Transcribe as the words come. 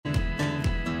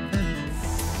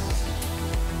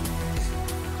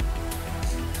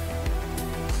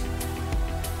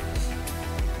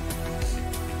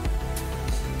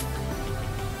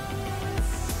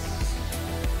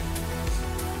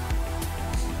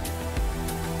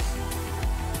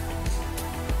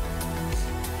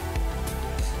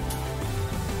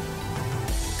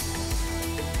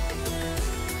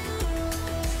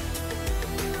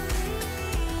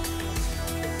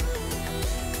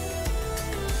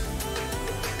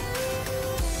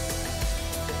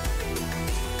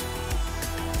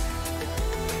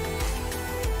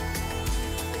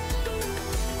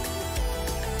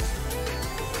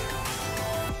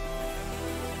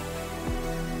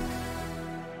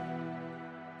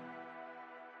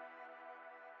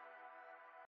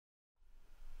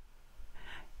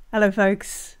Hello,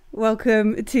 folks.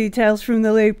 Welcome to Tales from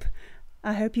the Loop.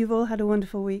 I hope you've all had a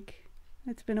wonderful week.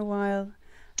 It's been a while.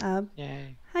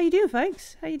 Yay. How you doing,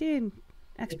 folks? How you doing,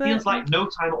 expert? It feels like no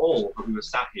time at all that we were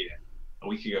sat here a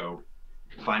week ago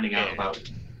finding out about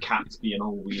cats being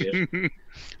all weird.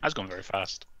 That's gone very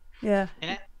fast. Yeah.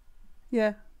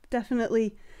 Yeah,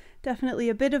 definitely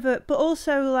a bit of a, but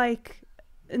also like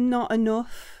not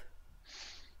enough.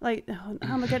 Like, how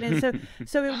am I getting it?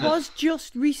 So it was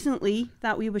just recently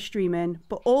that we were streaming,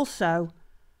 but also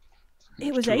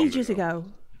it was ages ago,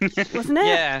 wasn't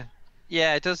it?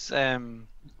 Yeah, it does.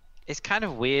 It's kind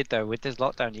of weird though with this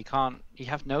lockdown. You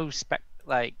have no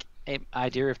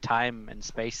idea of time and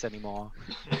space anymore.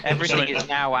 Everything is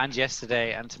now and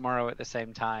yesterday and tomorrow at the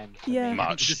same time. Yeah.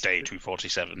 March day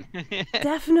 247.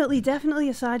 Definitely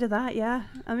a side of that. Yeah,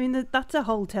 I mean that's a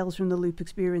whole Tales from the Loop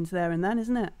experience there and then,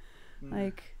 isn't it?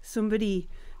 Like somebody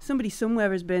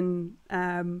somewhere has been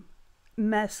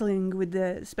messing with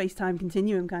the space-time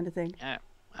continuum kind of thing. Yeah,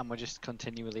 and we're just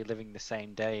continually living the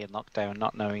same day in lockdown,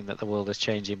 not knowing that the world is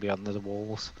changing beyond the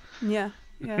walls. Yeah.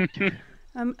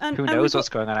 And who knows what's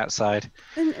going on outside?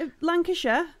 And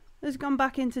Lancashire has gone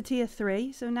back into tier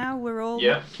 3, so now we're all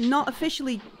not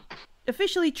officially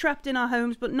trapped in our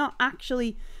homes, but not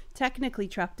actually technically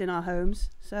trapped in our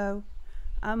homes. So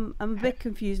I'm a bit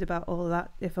confused about all of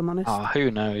that, if I'm honest. Oh, who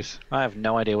knows? I have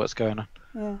no idea what's going on.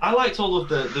 Yeah. I liked all of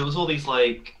there was all these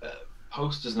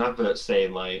posters and adverts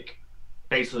saying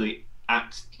basically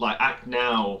act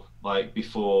now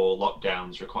before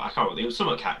lockdowns require. I can't remember, it was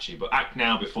somewhat catchy, but act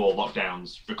now before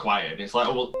lockdowns required. It's like,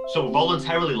 so we'll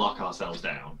voluntarily lock ourselves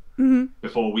down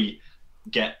before we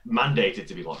get mandated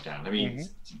to be locked down. I mean,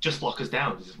 just lock us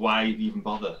down. This is why even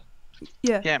bother.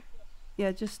 Yeah.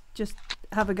 Just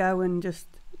have a go and just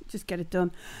get it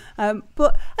done.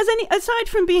 But aside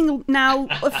from being now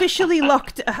officially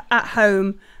locked at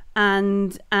home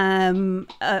and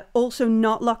also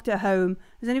not locked at home,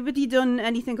 has anybody done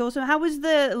anything also? How was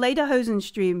the Lederhosen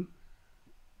stream?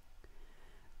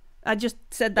 I just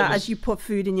said that as you put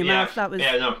food in your mouth. That was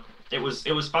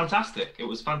it was fantastic. It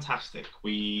was fantastic.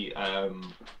 We I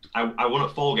won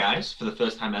at Fall Guys for the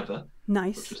first time ever.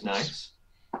 Nice. Which was nice.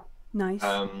 Nice.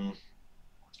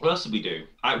 What else did we do?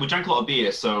 We drank a lot of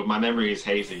beer, so my memory is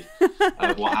hazy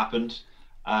of what happened.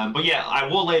 But yeah, I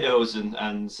wore lederhosen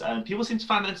and people seem to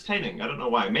find it entertaining. I don't know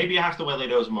why. Maybe I have to wear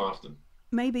lederhosen more often.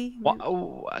 Maybe.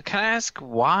 Can I ask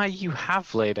why you have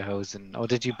lederhosen, or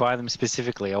did you buy them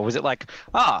specifically, or was it like,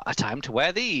 a time to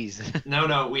wear these?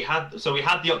 No. We had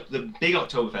the big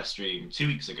Oktoberfest stream 2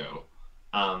 weeks ago,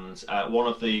 and one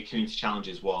of the community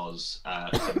challenges was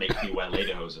to make me wear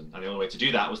lederhosen, and the only way to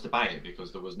do that was to buy it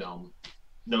because there was no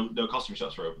costume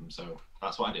shops were open, so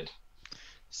that's what I did.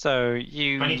 So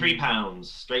you £23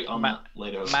 straight on that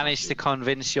lederhosen. Managed to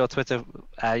convince your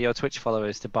Twitch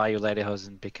followers to buy your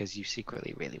lederhosen because you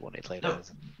secretly really wanted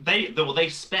lederhosen. No, they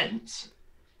spent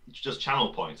just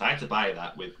channel points. I had to buy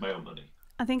that with my own money.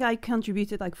 I think I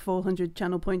contributed like 400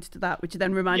 channel points to that, which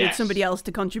then reminded somebody else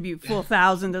to contribute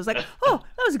 4,000. I was like, oh,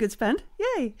 that was a good spend.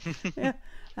 Yay. Yeah.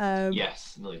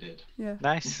 Yes, no, they did. Yeah.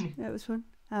 Nice. Yeah, it was fun.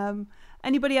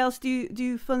 Anybody else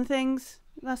do fun things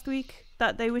last week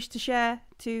that they wish to share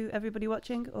to everybody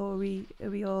watching, or are we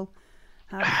all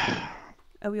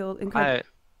incredible?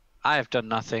 I have done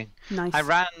nothing. Nice.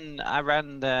 I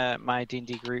ran my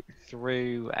D&D group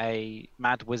through a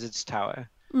Mad Wizard's Tower,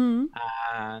 and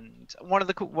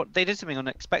they did something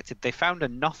unexpected. They found a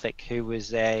Nothic who was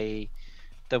the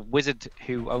wizard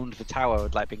who owned the tower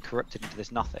had been corrupted into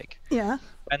this Nothic. Yeah.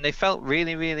 And they felt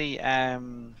really, really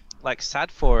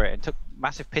sad for it and took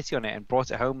massive pity on it and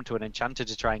brought it home to an enchanter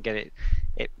to try and get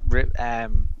it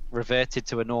reverted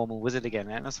to a normal wizard again.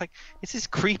 And I was like, it's this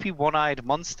creepy one-eyed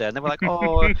monster. And they were like,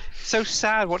 oh, so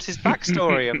sad. What's his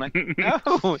backstory? I'm like,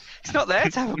 no, it's not there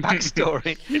to have a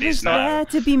backstory. He was there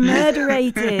to be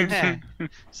murderated. Yeah.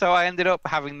 So I ended up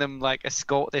having them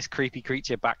escort this creepy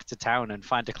creature back to town and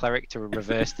find a cleric to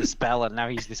reverse the spell. And now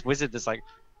he's this wizard that's like,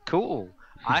 cool.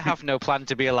 I have no plan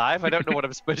to be alive. I don't know what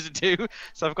I'm supposed to do.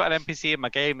 So I've got an NPC in my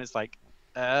game. It's like,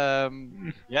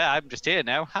 I'm just here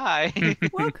now. Hi.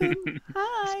 Welcome.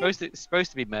 Hi.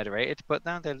 Supposed to be murderated, but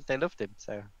now they loved him.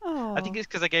 So I think it's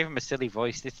because I gave him a silly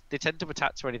voice. They tend to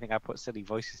attach to anything I put silly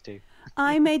voices to.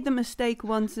 I made the mistake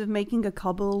once of making a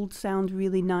kobold sound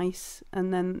really nice,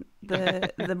 and then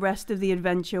the rest of the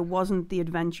adventure wasn't the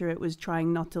adventure. It was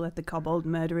trying not to let the kobold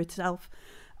murder itself.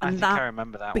 And I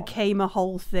remember that became a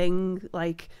whole thing.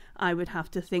 I would have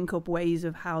to think up ways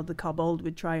of how the kobold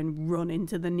would try and run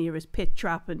into the nearest pit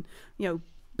trap and,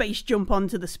 base jump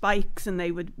onto the spikes, and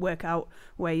they would work out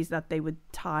ways that they would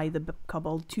tie the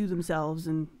kobold to themselves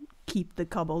and keep the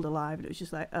kobold alive. And it was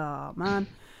just like, oh, man.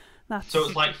 That's So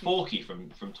it's like Forky from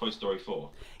Toy Story 4.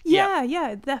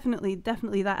 yeah, definitely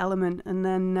that element. And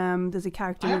then there's a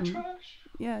character I am in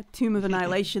trash. Tomb of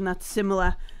Annihilation that's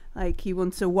similar. Like he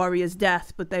wants a warrior's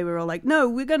death, but they were all like, "No,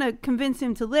 we're gonna convince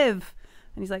him to live,"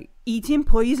 and he's like, "Eating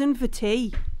poison for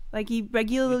tea." Like he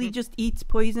regularly just eats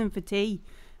poison for tea,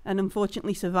 and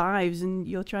unfortunately survives. And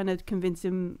you're trying to convince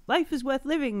him life is worth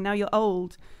living. Now you're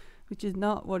old, which is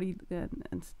not what he.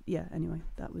 And yeah, anyway,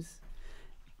 that was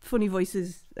funny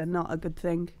voices are not a good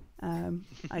thing.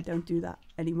 I don't do that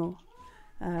anymore.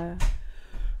 But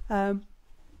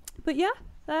yeah,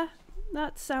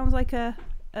 that sounds like a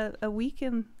week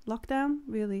in lockdown,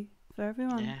 really, for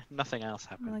everyone. Yeah, nothing else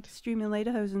happened. Like streaming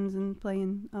Lederhosens and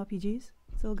playing RPGs.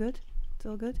 It's all good. It's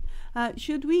all good.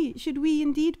 Should we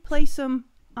indeed play some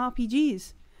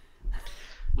RPGs?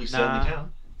 We certainly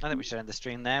can. I think we should end the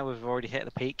stream there. We've already hit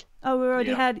the peak. Oh, we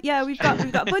already had. Yeah, we've got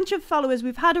a bunch of followers.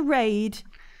 We've had a raid.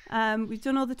 We've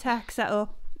done all the tech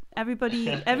setup.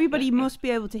 Everybody must be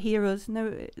able to hear us.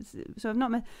 No, so I've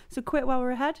not met. So quit while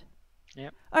we're ahead.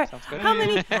 Yep. All right. Sounds good. How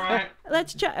many? All right.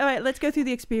 Let's check. All right. Let's go through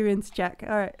the experience check.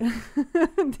 All right.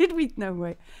 Did we? No,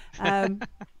 wait.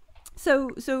 So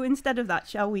instead of that,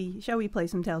 shall we play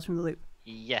some Tales from the Loop?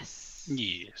 Yes.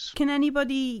 Yes. Can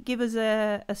anybody give us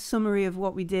a summary of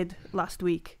what we did last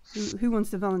week? Who wants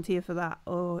to volunteer for that,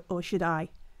 or should I?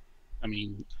 I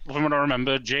mean, from what I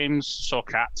remember, James saw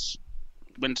cats,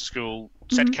 went to school,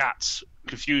 said cats,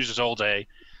 confused us all day,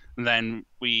 and then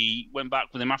we went back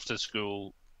with him after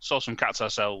school, saw some cats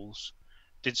ourselves,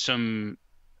 did some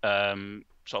sort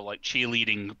of like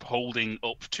cheerleading, holding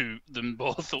up to them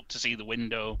both up to see the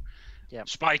window. Yep.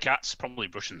 Spy cats, probably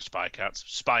Russian spy cats.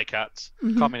 Spy cats.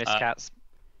 Communist cats.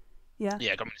 Yeah.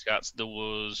 Yeah, communist cats. There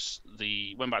was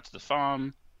went back to the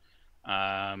farm.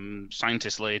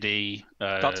 Scientist lady.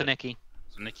 Dr. Nicky.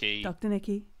 Dr.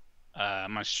 Nicky.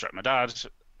 Managed to strike my dad,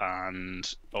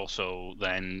 and also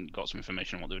then got some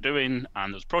information on what they were doing.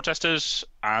 And there was protesters,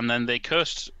 and then they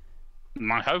cursed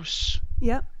my house.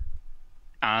 Yep.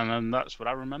 And that's what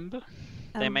I remember.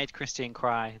 They made Christian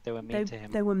cry. They were mean to him.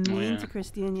 They were mean yeah. to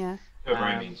Christian. Yeah. They were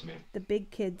very mean to me. The big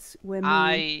kids were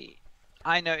mean.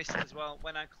 I noticed as well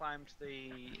when I climbed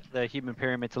the human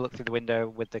pyramid to look through the window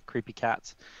with the creepy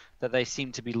cats that they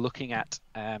seemed to be looking at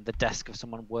the desk of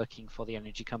someone working for the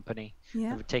energy company. Yeah.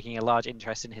 They were taking a large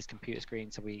interest in his computer screen,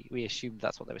 so we assumed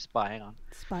that's what they were spying on.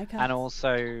 Spy cats. And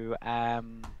also,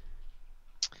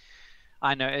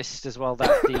 I noticed as well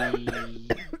that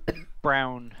the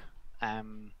brown,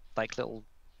 like little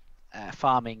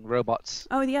farming robots.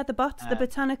 Oh, yeah, the bots, the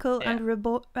botanical yeah. and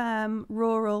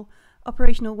rural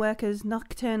operational workers,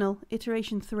 nocturnal,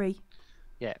 iteration 3.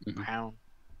 Yeah,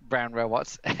 brown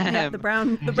robots. Yeah, the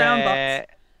brown bots.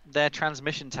 Their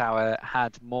transmission tower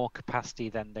had more capacity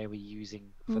than they were using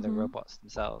for the robots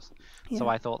themselves. Yeah. So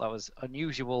I thought that was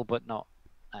unusual, but not.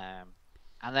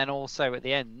 And then also at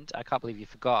the end, I can't believe you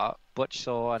forgot, Butch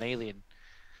saw an alien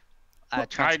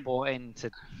transport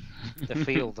into the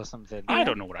field or something. I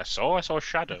don't know what I saw. I saw a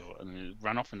shadow and it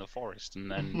ran off in the forest, and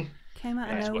then Came out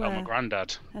I had of to go help my nowhere.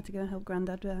 granddad. Had to go and help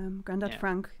Grandad Yeah.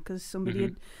 Frank because somebody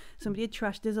had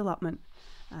trashed his allotment.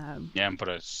 Yeah, and put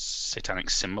a satanic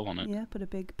symbol on it. Yeah, put a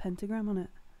big pentagram on it.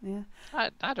 Yeah, I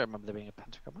don't remember there being a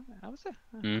pentagram on it. How was there?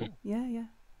 Oh, Mm. cool. yeah. I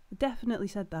definitely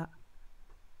said that.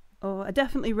 Or I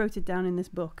definitely wrote it down in this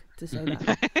book to say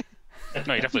that.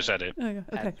 No, you definitely said it. Oh, yeah,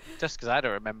 okay. Just because I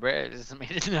don't remember it doesn't mean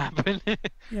it didn't happen.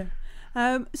 Yeah.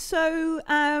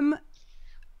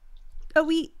 Are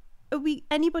we?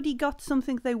 Anybody got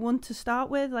something they want to start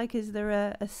with? Like, is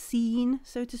there a scene,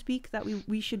 so to speak, that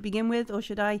we should begin with, or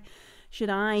should I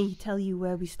tell you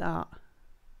where we start?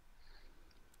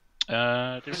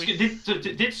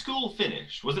 Did school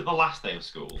finish? Was it the last day of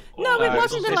school? No, Or- it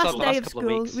wasn't the it's last the day last of couple of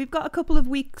school. weeks. We've got a couple of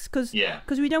weeks because Yeah.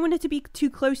 we don't want it to be too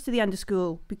close to the end of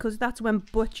school because that's when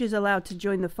Butch is allowed to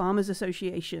join the Farmers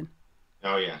Association,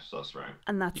 Oh yes, that's right.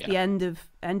 and that's Yeah. the end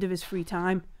of his free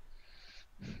time.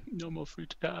 No more free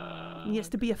time. He has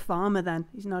to be a farmer then.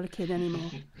 He's not a kid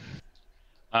anymore.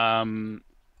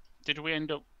 Did we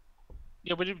end up?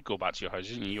 Yeah, we did go back to your house,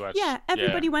 didn't you? You had, Yeah,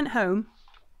 everybody went home.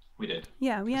 We did.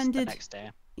 Yeah, we It's ended. the next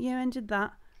day. Yeah, ended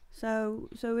that. So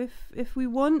if we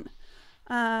want,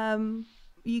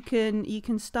 you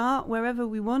can start wherever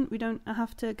we want. We don't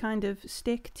have to kind of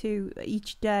stick to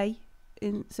each day,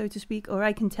 so to speak. Or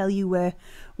I can tell you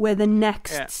where the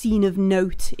next Yeah. scene of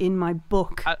note in my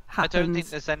book I happens. don't think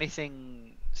there's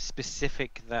anything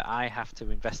specific that I have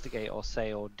to investigate or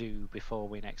say or do before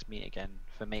we next meet again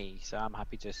for me. So I'm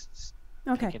happy just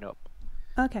Okay. picking up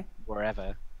Okay.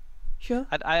 wherever. Sure.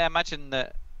 I imagine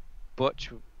that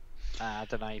Butch, I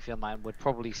don't know how you feel, man, would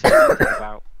probably say something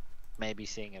about maybe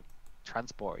seeing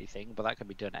transporty thing, but that can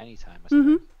be done anytime. I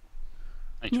Mhm. suppose.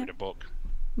 I need to Yeah. read a book.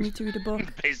 You need to read a book.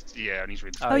 Yeah, I need to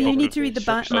read. Oh, you yeah, need to read the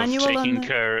instructions. manual on taking the.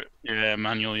 care. Yeah,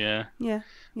 manual. Yeah. Yeah.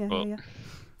 But-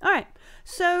 All right.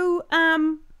 So,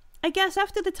 I guess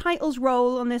after the titles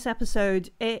roll on this episode,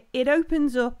 it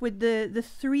opens up with the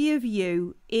three of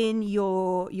you in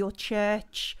your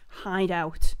church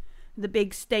hideout. The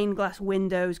big stained glass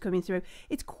windows coming through.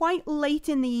 It's quite late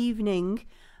in the evening,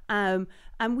 and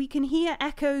we can hear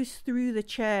echoes through the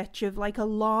church of like a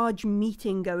large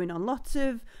meeting going on. Lots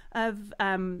of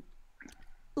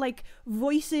like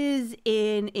voices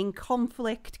in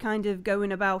conflict kind of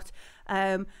going about,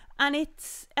 and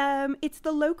it's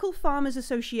the local farmers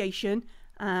association,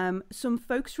 some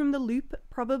folks from the Loop,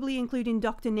 probably including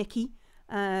Dr. Nikki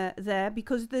there,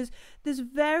 because there's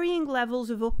varying levels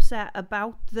of upset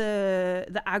about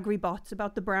the agribots,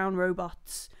 about the brown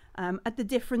robots, at the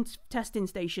different testing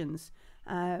stations,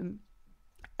 and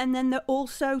then they're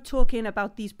also talking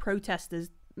about these protesters.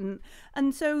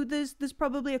 And so there's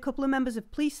probably a couple of members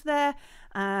of police there,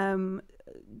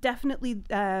 definitely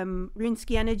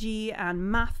Rinsky Energy and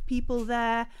MAF people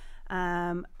there,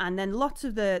 and then lots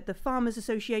of the Farmers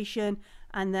Association,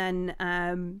 and then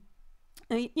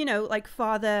like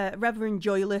Father Reverend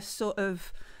Joyless sort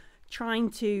of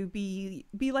trying to be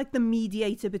like the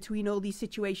mediator between all these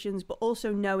situations, but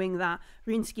also knowing that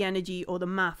Rinsky Energy or the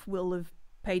MAF will have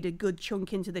paid a good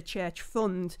chunk into the church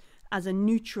fund as a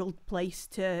neutral place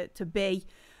to be,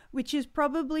 which is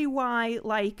probably why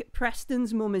like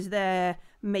Preston's mum is there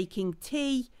making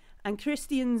tea, and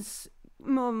Christian's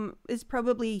mum is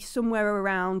probably somewhere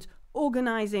around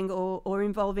organising or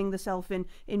involving herself in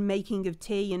making of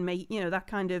tea and that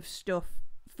kind of stuff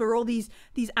for all these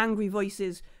angry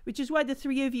voices, which is why the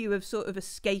three of you have sort of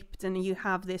escaped, and you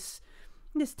have this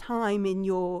time in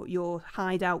your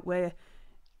hideout where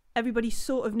everybody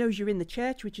sort of knows you're in the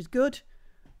church, which is good,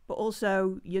 but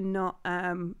also you're not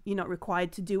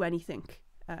required to do anything.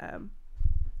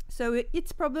 So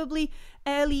it's probably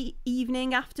early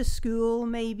evening after school,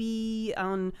 maybe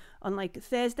on like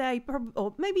Thursday,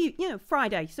 or maybe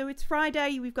Friday. So it's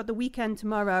Friday. We've got the weekend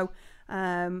tomorrow,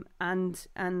 and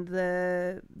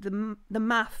the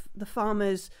MAF, the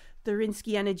farmers, the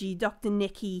Rinsky Energy, Dr.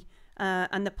 Nikki,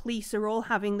 and the police are all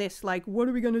having this like, what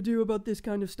are we going to do about this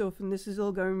kind of stuff? And this is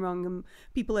all going wrong, and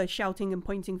people are shouting and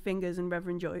pointing fingers, and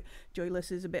Reverend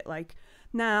Joyless is a bit like,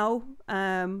 now,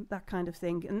 that kind of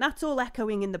thing. And that's all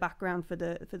echoing in the background for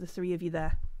the three of you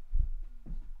there.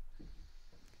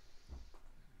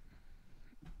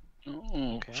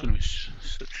 Oh, Okay. it's gonna be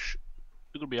such.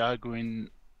 You're gonna be arguing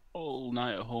all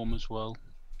night at home as well.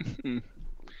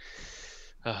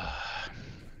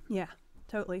 Yeah,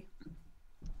 totally.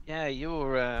 Yeah,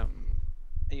 your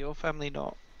family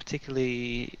not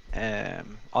particularly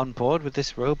on board with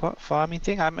this robot farming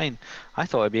thing. I mean, I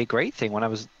thought it'd be a great thing when I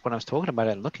was talking about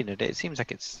it and looking at it. It seems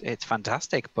like it's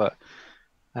fantastic, but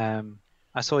I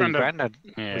saw your granddad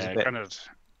was Yeah, a bit. kind of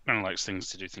likes things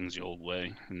to do things the old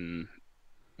way, and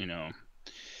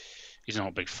he's not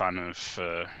a big fan of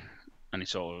any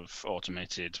sort of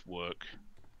automated work.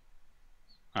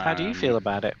 How do you feel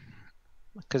about it?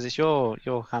 Because it's your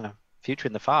kind of future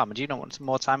in the farm. Do you not want some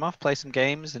more time off, play some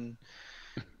games, and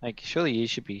like surely you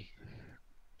should be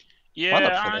well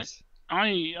up for this.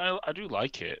 I do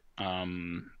like it. I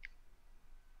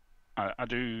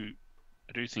do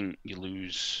think you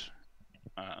lose.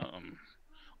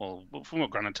 Well, from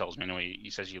what Granite tells me anyway, he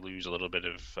says you lose a little bit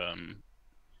of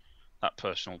that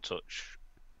personal touch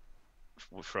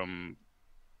from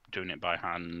doing it by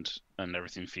hand, and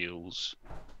everything feels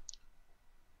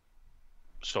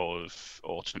sort of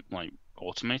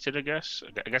automated. I guess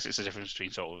it's the difference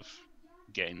between sort of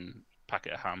getting a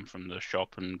packet of ham from the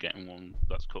shop and getting one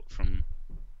that's cut from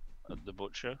the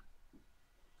butcher.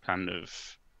 Kind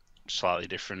of slightly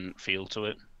different feel to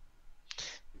it.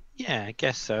 Yeah, I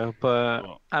guess so. But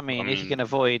Well, I mean, if you can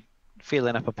avoid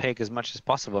feeling up a pig as much as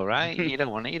possible, right? you don't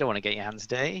want to get your hands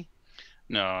dirty.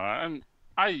 No,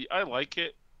 I like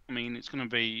it. I mean, it'll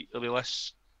be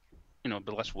less, be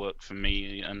less work for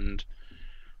me and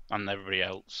everybody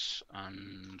else,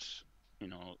 and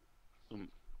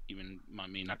even might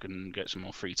mean I can get some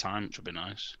more free time, which would be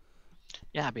nice.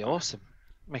 Yeah, it'd be awesome.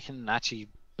 We can actually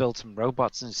build some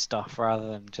robots and stuff rather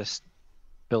than just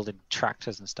building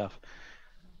tractors and stuff.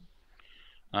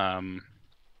 Have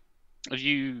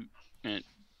you? I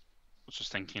was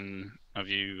just thinking. Have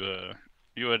you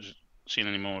seen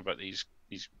any more about these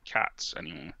cats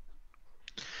anymore?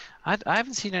 I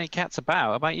haven't seen any cats about.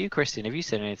 How about you, Christian? Have you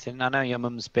seen anything? I know your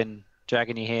mum's been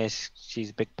dragging you here.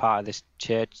 She's a big part of this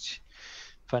church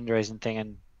fundraising thing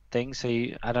and things. So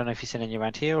I don't know if you've seen any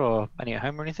around here or any at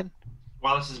home or anything.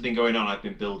 while this has been going on, I've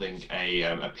been building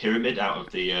a pyramid out of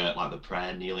the like the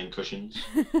prayer kneeling cushions.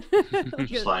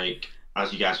 Just like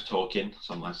as you guys were talking,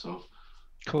 so I'm like, so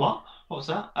Cool. what was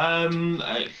that?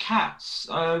 Cats.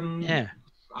 Yeah.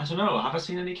 I don't know. Have I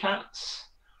seen any cats?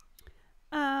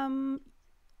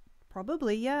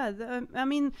 Probably, yeah. I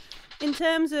mean, in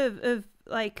terms of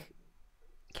like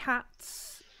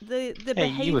cats, the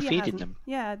behavior you were feeding hasn't, them.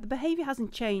 yeah, the behavior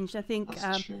hasn't changed. I think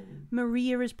That's true.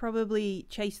 Maria has probably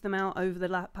chased them out over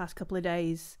the past couple of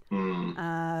days.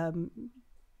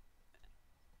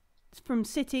 From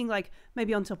sitting like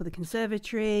maybe on top of the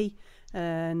conservatory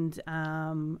and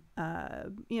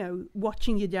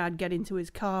watching your dad get into his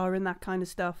car and that kind of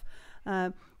stuff.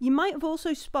 You might have also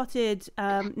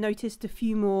noticed a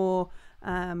few more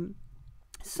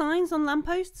signs on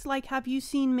lampposts, like have you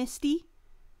seen Misty?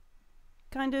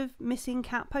 Kind of missing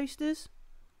cat posters.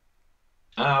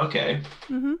 Oh, okay.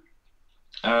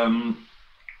 Well,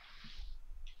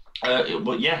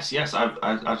 yes.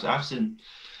 I've seen.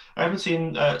 I haven't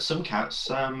seen some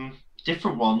cats,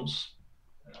 different ones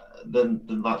than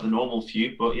like the normal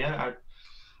few. But yeah,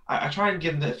 I try and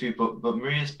give them a few. But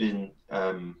Maria's been.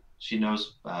 She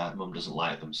knows Mum doesn't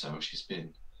like them, so Maria's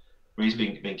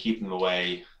been keeping them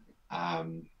away. But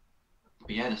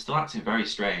yeah, they're still acting very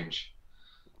strange.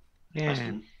 Yeah.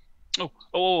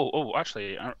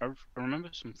 Actually, I remember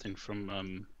something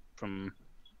from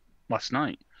last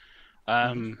night.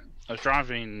 I was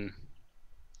driving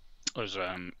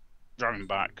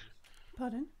back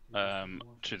Pardon?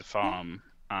 to the farm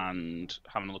and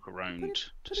having a look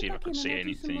around to see if I could see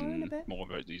anything more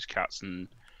about these cats, and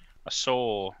I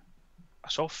saw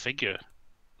a figure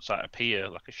that appear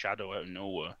like a shadow out of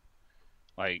nowhere,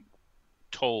 like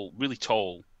tall, really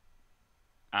tall,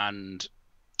 and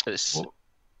it's.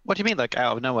 What do you mean, like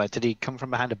out of nowhere? Did he come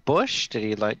from behind a bush? Did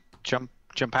he like jump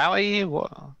out at you?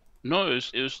 What? No,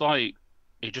 it was like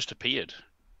it just appeared,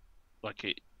 like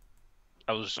it.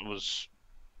 I was.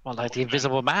 Well, like the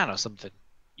Invisible Man or something.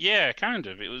 Yeah, kind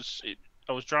of. I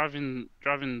was driving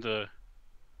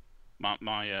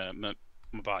my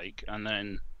bike, and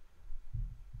then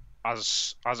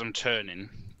as I'm turning,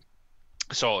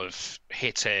 sort of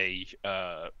hit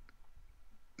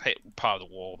part of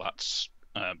the wall that's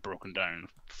broken down,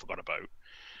 forgot about. And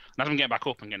as I'm getting back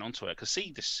up and getting onto it, I could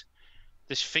see this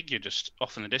figure just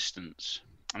off in the distance,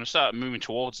 and I started moving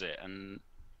towards it, and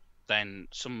then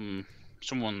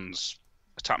someone's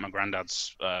attacked my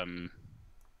granddad's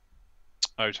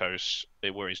outhouse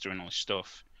where he's doing all his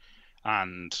stuff,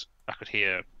 and I could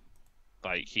hear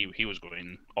like he was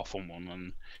going off on one,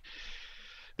 and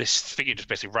this figure just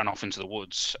basically ran off into the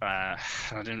woods. I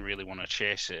didn't really want to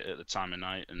chase it at the time of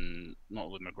night, and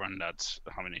not with my granddad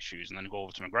having issues. And then I go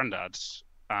over to my granddad's,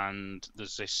 and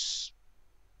there's this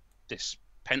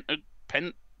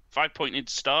 5-pointed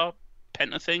star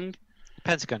penta thing.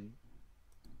 Pentagram.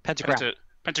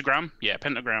 Pentagram. Yeah,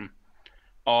 pentagram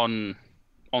on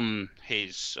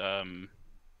his like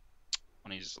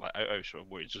outhouse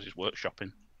where he does his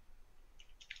workshopping.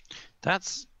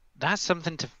 That's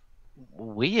something to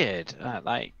weird.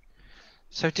 Like,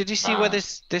 so did you see where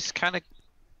this kind of?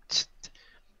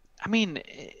 I mean,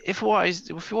 if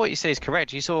what you say is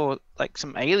correct, you saw like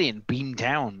some alien beam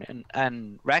down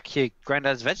and wreck your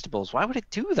granddad's vegetables. Why would it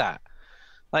do that?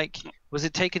 Like, was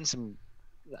it taking some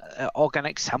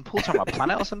organic samples from a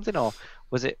planet or something, or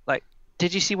was it like?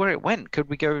 Did you see where it went? Could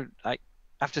we go like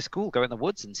after school, go in the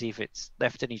woods and see if it's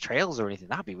left any trails or anything?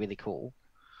 That'd be really cool.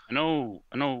 I know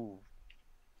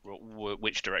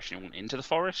which direction it went into the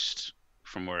forest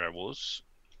from where I was.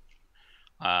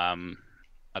 I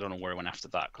don't know where it went after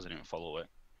that because I didn't follow it.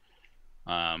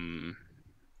 I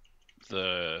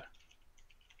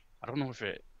don't know if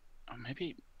it.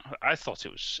 Maybe I thought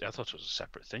it was a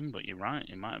separate thing, but you're right.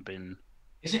 It might have been.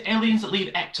 Is it aliens that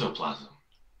leave ectoplasm?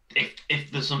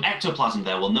 If there's some ectoplasm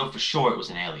there, we'll know for sure it was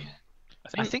an alien.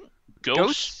 I think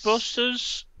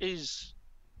Ghostbusters is.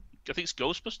 I think it's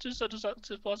Ghostbusters that does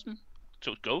ectoplasm.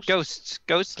 So it's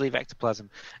Ghosts leave ectoplasm.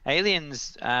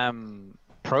 Aliens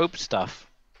probe stuff.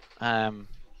 I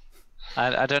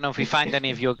don't know if you find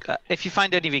any of your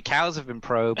cows have been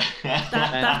probed.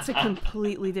 That's a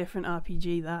completely different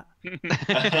RPG.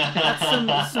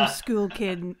 That's some school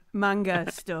kid manga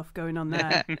stuff going on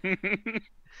there.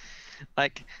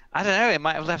 Like, I don't know, it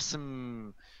might have left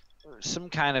some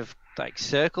kind of like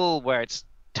circle where it's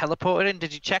teleported in.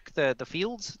 Did you check the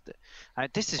fields?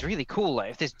 This is really cool. Like,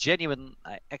 if there's genuine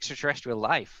extraterrestrial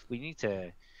life, we need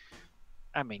to.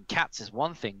 I mean, cats is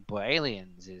one thing, but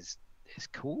aliens is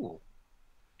cool.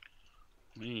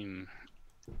 I mean,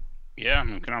 yeah,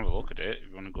 we can have a look at it if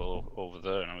you want to go over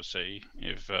there, and I would say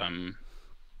if there's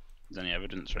any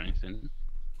evidence or anything.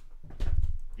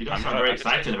 You don't sound very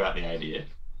excited about the idea.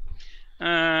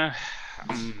 I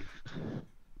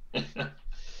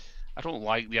don't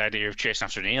like the idea of chasing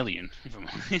after an alien, if I'm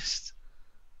honest.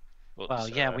 But, Well,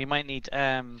 yeah, we might need.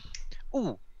 Have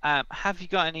you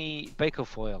got any Baco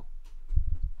foil?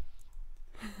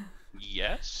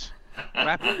 Yes.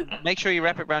 Make sure you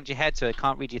wrap it around your head so it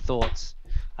can't read your thoughts.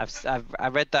 I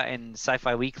read that in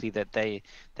Sci-Fi Weekly that they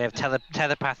have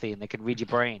telepathy and they can read your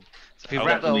brain. So if you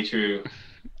wrap Definitely little true.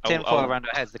 tinfoil around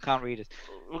our heads, they can't read us.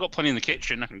 We've got plenty in the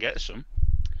kitchen. I can get some.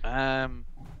 And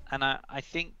I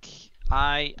think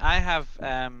I have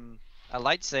a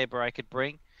lightsaber I could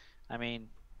bring. I mean,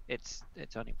 it's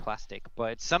only plastic,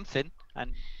 but it's something.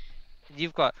 And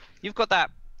you've got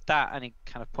that and a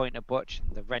kind of pointer butch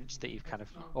and the wrench that you've kind of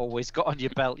always got on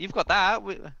your belt. You've got that.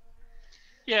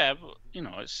 Yeah, but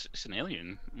it's an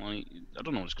alien. Like, I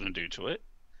don't know what it's going to do to it.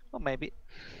 Well, maybe.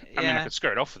 I mean, I could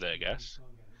scare it off with it, I guess.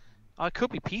 Oh, it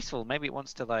could be peaceful. Maybe it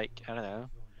wants to, like, I don't know,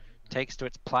 take us to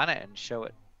its planet and show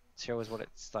us what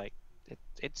it's like,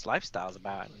 its lifestyle's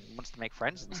about, and wants to make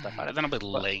friends and stuff. Then I'll be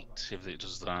late if it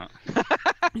does that.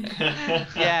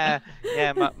 yeah.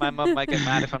 My mum might get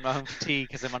mad if I'm not home for tea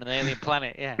because I'm on an alien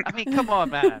planet. Yeah. I mean, come on,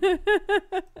 man.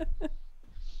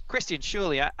 Christian,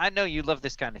 surely I know you love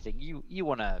this kind of thing. You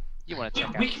wanna check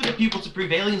out. We can get people to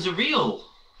prove aliens are real.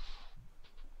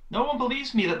 No one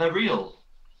believes me that they're real.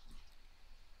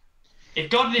 If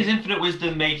God in his infinite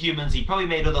wisdom made humans, he probably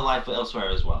made other life elsewhere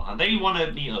as well. And they want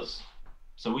to meet us.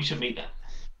 So we should meet them.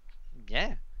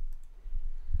 Yeah.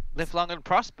 Live long and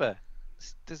prosper.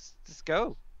 Just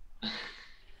go.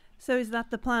 So is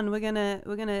that the plan? We're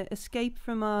gonna escape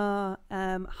from our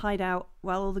hideout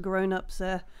while all the grown-ups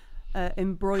are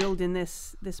embroiled in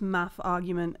this math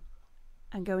argument,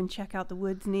 and go and check out the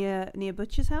woods near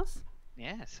Butcher's house.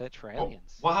 Yeah, search for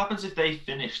aliens. What happens if they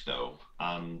finish though,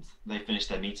 and they finish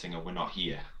their meeting and we're not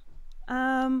here?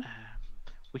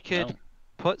 We could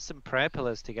put some prayer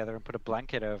pillows together and put a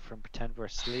blanket over and pretend we're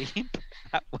asleep.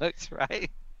 That works, right?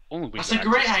 That's a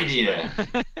great idea.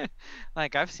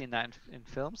 Like, I've seen that in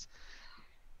films.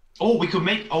 So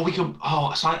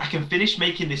I can finish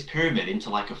making this pyramid into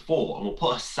like a fort, and we'll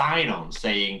put a sign on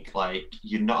saying like,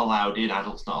 "You're not allowed in.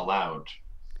 Adults not allowed."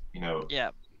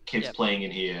 Kids playing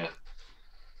in here.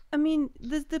 I mean,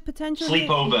 there's the potential.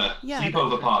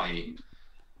 Sleepover party.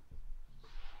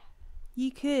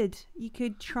 You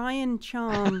could try and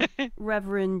charm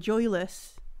Reverend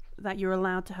Joyless that you're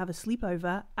allowed to have a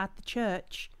sleepover at the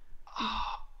church.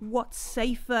 What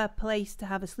safer place to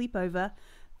have a sleepover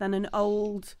than an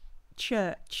old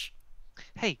church?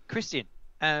 Hey, Christian.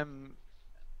 I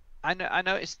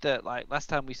noticed that like last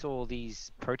time we saw all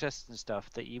these protests and stuff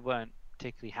that you weren't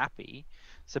particularly happy.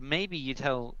 So maybe you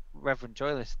tell Reverend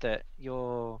Joyless that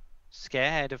you're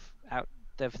scared of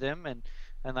them, and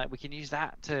like we can use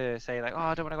that to say like, oh,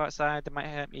 I don't want to go outside. They might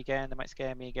hurt me again. They might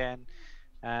scare me again.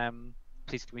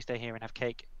 Please, can we stay here and have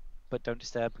cake, but don't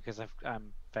disturb because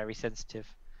I'm very sensitive.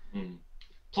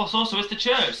 Plus, also it's the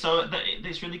church, so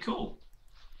it's really cool.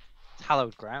 It's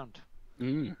hallowed ground.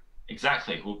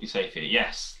 Exactly. We'll be safe here.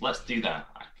 Yes, let's do that.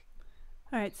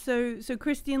 All right. So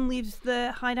Christian leaves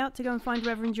the hideout to go and find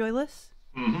Reverend Joyless.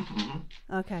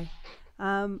 Okay.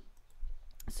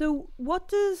 So what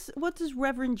does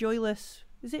Reverend Joyless?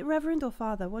 Is it Reverend or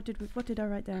Father? What did I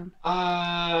write down?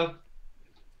 I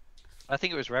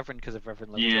think it was Reverend because of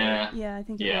Reverend Lovejoy. Yeah, I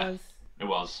think it was. It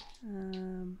was.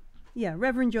 Yeah,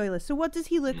 Reverend Joyless. So what does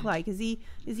he look like? Is he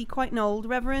quite an old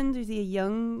Reverend? Is he a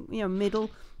young, middle?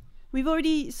 We've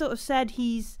already sort of said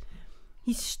he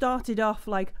started off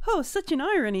like, oh, such an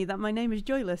irony that my name is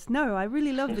Joyless. No, I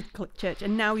really love the church.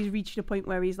 And now he's reached a point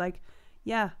where he's like,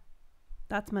 yeah,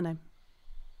 that's my name.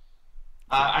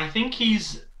 I think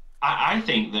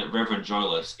that Reverend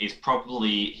Joyless is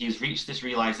he's reached this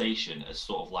realization as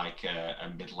sort of like a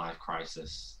midlife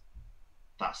crisis.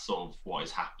 That's sort of what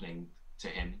is happening to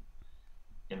him,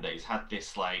 in that he's had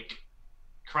this like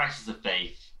crisis of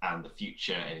faith and the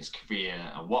future and his career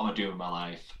and what am I doing with my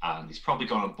life, and he's probably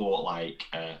gone and bought like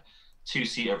a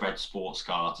 2-seater red sports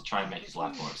car to try and make his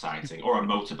life more exciting, or a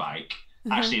motorbike.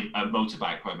 Actually, a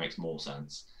motorbike probably makes more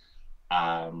sense.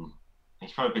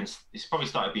 He's probably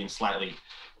started being slightly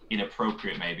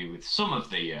inappropriate maybe with some of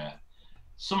the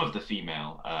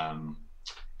female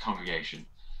congregation,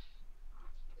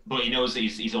 but he knows that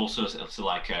he's also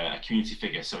like a community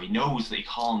figure, so he knows that he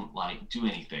can't like do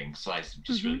anything, so he's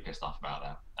just really pissed off about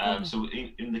that. So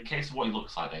in the case of what he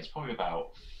looks like, he's probably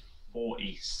about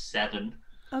 47.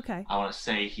 Okay. I want to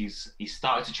say he's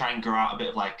started to try and grow out a bit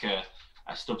of like a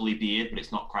stubbly beard, but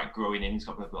it's not quite growing in. He's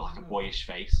got a bit like a boyish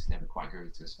face. Never quite grew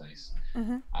into his face.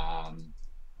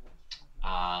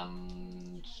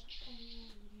 And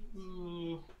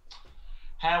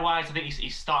Hair-wise, I think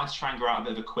he's starting to try and grow out a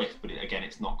bit of a quiff, but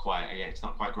it's not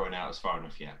quite growing out as far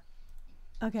enough yet.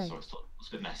 Okay. So it's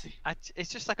a bit messy. It's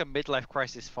just like a midlife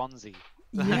crisis Fonzie.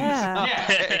 Yeah.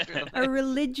 Yeah. A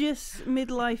religious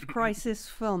midlife crisis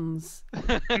funds.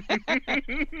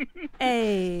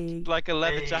 Hey. Like a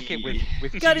leather jacket with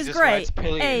God is Jesus great. Writes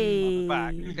pillion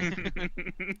on the back.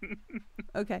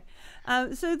 Okay.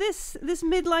 So this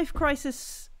midlife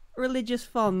crisis religious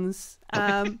funds.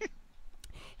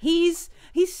 He's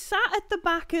sat at the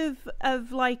back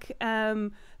of like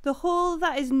the hall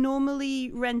that is normally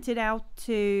rented out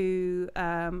to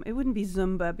it wouldn't be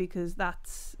Zumba because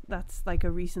that's like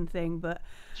a recent thing, but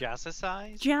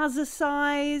Jazzercise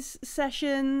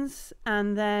sessions,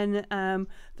 and then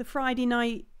the Friday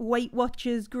night Weight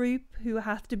Watchers group who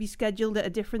have to be scheduled at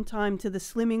a different time to the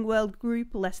Slimming World group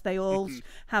lest they all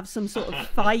have some sort of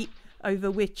fight over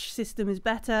which system is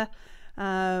better.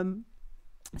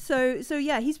 So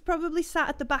yeah, he's probably sat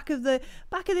at the back of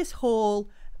this hall.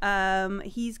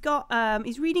 He's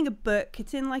reading a book.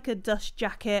 It's in like a dust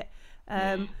jacket.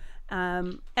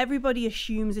 Everybody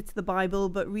assumes it's the Bible,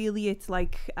 but really it's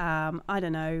like I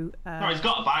don't know. No, he's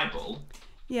got a Bible.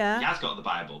 Yeah. He has got the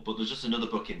Bible, but there's just another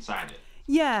book inside it.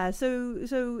 Yeah. So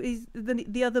is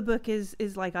the other book is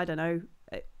like, I don't know.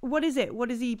 What is it? What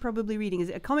is he probably reading? Is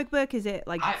it a comic book? Is it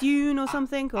like Dune or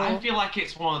something? Or... I feel like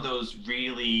it's one of those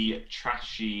really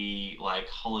trashy, like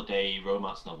holiday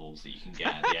romance novels that you can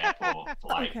get at the airport for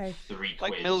like £3.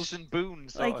 Like Mills and Boone.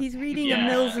 Like he's reading a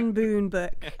Mills and Boone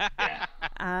book. Yeah.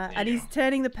 And he's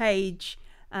turning the page.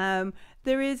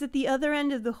 There is at the other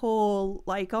end of the hall,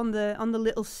 like on the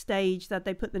little stage that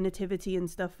they put the nativity and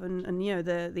stuff, and you know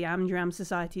the Amdram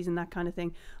societies and that kind of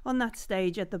thing. On that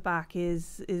stage at the back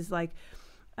is like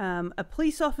a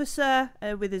police officer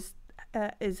with his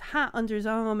hat under his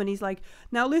arm, and he's like,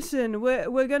 "Now listen,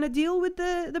 we're going to deal with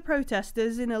the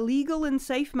protesters in a legal and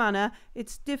safe manner.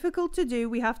 It's difficult to do.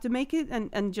 We have to make it,"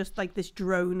 and just like this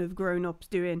drone of grown-ups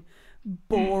doing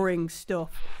boring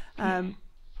stuff.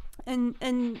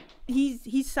 And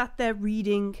he's sat there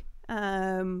reading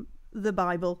the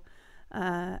Bible,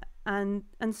 and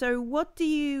so what do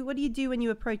you do when you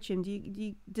approach him?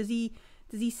 Does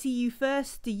he see you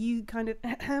first? Do you kind of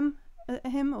him,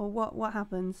 or what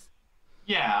happens?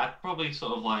 Yeah, I'd probably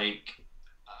sort of like,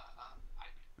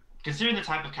 considering the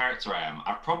type of character I am,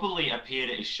 I've probably appeared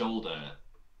at his shoulder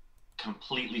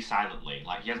completely silently,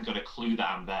 like he hasn't got a clue that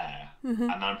I'm there, and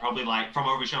then I'm probably like from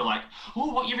over his shoulder, like,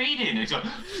 "Oh, what you reading?" And he's like,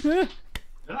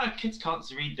 "Kids can't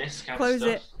read this kind of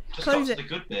stuff. Just got to the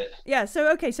good bit." Yeah.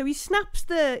 So he snaps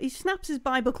his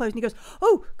Bible closed, and he goes,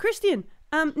 "Oh, Christian,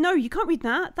 no, you can't read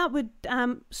that. That would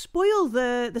spoil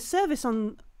the service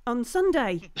on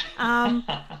Sunday.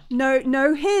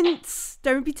 No hints.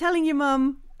 Don't be telling your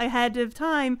mum ahead of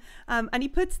time." And he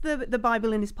puts the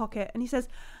Bible in his pocket, and he says,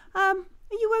 "Are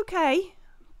you okay?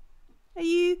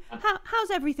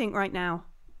 How's everything right now?"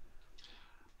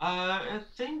 I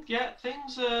think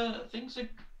things are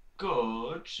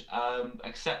good,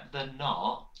 except they're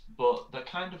not, but they're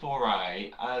kind of all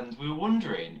right. And we were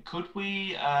wondering, could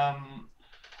we,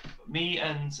 me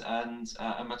and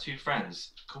my two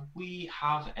friends, could we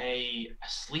have a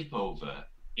sleepover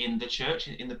in the church,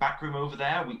 in the back room over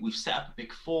there? We've set up a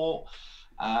big fort.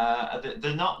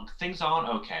 Things aren't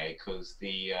okay because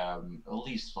all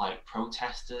these like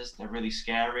protesters, they're really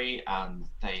scary, and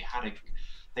they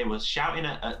were shouting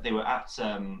they were at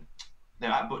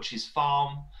Butch's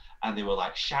farm, and they were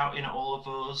like shouting at all of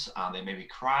us, and they made me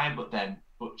cry. But then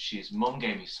Butch's mum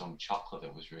gave me some chocolate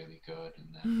that was really good,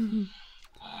 and then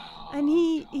and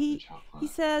he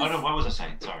says, "Oh no, what was I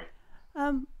saying? Sorry."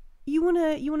 You want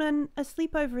a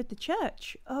sleepover at the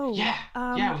church? Oh yeah,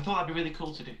 we thought that'd be really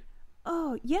cool to do.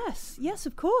 Oh yes,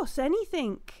 of course.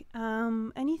 Anything.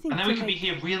 And then we could be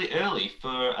here really early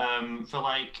for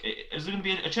like, is there going to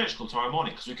be a church club tomorrow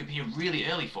morning? Because we could be here really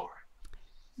early for it.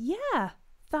 Yeah,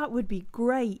 that would be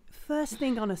great. First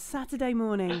thing on a Saturday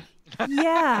morning.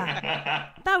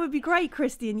 Yeah, that would be great,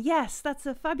 Christian. Yes, that's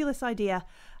a fabulous idea.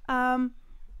 Well,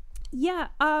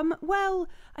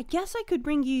 I guess I could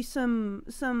bring you some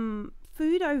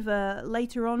food over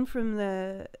later on from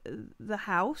the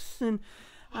house, and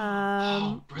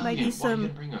maybe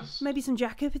some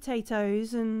jacket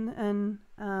potatoes and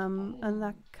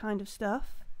that kind of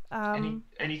stuff.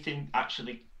 Anything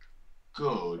actually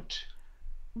good?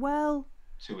 Well,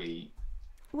 to eat.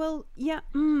 Well, yeah.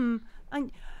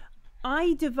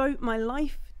 I devote my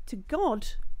life to God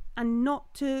and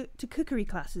not to cookery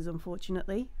classes,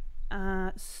 unfortunately.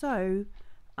 So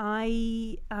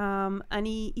I and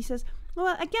he says,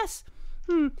 well, I guess.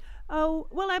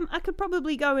 I could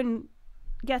probably go and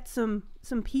get some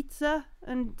pizza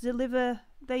and deliver.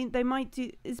 They might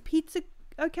do. Is pizza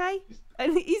okay?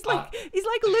 And he's like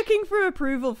looking for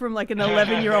approval from like an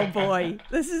 11-year-old boy.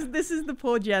 This is the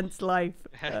poor gent's life.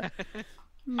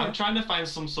 I'm trying to find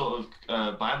some sort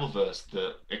of Bible verse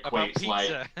that equates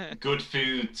like good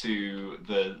food to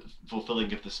the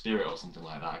fulfilling of the Spirit or something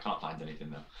like that. I can't find anything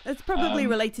though. It's probably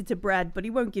related to bread, but he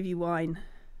won't give you wine.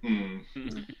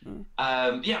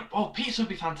 Yeah. Oh, pizza would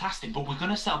be fantastic, but we're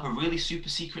going to set up a really super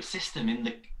secret system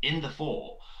in the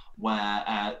fort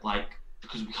where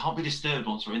because we can't be disturbed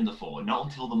once we're in the fort, not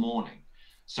until the morning.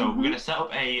 So we're going to set up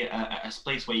a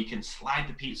place where you can slide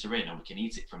the pizza in and we can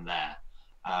eat it from there.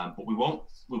 But we won't.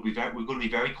 We're going to be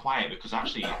very quiet because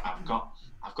actually I've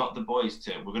got the boys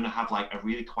we're going to have like a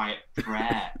really quiet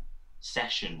prayer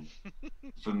session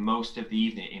for most of the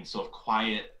evening in sort of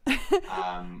quiet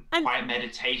quiet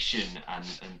meditation and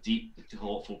deep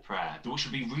thoughtful prayer, which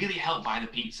will be really helped by the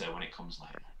pizza when it comes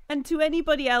later. And to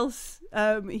anybody else,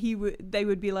 they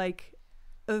would be like,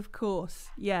 of course,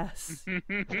 yes,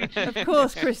 of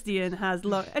course, Christian has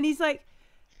and he's like,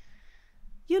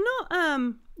 you're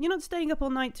not staying up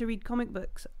all night to read comic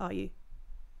books, are you?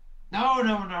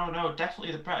 No,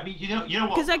 definitely the prayer. I mean, you know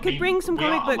what? Because I could bring some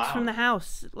comic books from the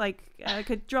house. Like, I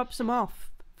could drop some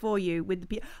off for you with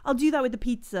the I'll do that with the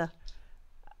pizza.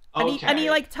 Okay. And he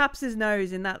like taps his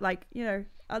nose in that, like,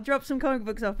 I'll drop some comic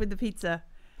books off with the pizza.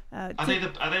 Are they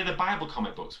the Bible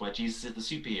comic books where Jesus is the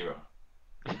superhero?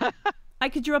 I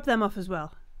could drop them off as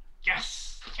well.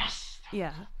 Yes.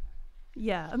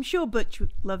 Yeah. I'm sure Butch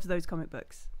loves those comic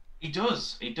books. He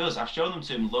does. I've shown them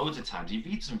to him loads of times. He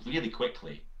reads them really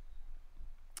quickly.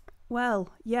 Well,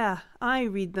 yeah, I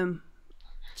read them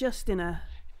just in a...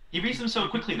 He reads them so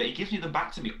quickly that he gives them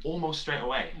back to me almost straight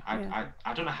away. I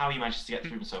don't know how he manages to get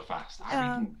through them so fast.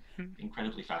 I read them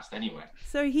incredibly fast anyway.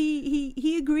 So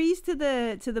he agrees to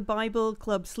the Bible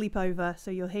club sleepover,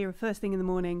 so you'll hear first thing in the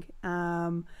morning.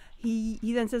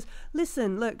 He then says,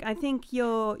 listen, look, I think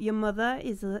your mother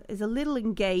is a little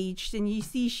engaged, and you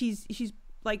see she's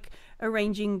like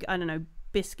arranging, I don't know,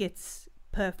 biscuits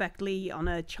perfectly on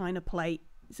a china plate.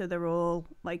 So they're all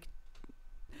like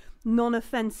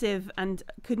non-offensive and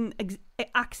couldn't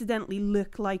accidentally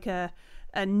look like a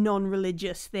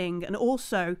non-religious thing. And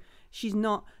also,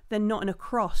 they're not in a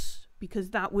cross,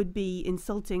 because that would be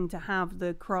insulting to have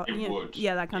the cross.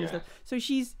 Yeah, that kind of stuff. So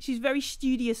she's very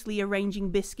studiously arranging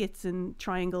biscuits and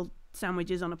triangle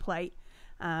sandwiches on a plate.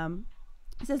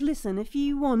 He says, "Listen, if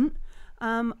you want,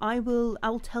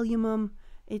 I'll tell your mum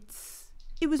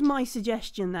it was my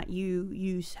suggestion that you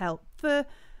use help for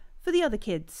the other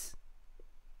kids.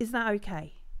 Is that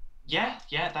okay?" Yeah,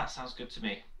 that sounds good to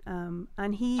me.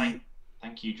 And he...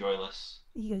 Thank you, Joyless.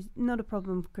 He goes, "Not a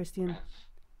problem, Christian. Rev.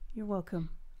 You're welcome."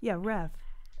 Yeah, Rev.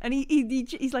 And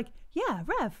he's like, "Yeah,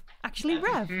 Rev. Actually,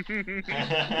 Rev."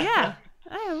 Yeah,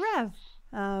 Rev.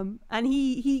 And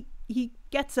he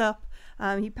gets up,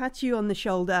 he pats you on the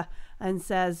shoulder and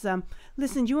says,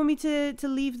 "Listen, do you want me to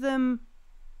leave them?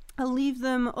 I'll leave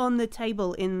them on the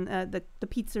table in the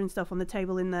pizza and stuff on the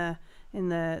table in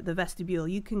the vestibule.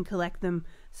 You can collect them.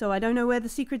 So I don't know where the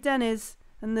secret den is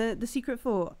and the secret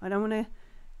fort. I don't want to.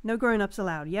 No grown-ups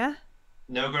allowed. Yeah."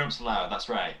 No grown-ups allowed. That's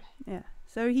right. Yeah.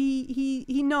 So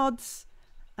he nods.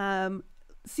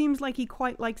 Seems like he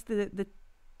quite likes the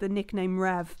nickname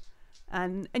Rev,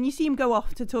 and you see him go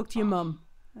off to talk to your mum,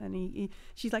 and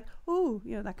she's like, "Oh,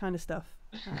 that kind of stuff."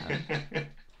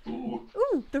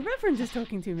 Ooh, the Reverend is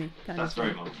talking to me. That's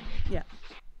very much. Yeah.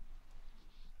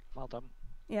 Well done.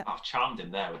 Yeah. I've charmed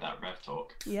him there with that Rev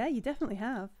talk. Yeah, you definitely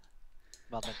have.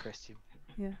 Well done, Christian.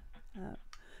 Yeah.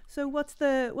 So what's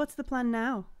the plan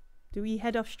now? Do we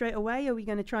head off straight away? Are we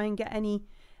going to try and get any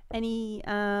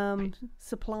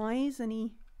supplies?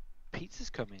 Any? Pizza's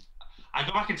coming. I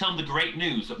go back and tell them the great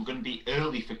news that we're going to be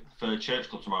early for church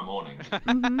club tomorrow morning.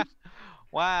 Mm-hmm.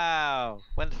 Wow,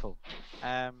 wonderful.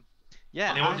 Yeah.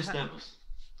 And they won't disturb us.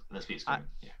 And the speed's coming.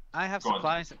 Yeah. I have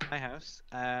supplies at my house.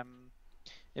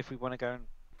 If we want to go and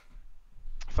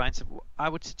find some, I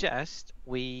would suggest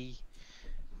we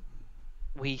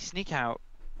sneak out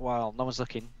while no one's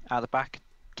looking out the back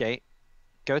gate,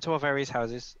 go to our various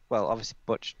houses. Well, obviously,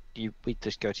 Butch, we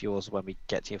just go to yours when we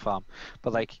get to your farm.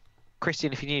 But like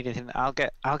Christian, if you need anything, I'll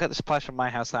get the supplies from my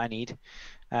house that I need.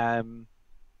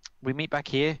 We meet back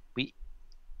here.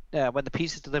 When the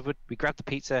pizza's delivered, we grab the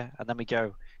pizza and then we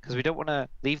go, because we don't want to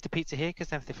leave the pizza here, because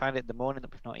then if they find it in the morning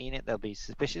that we've not eaten it, they'll be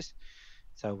suspicious.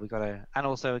 So we gotta, and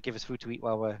also give us food to eat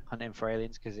while we're hunting for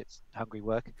aliens, because it's hungry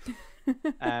work.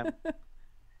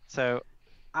 So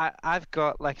I've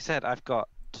got, like I said, I've got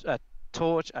a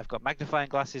torch, I've got magnifying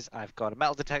glasses, I've got a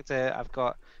metal detector, I've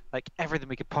got like everything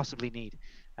we could possibly need.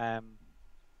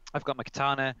 I've got my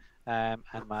katana and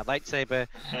my lightsaber.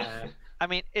 I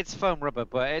mean, it's foam rubber,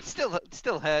 but it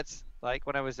still hurts. Like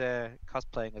when I was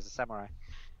cosplaying as a samurai.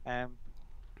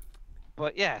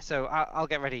 But yeah, so I'll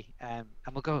get ready and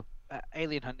we'll go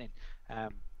alien hunting.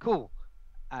 Cool.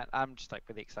 And I'm just like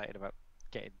really excited about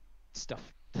getting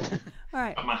stuff. All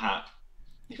right. Got my hat.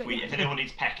 If anyone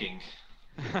needs pecking.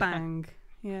 Bang.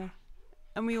 Yeah.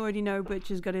 And we already know Butch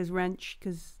has got his wrench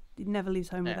because he never leaves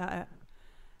home without it.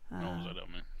 Knows it, don't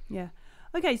we? Yeah.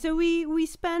 Okay, so we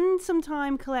spend some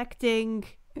time collecting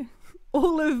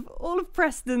all of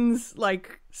Preston's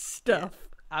like stuff.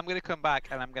 I'm gonna come back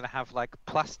and I'm gonna have like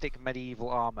plastic medieval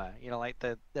armor, you know, like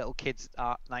the little kids'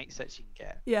 knight sets you can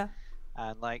get, Yeah.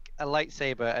 and like a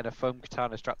lightsaber and a foam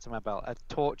katana strapped to my belt, a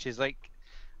torch is like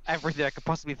everything I could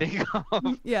possibly think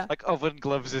of. Yeah. Like oven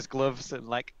gloves as gloves, and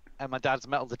like my dad's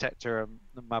metal detector on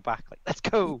my back. Like, let's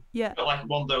go. Yeah. Got like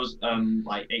one of those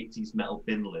like 80s metal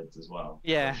bin lids as well.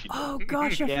 Yeah. Oh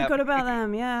gosh, I Yeah. forgot about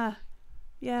them. Yeah.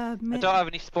 Yeah. I don't have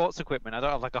any sports equipment. I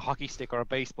don't have like a hockey stick or a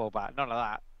baseball bat. None of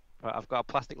that. But I've got a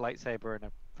plastic lightsaber and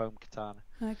a foam katana.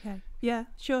 Okay. Yeah.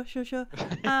 Sure.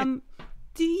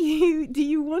 Do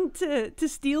you want to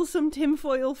steal some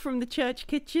tinfoil from the church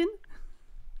kitchen?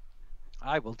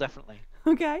 I will definitely.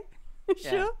 Okay.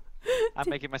 Yeah. Sure. I'm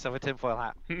making myself a tinfoil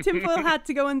hat. Tinfoil hat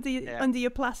to go under Yeah. under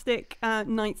your plastic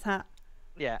knight's hat.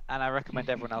 Yeah, and I recommend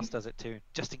everyone else does it too,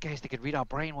 just in case they could read our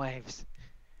brainwaves.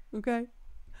 Okay.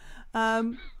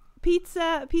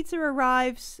 Pizza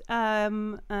arrives.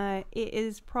 It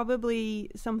is probably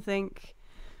something,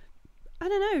 I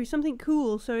don't know, something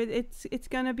cool. So it's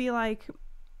gonna be like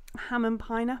ham and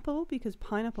pineapple, because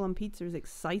pineapple on pizza is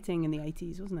exciting in the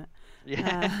 80s, wasn't it?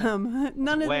 Yeah,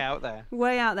 None of way out there.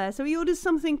 way out there. So he orders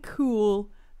something cool,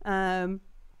 the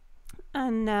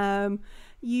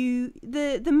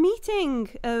meeting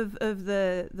of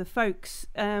the folks,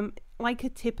 like a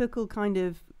typical kind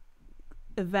of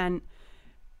event,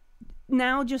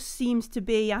 now just seems to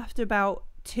be, after about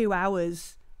 2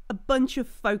 hours, a bunch of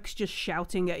folks just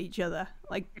shouting at each other,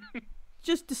 like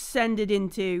just descended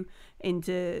into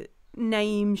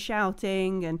name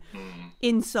shouting and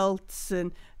insults,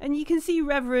 and you can see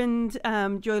Reverend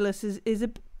Joyless is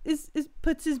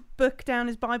puts his book down,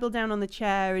 his Bible down on the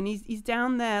chair, and he's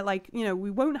down there like, you know, we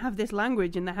won't have this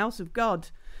language in the house of God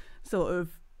sort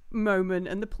of moment,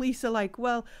 and the police are like,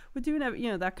 well, we're doing, you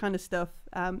know, that kind of stuff.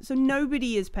 So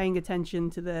nobody is paying attention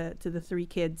to the three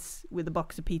kids with a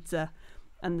box of pizza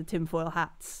and the tinfoil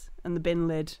hats and the bin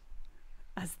lid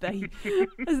as they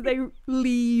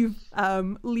leave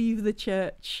the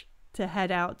church to head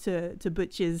out to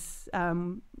Butch's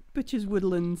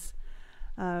woodlands.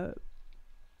 There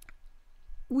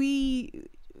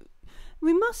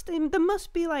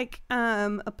must be like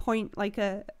a point, like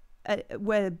a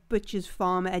where Butcher's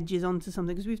farm edges onto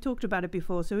something, because we've talked about it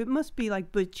before, so it must be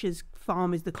like Butcher's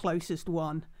farm is the closest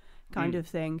one kind of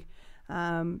thing.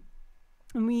 And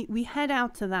we head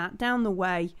out to that, down the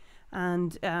way,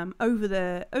 and over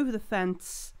the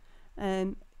fence,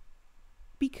 and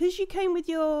because you came with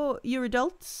your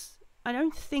adults, I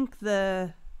don't think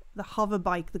the hover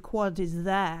bike, the quad, is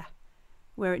there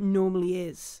where it normally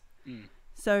is.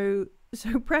 So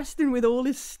Preston, with all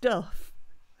his stuff,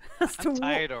 I'm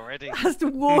tired already. has to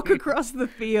walk across the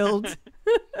field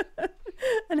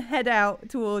and head out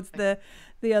towards the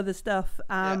other stuff.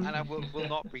 Yeah, and I will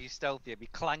not be stealthy. I'll be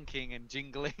clanking and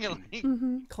jingling.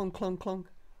 Clonk, clonk, clonk.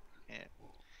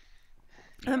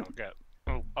 Yeah.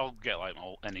 I'll get like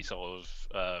any sort of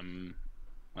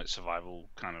like survival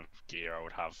kind of gear I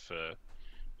would have for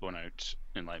going out,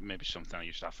 in like maybe something I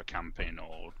used to have for camping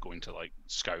or going to like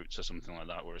scouts or something like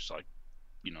that, where it's like,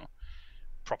 you know,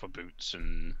 proper boots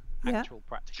and Actual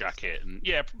practical jacket and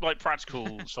like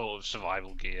practical sort of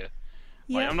survival gear.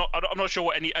 Like, Yeah. I'm not sure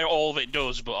what all of it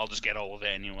does, but I'll just get all of it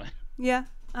anyway. Yeah.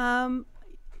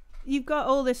 You've got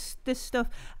all this stuff,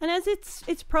 and as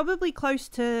it's probably close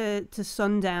to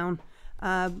sundown,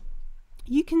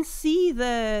 you can see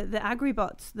the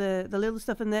agribots, the little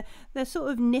stuff, and they're sort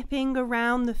of nipping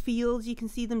around the fields. You can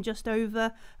see them just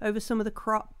over some of the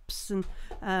crops and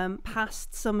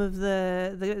past some of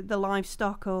the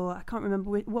livestock, or I can't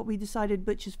remember what we decided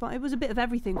Butcher's farm. It was a bit of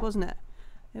everything, wasn't it?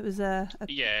 It was Yeah,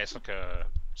 it's like a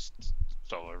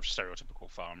sort of stereotypical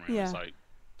farm. Really. Yeah. It's like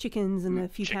chickens and a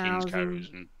few chickens, cows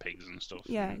and pigs and stuff.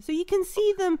 yeah, so you can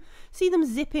see them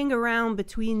zipping around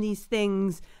between these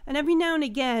things, and every now and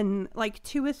again, like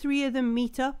 2 or 3 of them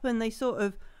meet up and they sort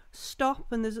of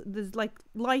stop, and there's like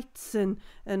lights and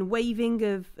waving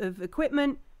of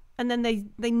equipment, and then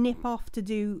they nip off to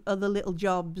do other little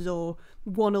jobs, or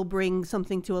one will bring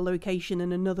something to a location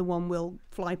and another one will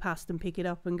fly past and pick it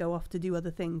up and go off to do other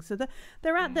things. So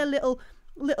they're at their little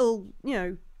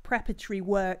preparatory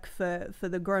work for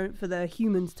the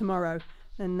humans tomorrow,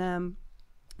 and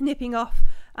nipping off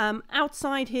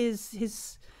outside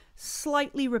his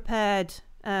slightly repaired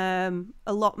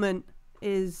allotment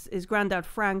is Grandad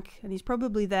Frank, and he's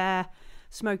probably there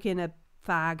smoking a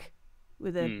fag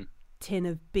with a tin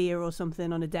of beer or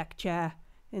something on a deck chair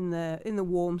in the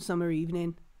warm summer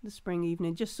evening, the spring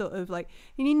evening, just sort of like,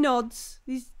 and he nods.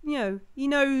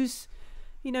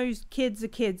 He knows kids are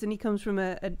kids, and he comes from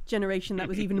a generation that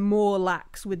was even more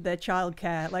lax with their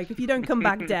childcare. Like, if you don't come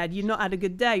back dead, you've not had a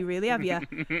good day, really, have you?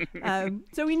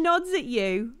 So he nods at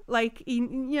you, like he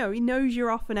knows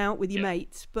you're off and out with your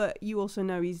mates, but you also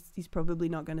know he's probably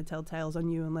not going to tell tales on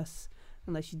you unless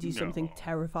you do something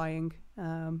terrifying.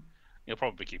 He'll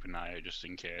probably keep an eye out just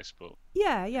in case, but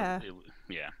yeah.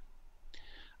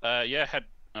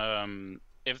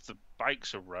 If the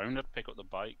bike's around, I'd pick up the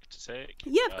bike to take.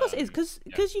 Yeah, of course it is,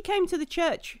 because you came to the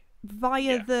church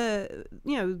via the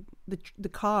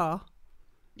car.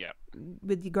 Yeah.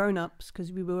 With your grown-ups,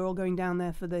 because we were all going down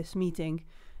there for this meeting.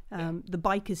 The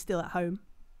bike is still at home.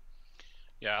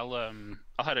 Yeah, I'll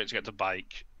head out to get the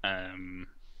bike, and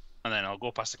then I'll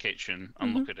go past the kitchen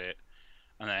and look at it,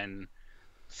 and then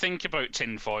think about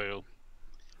tinfoil,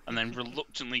 and then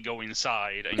reluctantly go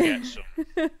inside and get some,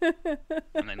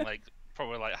 and then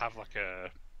probably have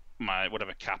my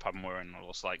whatever cap I'm wearing, or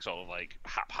just sort of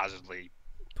haphazardly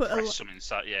press some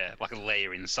inside, like a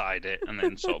layer inside it, and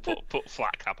then sort of put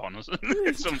flat cap on or something.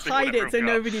 Hide it so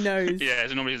nobody knows. Yeah,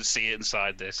 so nobody can see it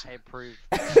inside this. I approve.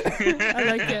 I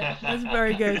like it. That's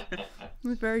very good.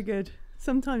 That's very good.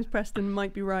 Sometimes Preston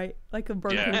might be right, like a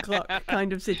broken clock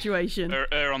kind of situation.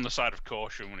 Err on the side of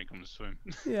caution when it comes to him.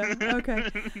 Yeah. Okay.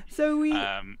 So we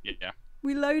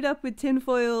load up with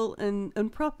tinfoil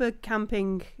and proper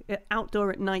camping,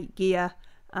 outdoor at night gear,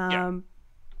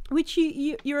 which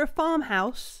you're a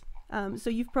farmhouse, so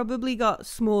you've probably got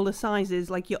smaller sizes,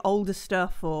 like your older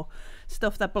stuff or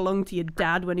stuff that belonged to your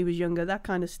dad when he was younger, that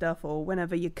kind of stuff, or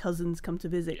whenever your cousins come to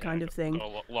visit, kind of thing.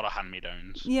 Got a lot of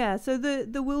hand-me-downs. Yeah, so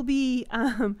there will be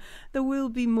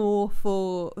more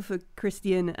for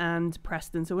Christian and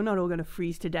Preston, so we're not all going to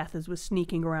freeze to death as we're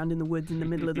sneaking around in the woods in the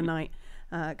middle of the night,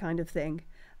 kind of thing.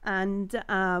 And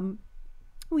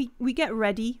we get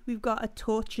ready. We've got a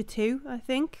torch or two, I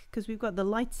think, because we've got the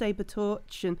lightsaber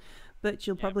torch, but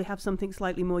you'll probably have something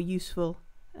slightly more useful.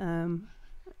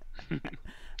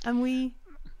 And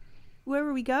where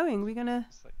are we going? We're gonna.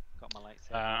 Got my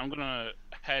lightsaber. I'm gonna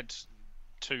head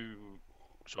to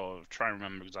sort of try and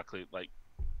remember exactly,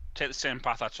 take the same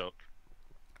path I took.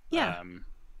 Yeah.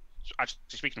 Actually,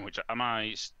 speaking of which, I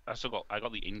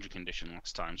got the injury condition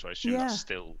last time, so I assume that's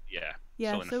still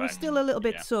still in so we're effect. still a little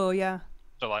bit sore,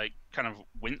 So kind of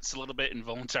wince a little bit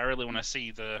involuntarily when I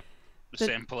see the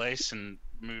same place, and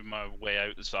move my way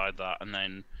out the side of that, and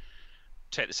then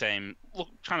take the same look,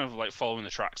 kind of following the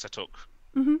tracks I took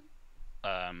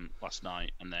last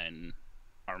night, and then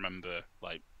I remember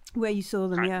where you saw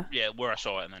them, where I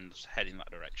saw it, and then just head in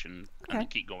that direction and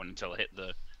keep going until I hit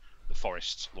the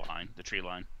forest line, the tree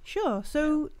line. Sure.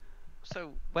 So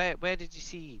where did you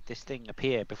see this thing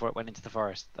appear before it went into the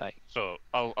forest? So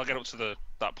I'll get up to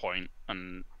that point,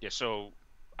 and so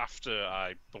after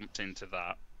I bumped into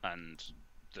that, and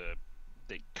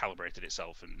it calibrated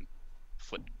itself and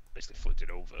basically flipped it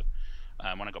over,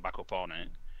 when I got back up on it,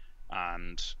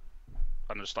 and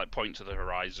I just point to the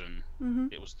horizon,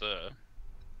 it was there,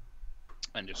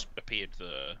 and just appeared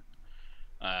there,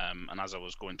 and as I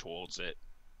was going towards it,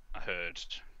 I heard,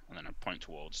 and then I point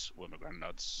towards where my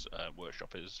granddad's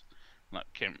workshop is. My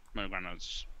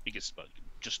granddad's, he gets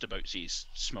just about sees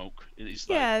smoke. It's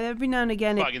every now and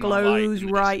again it glows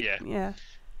right. Yeah.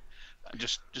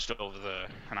 Just over there,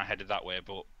 and I headed that way,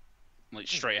 but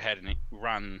straight ahead, and it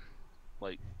ran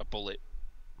like a bullet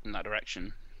in that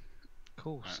direction.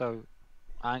 Cool. So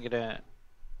I'm gonna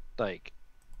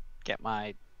get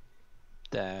my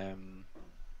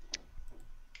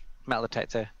metal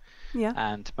detector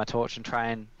and my torch and try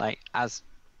and as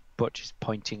Butch is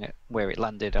pointing at where it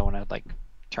landed, I want to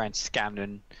try and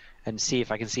scan and see if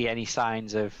I can see any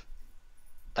signs of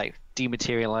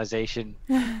dematerialization,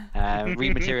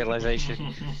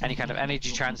 rematerialization, any kind of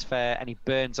energy transfer, any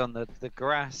burns on the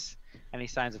grass, any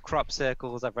signs of crop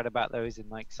circles. I've read about those in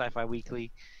Sci-Fi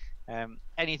Weekly.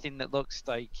 Anything that looks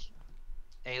like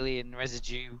alien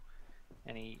residue,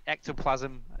 any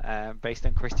ectoplasm based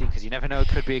on Christian, because you never know, it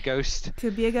could be a ghost.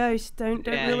 Could be a ghost. Don't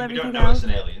rule everything You don't know out. it's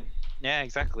an alien. Yeah,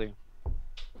 exactly.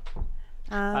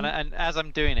 And as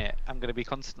I'm doing it, I'm going to be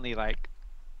constantly like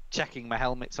checking my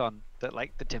helmet's on, that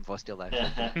like the tinfoil's still there.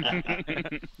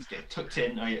 It's getting tucked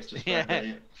in. Oh, yeah, it's just right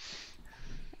there.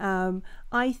 Yeah.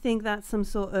 I think that's some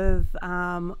sort of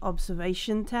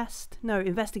observation test. No,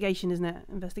 investigation, isn't it?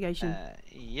 Investigation.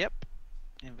 Yep.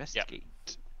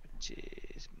 Investigate, which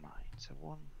is mine. So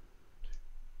 1.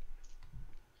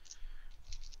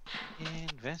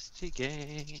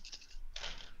 Investigate.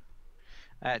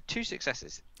 2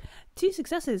 successes. 2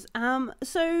 successes.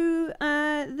 So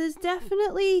there's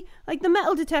definitely like the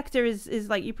metal detector is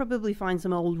like you probably find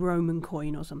some old Roman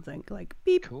coin or something. Like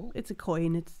beep, Cool. it's a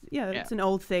coin. It's it's an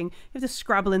old thing. You have to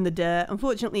scrabble in the dirt.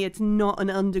 Unfortunately, it's not an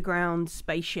underground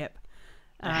spaceship.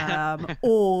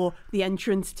 Or the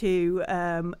entrance to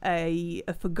a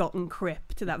forgotten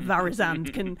crypt that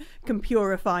Varazand can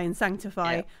purify and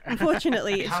sanctify. Yeah.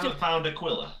 Unfortunately, You it's haven't just found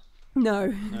Aquila.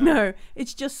 no.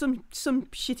 It's just some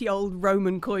shitty old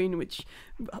Roman coin, which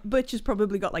Butch has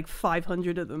probably got like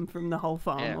 500 of them from the whole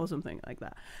farm or something like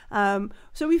that.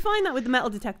 So we find that with the metal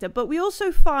detector, but we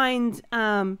also find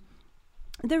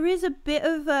there is a bit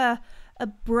of a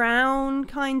brown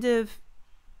kind of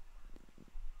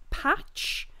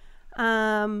patch,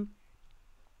 not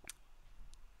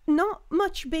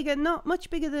much bigger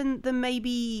than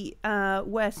maybe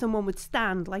where someone would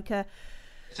stand, like a.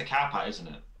 It's a cow pat, isn't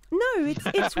it? No,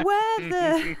 it's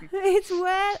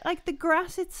where like the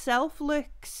grass itself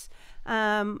looks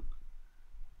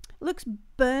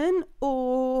burnt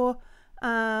or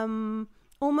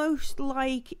almost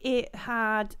like it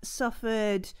had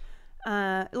suffered.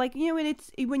 Like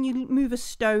when you move a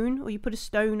stone or you put a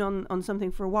stone on something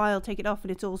for a while, take it off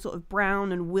and it's all sort of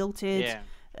brown and wilted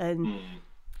and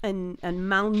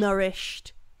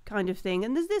malnourished kind of thing.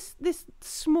 And there's this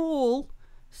small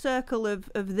circle of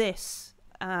this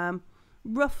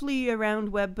roughly around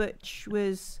where Butch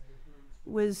was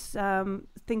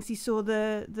thinks he saw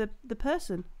the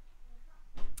person.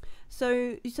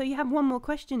 So you have one more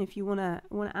question if you wanna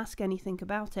ask anything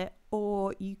about it,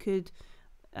 or you could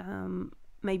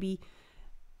maybe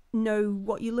know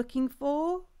what you're looking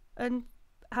for and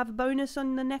have a bonus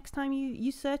on the next time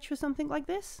you search for something like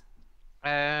this.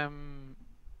 I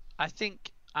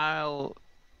think I'll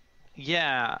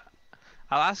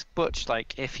ask Butch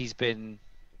like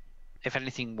if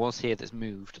anything was here that's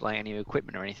moved, like any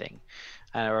equipment or anything,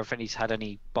 or if he's had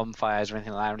any bonfires or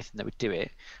anything like that, or anything that would do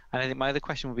it. And I think my other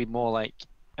question would be more like,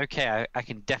 okay, I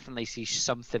can definitely see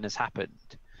something has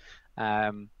happened.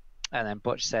 And then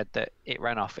Butch said that it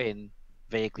ran off in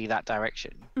vaguely that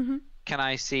direction. Mm-hmm. Can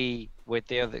I see with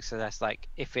the other success, like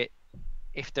if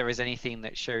there is anything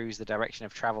that shows the direction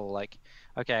of travel, like,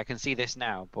 okay, I can see this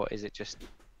now, but is it just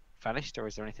vanished, or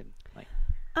is there anything like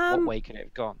what way could it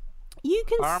have gone? You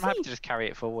can or I'm see. happy to just carry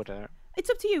it forward. It's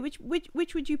up to you. Which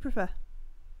would you prefer?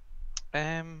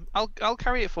 I'll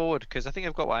carry it forward because I think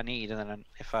I've got what I need, and then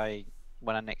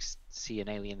when I next see an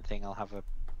alien thing, I'll have a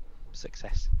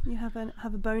success. You have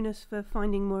a bonus for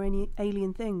finding more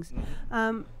alien things.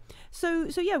 Mm-hmm.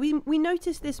 So yeah, we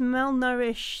noticed this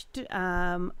malnourished,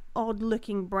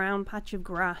 odd-looking brown patch of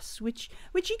grass, which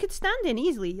you could stand in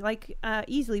easily,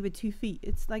 easily with 2 feet.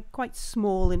 It's like quite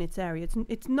small in its area.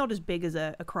 It's not as big as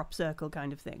a crop circle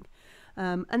kind of thing.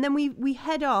 And then we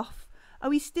head off. Are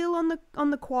we still on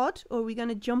the quad, or are we going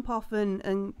to jump off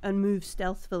and move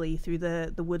stealthily through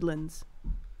the woodlands?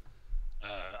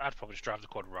 I'd probably just drive the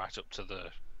quad right up to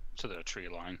the tree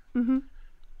line.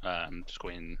 Mm-hmm. Just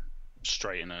going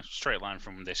straight in a straight line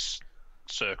from this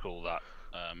circle that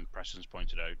Preston's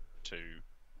pointed out to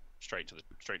straight to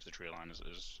the tree line as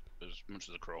much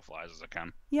as the crow flies as I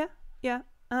can. Yeah.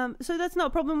 So that's not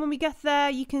a problem. When we get there,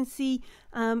 you can see.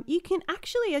 You can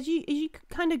actually, as you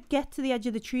kind of get to the edge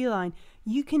of the tree line,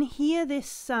 you can hear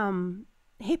this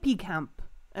hippie camp,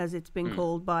 as it's been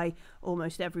called by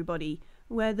almost everybody,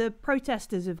 where the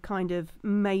protesters have kind of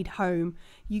made home.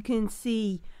 You can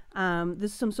see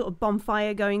there's some sort of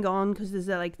bonfire going on because there's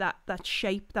like that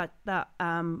shape, that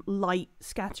light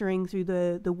scattering through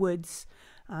the woods.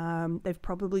 They've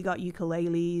probably got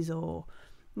ukuleles or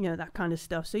that kind of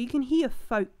stuff. So you can hear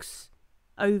folks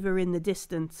over in the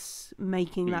distance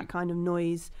making that kind of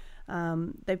noise.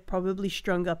 They've probably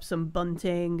strung up some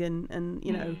bunting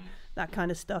and that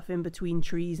kind of stuff in between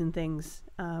trees and things.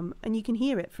 And you can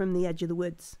hear it from the edge of the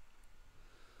woods.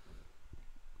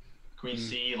 Can we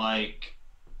see like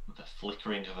the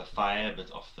flickering of a fire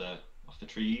but off the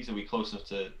trees? Are we close enough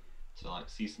to like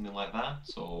see something like that?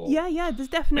 Or Yeah. There's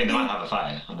definitely. They might have a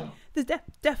fire. I know. There's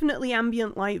definitely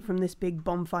ambient light from this big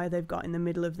bonfire they've got in the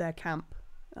middle of their camp.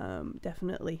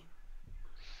 Definitely.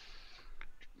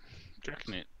 Do you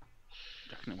reckon it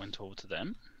reckon it went over to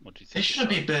them? What do you They think? shouldn't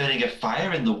be burning a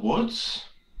fire in the woods.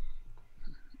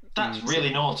 That's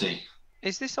really naughty.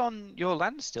 Is this on your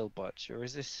land still, Butch, or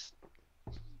is this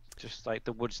just like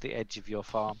the woods, the edge of your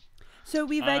farm? So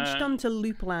we've edged onto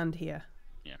Loopland here.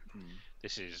 Yeah.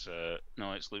 This is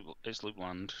no, it's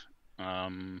Loopland.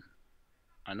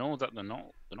 I know that they're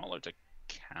not allowed to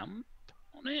camp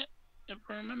on it. If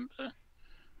I remember,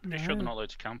 pretty sure they're not allowed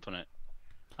to camp on it.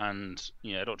 And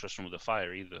yeah, I don't trust them with a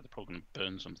fire either. They're probably gonna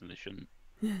burn something they shouldn't.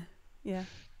 Yeah.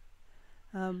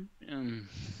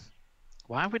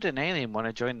 Why would an alien want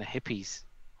to join the hippies?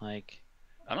 Like,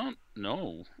 I don't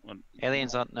know.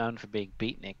 aliens aren't known for being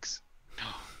beatniks. You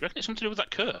reckon it's something to do with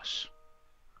that curse?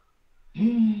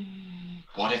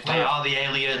 What if they are the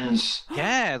aliens?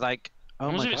 Yeah, like, oh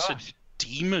Was my it a gosh.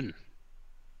 demon?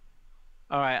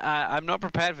 All right, I'm not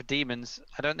prepared for demons.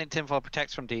 I don't think tinfoil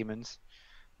protects from demons.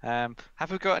 Have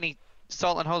we got any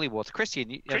salt and holy water? Christian,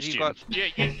 have Christian? you got... Yeah,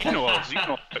 you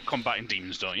know combating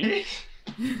demons, don't you?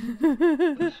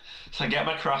 So I get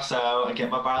my cross out, I get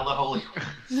my vial of holy.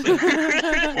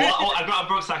 I've got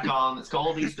a rucksack on. It's got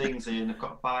all these things in. I've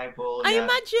got a Bible. I Yeah.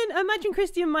 imagine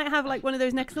Christian might have like one of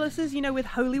those necklaces, you know, with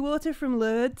holy water from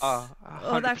Lourdes. Oh,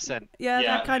 Or that, 100%. yeah,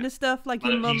 Yeah. that kind of stuff, like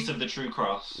your And a mum. piece of the true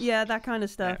cross. Yeah, that kind of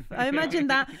stuff. I imagine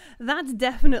that's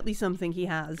definitely something he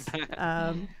has.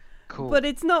 Cool. But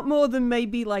it's not more than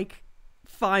maybe like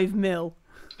 5 mil.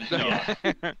 Yeah.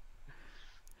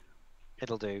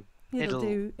 It'll do.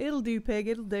 It'll do, pig.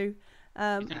 It'll do.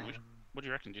 What do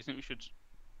you reckon? Do you think we should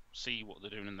see what they're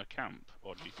doing in the camp,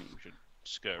 or do you think we should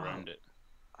skirt around it?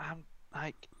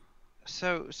 Like,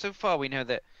 so far we know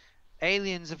that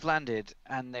aliens have landed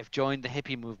and they've joined the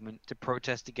hippie movement to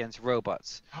protest against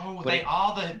robots. Oh, But they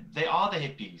are the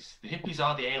hippies. The hippies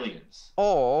are the aliens.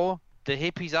 Or the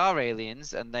hippies are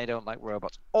aliens and they don't like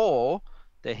robots. Or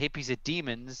the hippies are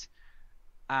demons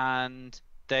and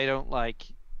they don't like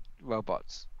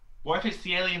robots. What if it's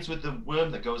the aliens with the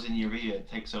worm that goes in your ear and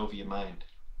takes over your mind?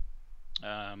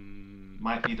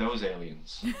 Might be those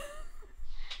aliens.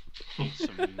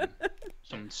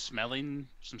 some smelling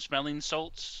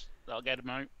salts that'll get them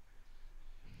out.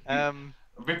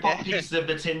 Rip off pieces of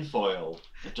the tinfoil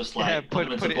and just like put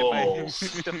them into it in my- balls.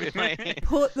 stuff it in my ear.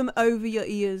 Put them over your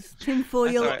ears.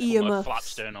 Tinfoil That's ear Put a muffs. flap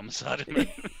stone on the side of my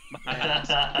hand.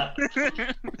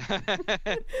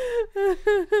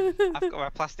 I've got my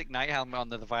plastic night helmet on,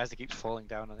 the visor keeps falling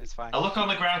down and it's fine. I look on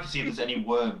the ground to see if there's any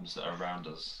worms that are around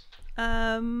us.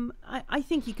 I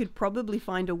think you could probably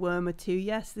find a worm or two.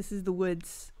 Yes, this is the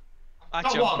woods. I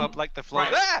Not jump one. up like the floor.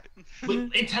 Right. Ah!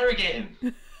 Interrogate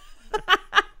him.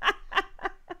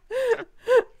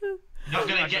 Not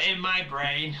gonna get in my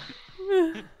brain.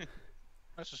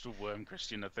 That's just a worm,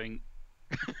 Christian, I think.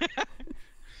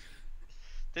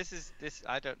 This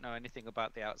I don't know anything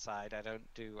about the outside. I don't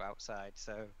do outside,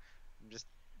 so I'm just.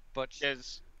 But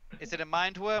Yes, is it a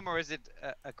mind worm or is it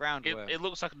a ground worm? it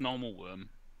looks like a normal worm.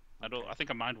 I think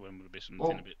a mind worm would be something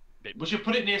Oh. a bit. We should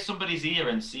put it near somebody's ear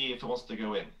and see if it wants to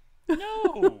go in.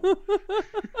 No.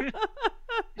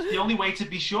 It's the only way to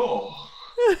be sure.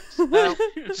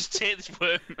 Just take this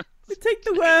worm, Take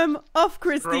the worm off,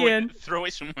 Christian. throw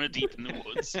it somewhere deep in the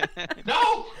woods.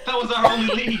 No, that was our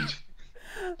only lead.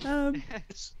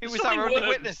 It was so our many only worms.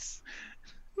 witness.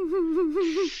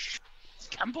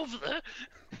 Camp over there.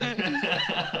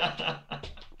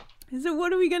 So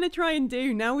what are we going to try and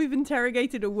do? Now we've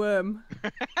interrogated a worm.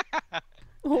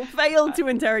 Or failed to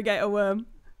interrogate a worm.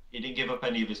 He didn't give up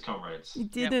any of his comrades. He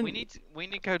Yeah, didn't. we need to we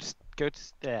need to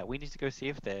go see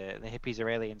if the hippies are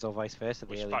aliens or vice versa.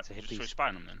 The aliens are Should we hippies. spy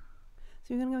on them then?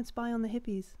 So we're going to go and spy on the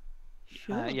hippies.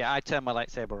 Sure. Yeah, I turn my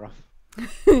lightsaber off.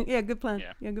 Yeah, good plan.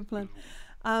 Yeah. Yeah, good plan.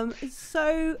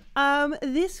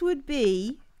 This would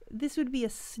be a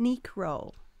sneak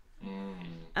roll.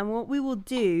 And what we will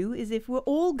do is, if we're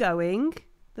all going,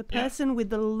 the person with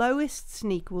the lowest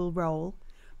sneak will roll,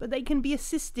 but they can be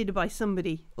assisted by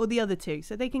somebody or the other two,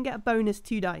 so they can get a bonus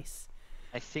 2 dice.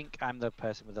 I think I'm the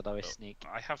person with the lowest sneak.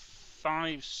 I have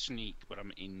 5 sneak, but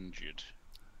I'm injured.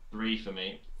 3 for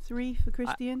me. 3 for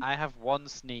Christian. I have 1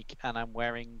 sneak and I'm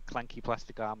wearing clanky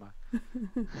plastic armor.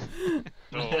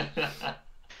 So,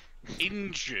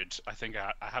 injured, I think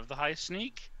I have the highest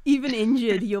sneak. Even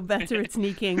injured, you're better at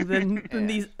sneaking than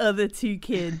these other 2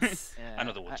 kids. I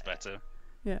know the wood's better.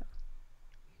 Yeah.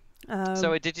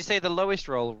 So did you say the lowest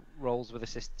rolls with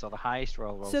assistance or the highest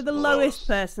rolls? So the with lowest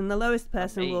Lowest.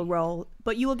 person me. will roll,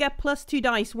 but you will get plus 2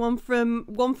 dice. One from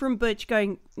Butch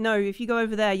going, no, if you go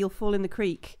over there, you'll fall in the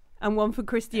creek, and one for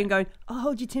Christian going, I'll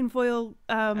hold your tinfoil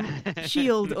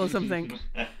shield or something.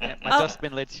 Yeah, my Oh.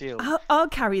 dustbin lid shield. I'll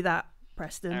carry that,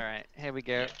 Preston. All right, here we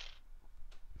go.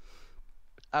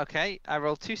 Okay, I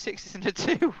rolled 2 6s and a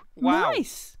 2. Wow.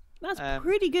 Nice. That's Um,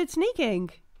 pretty good sneaking.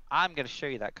 I'm going to show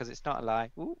you that because it's not a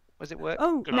lie. Ooh, does it work?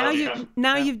 Oh, Good now idea.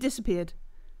 now Yeah. you've disappeared.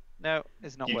 No,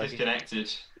 it's not You working.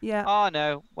 disconnected. Yeah. Oh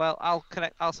no. Well, I'll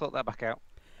sort that back out.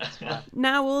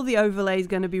 Now all the overlay's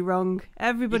going to be wrong.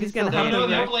 Everybody's still going to do No, have it. no,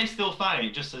 the an overlay's still fine.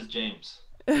 It just says James.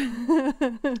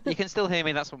 overlay. You can still hear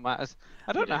me. That's what matters.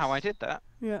 I don't It know how is. I did that.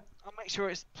 Yeah. I'll make sure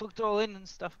it's plugged all in and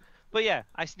stuff. But yeah,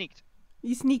 I sneaked.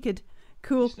 You sneaked.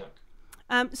 Cool. Snook.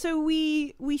 So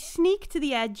we sneak to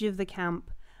the edge of the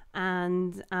camp,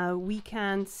 and we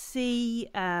can see,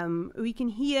 we can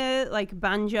hear like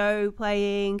banjo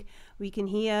playing. We can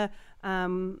hear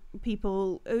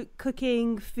people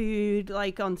cooking food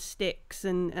like on sticks,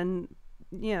 and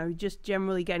just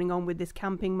generally getting on with this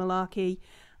camping malarkey.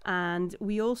 And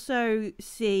we also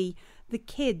see the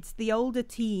kids, the older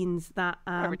teens that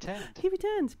I returned. He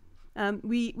returned.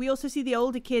 We also see the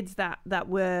older kids that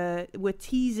were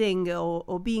teasing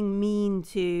or being mean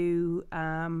to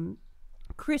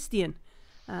Christian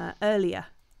earlier.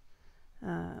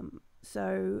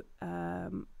 So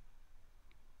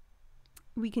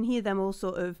we can hear them all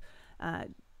sort of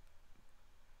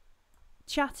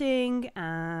chatting,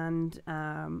 and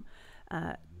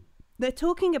they're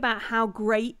talking about how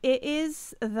great it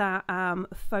is that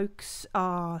folks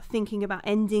are thinking about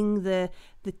ending the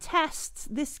tests.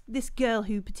 This girl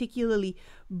who particularly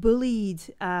bullied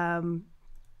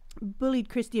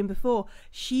Christian before,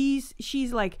 she's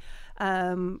like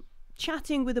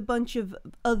chatting with a bunch of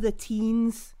other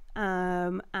teens,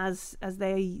 as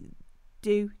they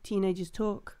do. Teenagers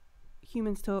talk.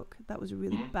 Humans talk. That was a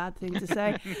really bad thing to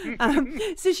say.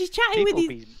 So she's chatting People with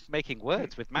these. be making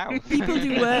words with mouth. People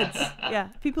do words. Yeah,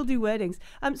 people do wordings.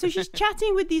 So she's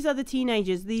chatting with these other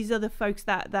teenagers, these other folks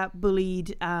that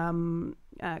bullied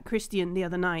Christian the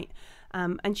other night,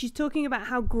 and she's talking about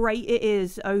how great it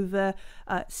is over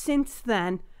since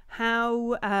then.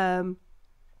 How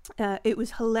it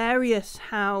was hilarious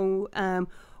how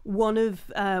one of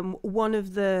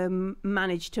them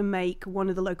managed to make one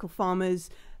of the local farmers,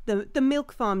 the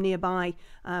milk farm nearby,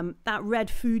 that red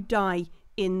food dye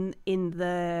in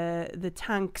the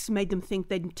tanks made them think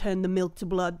they'd turn the milk to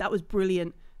blood. That was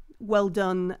brilliant. Well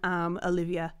done,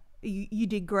 Olivia. You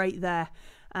did great there.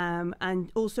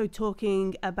 And also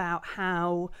talking about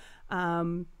how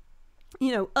other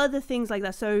things like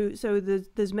that. So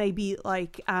there's maybe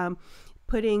like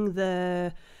putting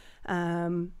the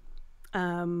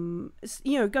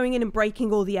going in and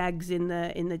breaking all the eggs in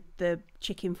the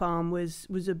chicken farm was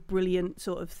a brilliant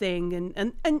sort of thing,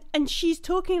 and she's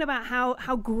talking about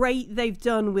how great they've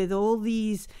done with all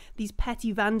these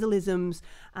petty vandalisms,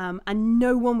 and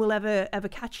no one will ever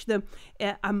catch them.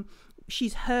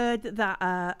 She's heard that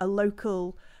a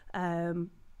local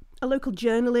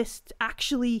journalist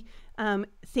actually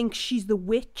thinks she's the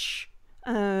witch,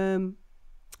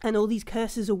 and all these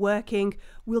curses are working.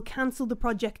 We'll cancel the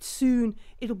project soon.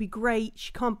 It'll be great.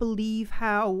 She can't believe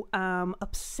how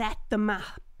upset the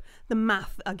math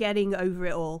are getting over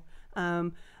it all.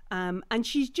 And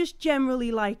she's just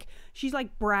generally she's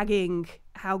bragging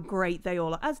how great they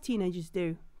all are, as teenagers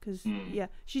do. Because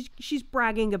she's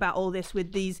bragging about all this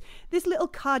with this little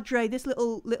cadre, this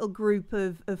little group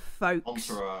of folks.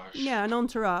 Entourage. Yeah, an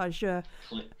entourage,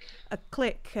 Click. a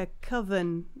clique, a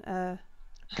coven.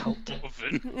 Cult.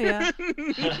 Yeah.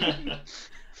 They're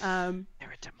a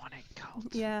demonic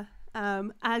cult. Yeah.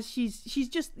 As she's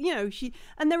just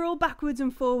and they're all backwards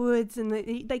and forwards, and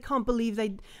they can't believe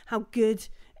how good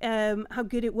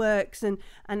it works, and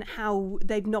how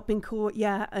they've not been caught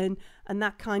yet, and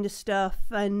that kind of stuff,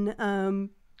 and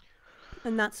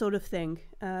that sort of thing.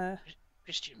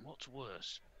 Christian, what's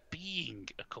worse, being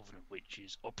a coven of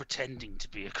witches or pretending to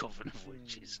be a coven of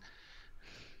witches?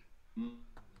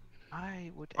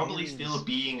 Why would Probably aliens... still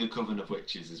being a coven of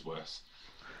witches is worse.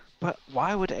 But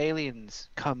why would aliens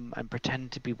come and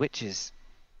pretend to be witches?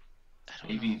 I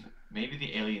don't know. Maybe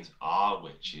the aliens are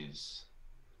witches.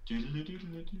 Do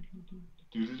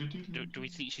we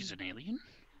think she's an alien?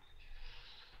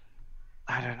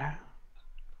 I don't know.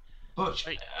 Butch,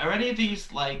 Wait. are any of these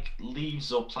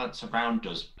leaves or plants around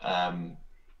us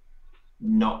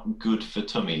not good for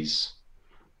tummies?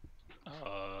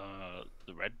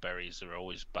 The red berries are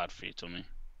always bad for your tummy.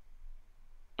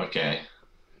 Okay,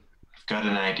 I've got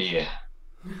an idea.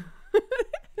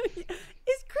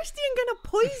 Is Christian gonna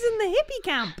poison the hippie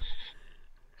camp?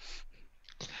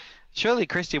 Surely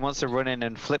Christian wants to run in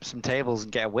and flip some tables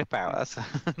and get a whip out. That's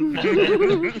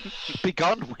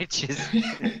Begone, witches.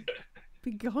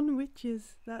 Begone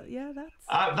witches. That's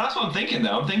That's what I'm thinking,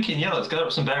 though. I'm thinking, let's gather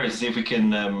up some berries, see if we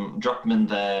can drop them in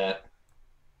their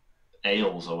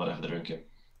ales or whatever they're drinking.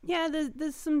 yeah.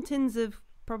 There's some tins of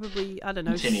Probably, I don't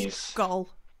know, Tinnies. Skull.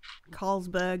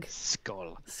 Carlsberg.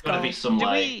 Skull. Gotta be some Do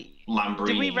like we- Lamborghinis.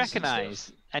 Do we and recognise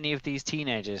stuff. any of these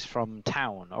teenagers from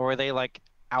town, or are they like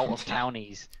out of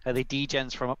townies? Are they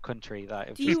degens from upcountry that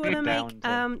have Do you just want to moved make,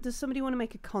 down to... does somebody want to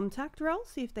make a contact roll?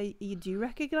 See if you do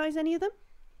recognise any of them?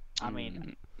 I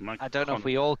mean, My I don't know if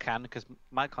we all can because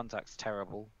my contact's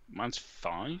terrible. Mine's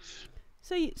 5.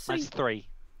 So, Mine's 3.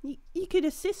 you could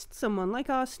assist someone, like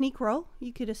our sneak roll.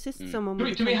 You could assist someone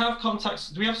with Do we have contacts?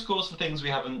 Do we have scores for things we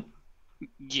haven't?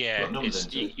 Yeah, Got numbers it's,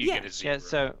 into you, it. you Yeah. get a 0. Yeah,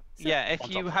 so yeah, if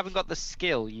on you top haven't got the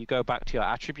skill, you go back to your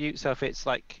attribute. So if it's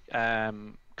like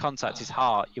contact is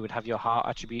heart, you would have your heart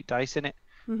attribute dice in it.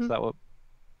 Mhm. So that would.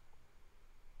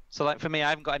 So like for me, I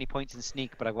haven't got any points in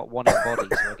sneak, but I've got 1 in body,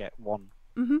 so I get 1.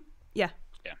 Yeah.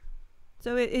 Yeah.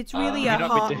 So it's really You're a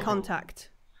not heart ridiculous. contact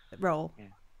roll.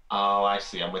 Oh, I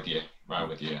see. I'm with you. Right,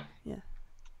 with you. Yeah.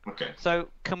 Okay. So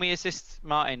can we assist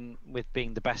Martin with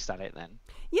being the best at it then?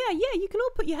 Yeah, you can all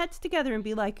put your heads together and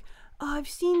be like, oh, I've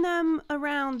seen them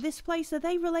around this place. Are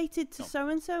they related to No. so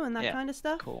and so and that Yeah, kind of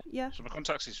stuff? cool. Yeah. So my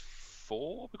contacts is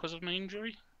 4 because of my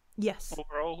injury Yes.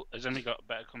 overall. Has anybody got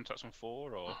better contacts on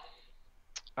 4 or?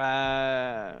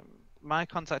 My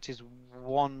contact is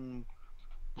 1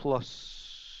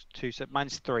 plus 2, so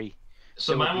mine's 3.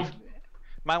 So It would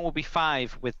mine will be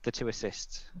 5 with the 2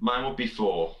 assists. would be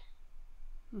 4.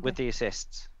 With the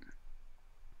assists.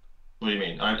 What do you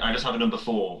mean? I just have a number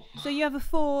 4. So you have a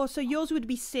 4. So yours would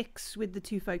be 6 with the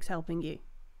 2 folks helping you.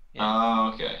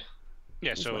 Oh, okay.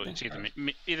 Yeah, so what it's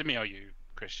either me or you,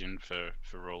 Christian, for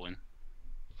rolling.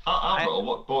 I'll roll.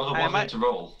 What was I might- to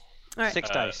roll? All right. 6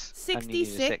 dice. and you need a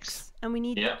 66, 6. and we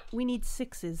need Yeah.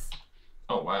 6s.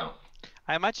 Oh wow.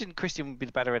 I imagine Christian would be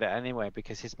better at it anyway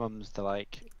because his mum's the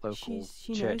like local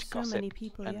She church knows so gossip many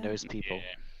people. and Yeah. knows people.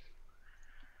 Yeah.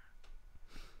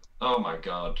 Oh my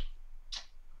god.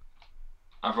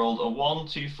 I've rolled a 1,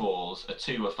 2 4s, a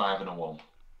 2, a 5, and a 1.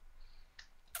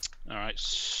 All right.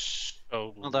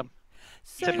 So Well done.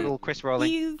 So Typical Chris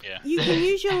rolling. you Yeah. you can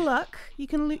use your luck. You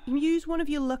can use one of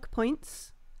your luck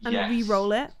points and Yes.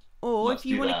 re-roll it. Or Let's if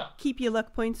you do want to that. keep your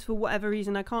luck points for whatever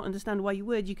reason, I can't understand why you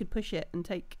would. You could push it and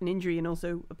take an injury and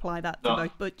also apply that to No,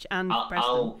 both Butch and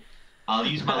Preston. I'll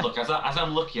use my luck. As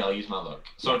I'm lucky, I'll use my luck.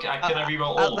 So can I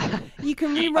re-roll all of them? You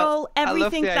can re-roll I love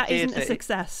everything the that idea isn't a that-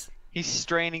 success. He's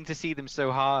straining to see them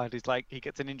so hard. He's like, he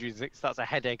gets an injury, it starts a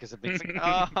headache or something. It's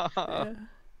like, oh.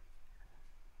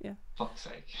 Fuck's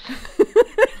sake.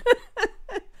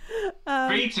 Um,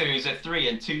 3 2s, a 3,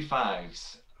 and 2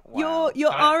 5s. Wow.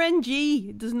 Your Can I-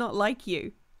 RNG does not like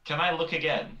you. Can I look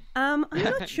again? I'm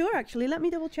not sure actually. Let me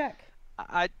double check.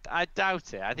 I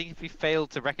doubt it. I think if you fail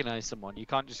to recognize someone, you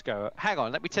can't just go, hang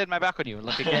on, let me turn my back on you and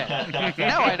look again.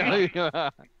 Now I know who you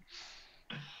are.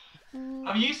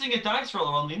 I'm using a dice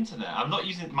roller on the internet. I'm not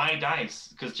using my dice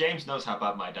because James knows how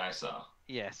bad my dice are.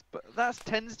 Yes, but that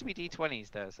tends to be D20s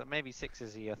though, so maybe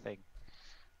 6s are your thing.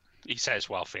 he says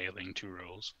while failing 2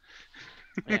 rolls.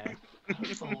 Yeah. I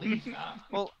can't believe that.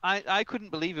 Well, I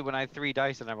couldn't believe it when I had 3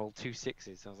 dice and I rolled 2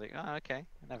 6s. I was like, oh, okay,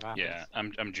 it never happens. Yeah,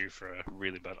 I'm due for a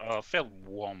really bad. Oh, I failed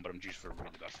 1, but I'm due for a really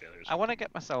bad failure. I want to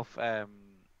get myself a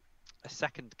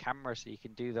second camera so you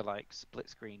can do the like split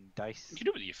screen dice. You can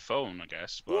do it with your phone, I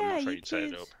guess, but I'm Yeah, not sure you you'd set it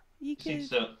could. up. You could.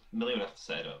 So Millie would have to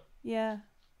set it up. Yeah.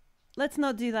 Let's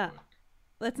not do that.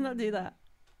 Let's not do that.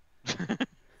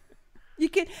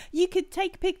 You could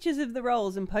take pictures of the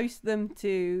rolls and post them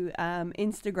to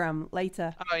Instagram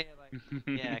later. Oh yeah, like,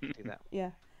 yeah, I could do that.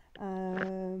 Yeah. Well,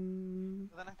 then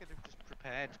I could have just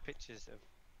prepared pictures of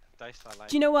dice I like.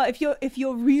 Do you know what? If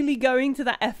you're really going to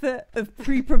that effort of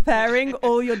pre-preparing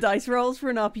all your dice rolls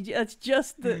for an RPG, that's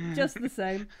just the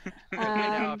same.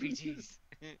 RPGs.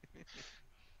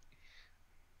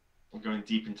 We're going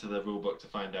deep into the rulebook to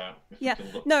find out if Yeah. we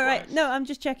can look No, right. twice. No, I'm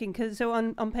just checking because so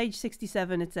on page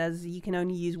 67 it says you can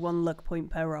only use 1 luck point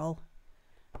per roll.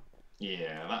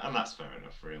 Yeah, and that's fair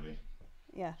enough, really.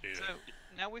 Yeah. So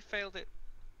now we've failed at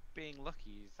being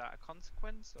lucky. Is that a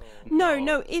consequence or?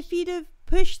 No. If he'd have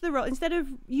pushed the roll instead of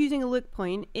using a luck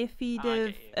point, if he'd Ah,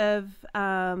 I have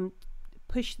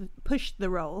get pushed the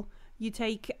roll, you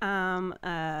take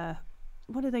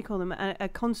what do they call them? A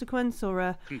consequence or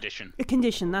a Condition.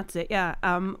 condition? That's it. Yeah.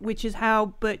 Which is how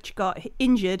Butch got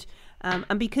injured. And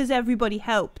because everybody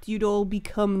helped, you'd all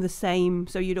become the same.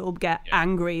 So you'd all get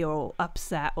angry or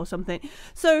upset or something.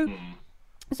 So.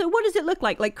 So what does it look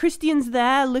like? Like Christian's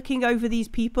there looking over these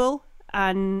people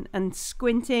and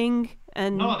squinting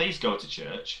and None of these go to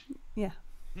church. yeah.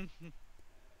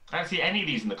 I don't see any of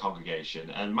these in the congregation,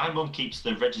 and my mum keeps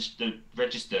the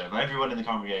register of everyone in the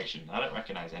congregation. I don't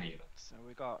recognise any of them. So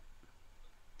we got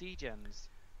degens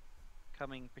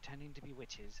coming pretending to be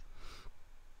witches,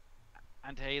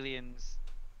 and aliens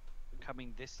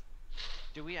coming this.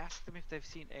 Do we ask them if they've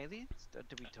seen aliens? Or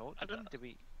do we talk to them? Do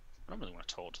we? I don't really want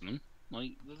to talk to them.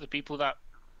 Like, they're the people that.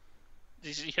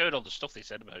 You heard all the stuff they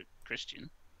said about Christian.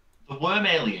 The worm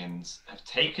aliens have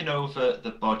taken over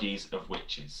the bodies of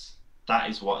witches. That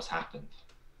is what has happened.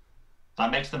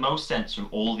 That makes the most sense from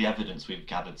all the evidence we've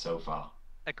gathered so far.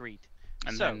 Agreed.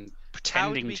 And So, then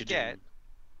pretending we to get-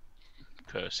 do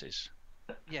curses.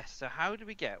 Yes. So how do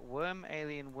we get worm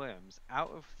alien worms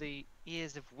out of the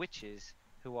ears of witches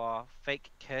who are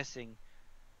fake cursing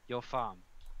your farm?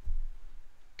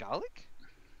 Garlic?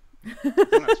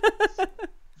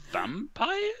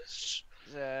 Vampires?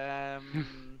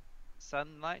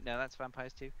 Sunlight? No, that's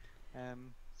vampires too.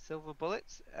 Silver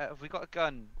bullets? Have we got a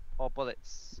gun or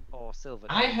bullets or silver?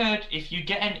 I heard if you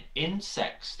get an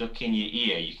insect stuck in your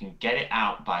ear, you can get it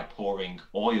out by pouring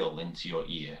oil into your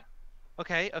ear.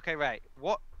 Okay, right.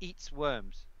 What eats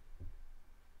worms?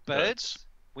 Birds?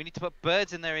 We need to put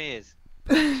birds in their ears.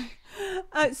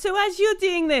 So as you're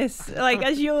doing this, like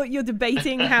as you're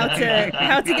debating how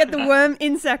to get the worm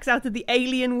insects out of the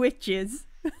alien witches,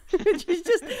 which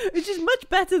is much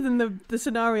better than the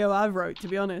scenario I wrote, to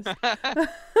be honest.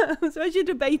 So as you're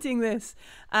debating this,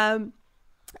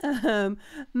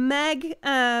 Meg,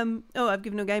 I've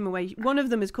given no game away. One of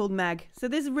them is called Meg. So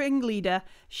this ringleader,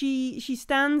 she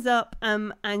stands up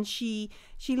and she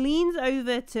leans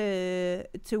over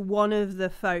to one of the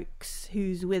folks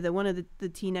who's with her, one of the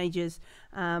teenagers,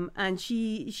 and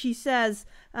she says,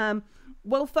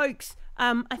 well, folks,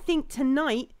 I think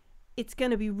tonight it's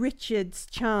going to be Richard's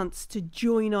chance to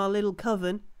join our little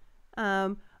coven.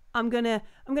 I'm gonna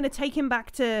take him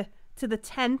back to the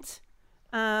tent.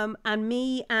 And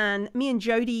me and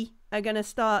Jody are gonna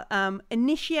start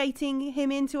initiating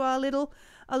him into our little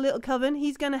coven.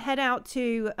 He's gonna head out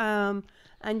to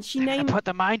and she names put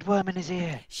the mind worm in his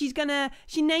ear. She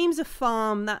names a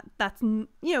farm that's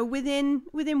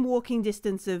within walking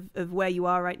distance of where you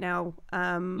are right now.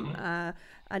 I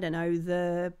don't know,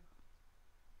 the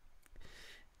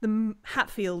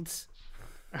Hatfields.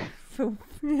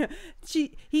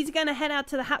 He's gonna head out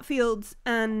to the Hatfields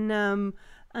and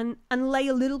lay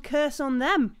a little curse on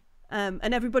them,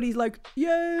 and everybody's like,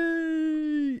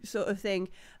 yay, sort of thing.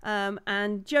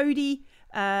 And Jody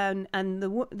and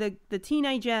the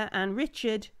teenager and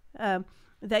Richard,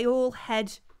 they all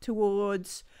head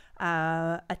towards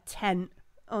a tent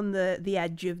on the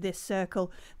edge of this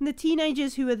circle. And the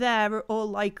teenagers who are there are all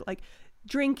like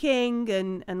drinking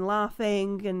and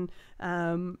laughing and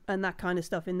that kind of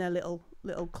stuff in their little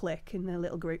clique, in their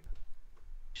little group.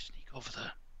 Sneak over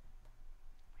there.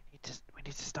 We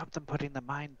need to stop them putting the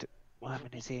mind worm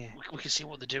in his ear. We can see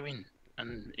what they're doing,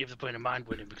 and if they're putting a mind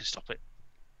with him, we can stop it.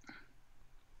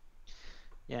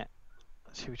 Yeah.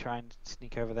 Should we try and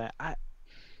sneak over there?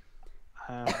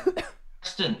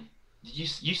 Preston,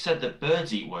 you said that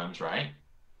birds eat worms, right?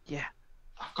 Yeah.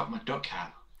 I've got my duck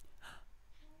hat.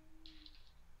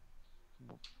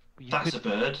 That's a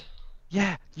bird.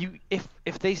 Yeah,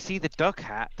 if they see the duck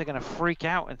hat, they're gonna freak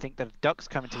out and think that a duck's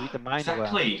coming to eat the mind worm.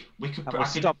 Exactly.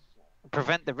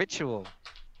 Prevent the ritual.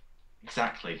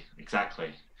 Exactly.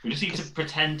 We just need to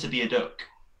pretend to be a duck.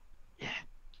 Yeah.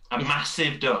 A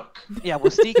massive duck. Yeah,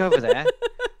 we'll sneak over there.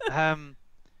 And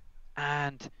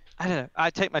I don't know.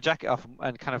 I take my jacket off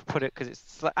and kind of put it because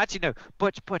it's like, actually no.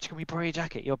 Butch, can we borrow your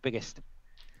jacket? You're biggest.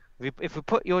 If we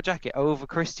put your jacket over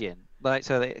Christian, like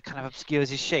so that it kind of obscures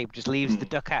his shape, just leaves the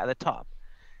duck out at the top.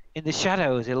 In the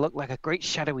shadows, it'll look like a great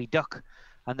shadowy duck,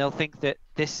 and they'll think that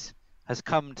this has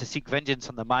come to seek vengeance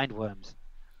on the mind worms.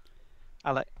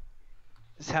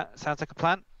 Sounds like a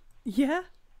plan? Yeah,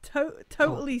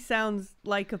 totally sounds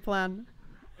like a plan.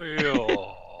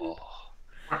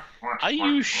 Are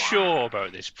you sure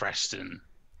about this, Preston?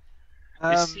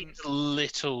 This seems a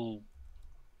little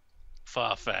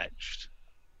far-fetched.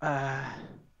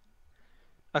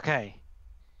 Okay.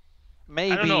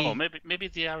 Maybe. I don't know. Maybe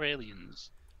they are aliens,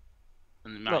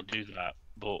 and they might do that.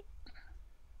 But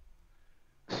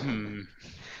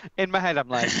in my head, I'm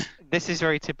like, this is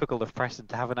very typical of Preston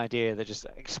to have an idea that just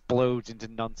explodes into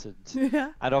nonsense.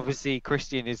 Yeah. And obviously,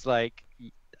 Christian is like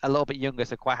a little bit younger,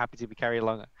 so quite happy to be carried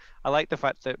along. I like the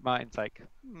fact that Martin's like,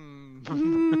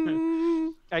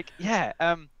 like, yeah,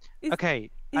 okay.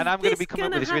 And I'm going to be coming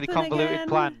up with this really convoluted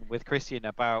plan with Christian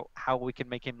about how we can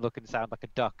make him look and sound like a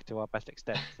duck to our best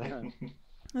extent. So.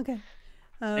 Okay.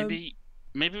 Maybe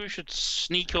we should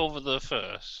sneak over there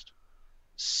first,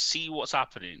 see what's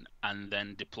happening, and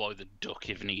then deploy the duck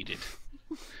if needed.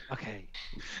 Okay.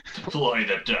 Deploy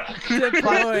the duck.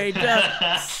 Deploy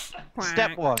duck.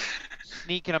 Step 1.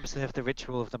 Sneak and observe the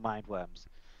ritual of the mind worms.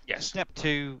 Yes. Step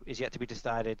 2 is yet to be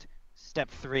decided. Step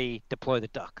 3, deploy the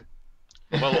duck.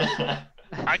 Well,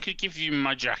 I could give you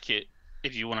my jacket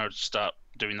if you want to start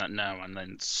doing that now and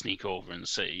then sneak over and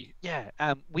see. Yeah.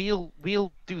 We'll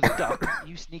do the duck.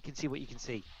 You sneak and see what you can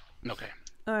see. Okay.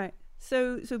 All right.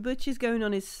 So Butch is going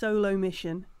on his solo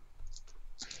mission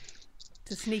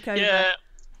to sneak over. Yeah,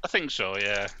 I think so.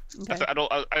 Yeah. Okay.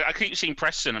 I keep seeing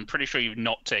Preston. I'm pretty sure you've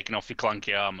not taken off your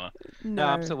clunky armor. No,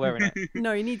 I'm still wearing it.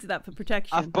 No, he needs that for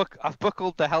protection. I've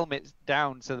buckled the helmet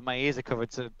down so that my ears are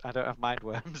covered, so I don't have mind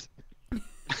worms.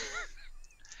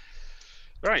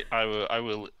 Right. I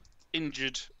will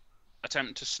injured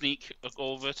attempt to sneak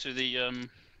over to the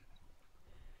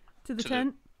to the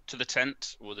tent. to the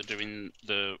tent where they're doing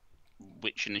the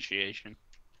witch initiation.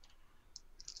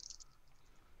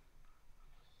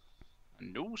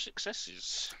 No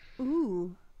successes.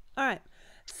 Ooh. All right.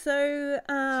 So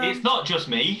It's not just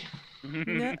me.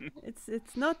 no,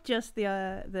 it's not just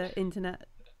the internet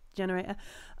generator.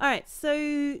 All right. So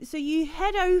you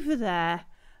head over there,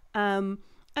 and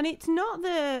it's not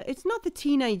the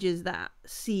teenagers that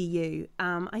see you.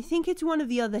 I think it's one of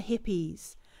the other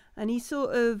hippies, and he's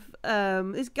sort of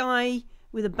this guy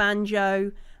with a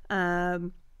banjo.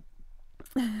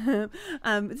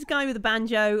 This guy with a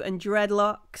banjo and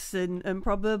dreadlocks and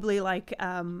probably like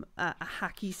a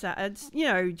hacky sack,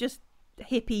 just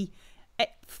hippie,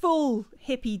 full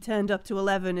hippie turned up to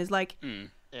 11 is like,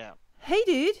 Yeah. hey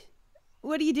dude,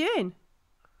 what are you doing?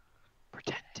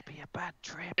 Pretend to be a bad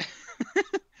trip.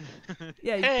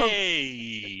 Yeah, he's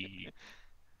Hey,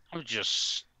 I've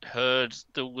just heard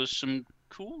there was some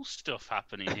cool stuff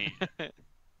happening here.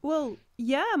 well,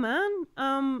 yeah, man.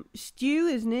 Stew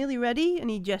is nearly ready, and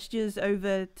he gestures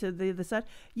over to the other side.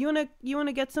 You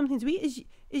wanna get something to eat?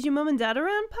 Is your mum and dad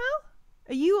around, pal?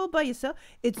 Are you all by yourself?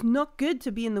 It's not good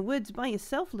to be in the woods by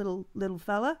yourself, little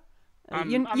fella.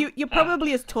 You're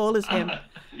probably as tall as him.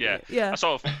 Yeah. Yeah.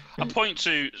 I point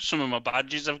to some of my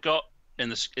badges I've got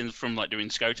from like doing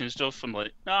scouting stuff. I'm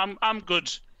like, no, I'm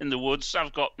good in the woods.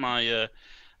 I've got my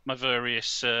my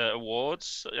various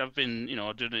awards. I've been,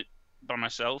 doing it by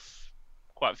myself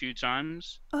quite a few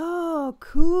times. Oh,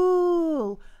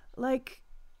 cool.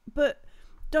 But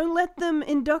don't let them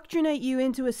indoctrinate you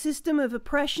into a system of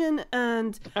oppression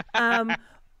and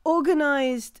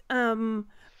organized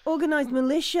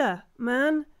militia,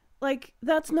 man. Like,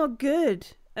 that's not good.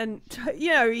 And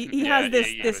he has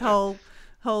this whole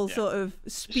sort of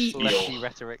speech Slushy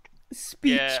retirik.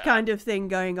 kind of thing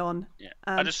going on. Yeah.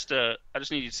 I just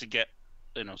needed to get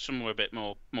somewhere a bit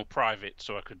more private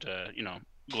so I could go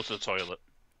to the toilet.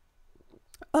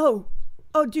 Oh,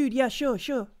 dude, yeah, sure.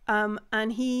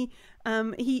 And he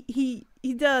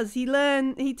does.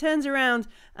 He turns around.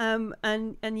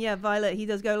 And yeah, Violet, he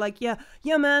does go like, yeah,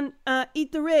 man,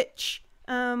 eat the rich.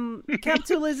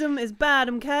 Capitalism is bad,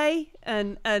 okay?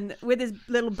 And with his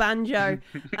little banjo,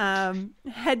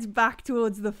 heads back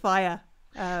towards the fire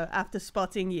after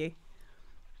spotting you.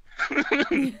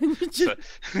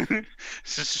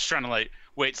 Just trying to like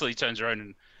wait till he turns around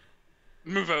and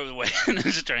move out of the way and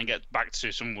just try and get back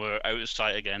to somewhere out of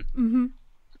sight again. Mm-hmm.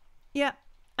 Yeah.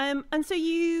 And so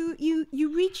you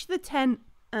reach the tent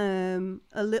a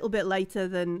little bit later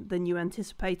than you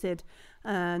anticipated.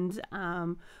 And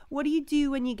what do you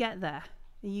do when you get there?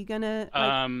 Are you gonna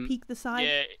peek the side?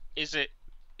 Yeah. Is it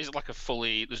like a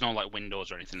fully? There's no like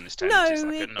windows or anything in this tent. No,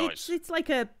 it's like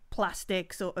a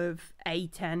plastic sort of A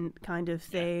tent kind of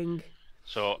thing. Yeah.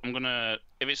 So I'm gonna.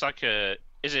 If it's like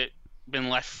is it been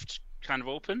left kind of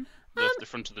open? The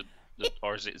front of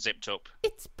or is it zipped up?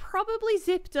 It's probably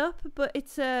zipped up, but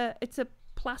it's a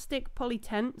plastic poly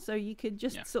tent, so you could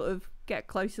just sort of get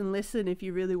close and listen if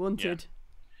you really wanted.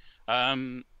 Yeah.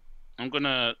 I'm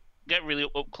gonna get really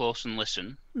up close and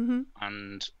listen,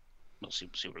 and we'll see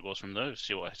where it goes from there.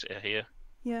 See what I hear.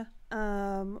 Yeah.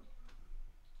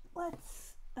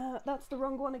 Let's. That's the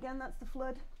wrong one again. That's the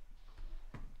flood.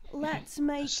 Let's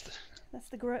make.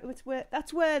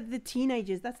 That's where the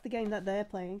teenagers. That's the game that they're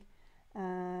playing.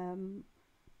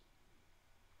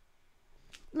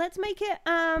 Let's make it.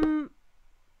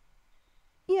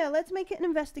 Yeah. Let's make it an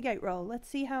investigate roll. Let's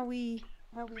see how we.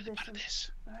 I'm really bad at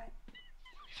this. All right.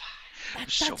 I'm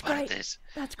so bad at this.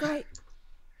 That's great.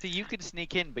 So you can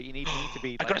sneak in, but you need me to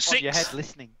be I got a on 6. your head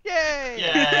listening.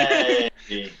 Yay!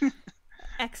 Yay!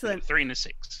 Excellent. 3 and a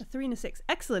 6. A 3 and a 6.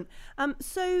 Excellent.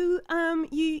 So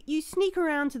you sneak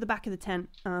around to the back of the tent,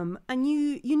 and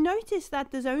you notice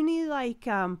that there's only like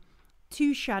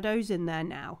 2 shadows in there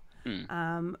now,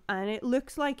 and it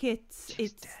looks like it's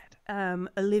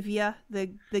Olivia,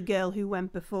 the girl who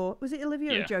went before. Was it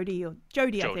Olivia or Jodie? Or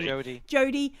Jodie, I think.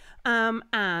 Jodie.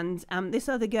 And this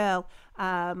other girl.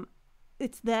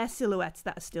 It's their silhouettes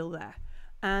that are still there,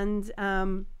 and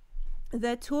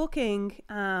they're talking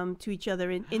to each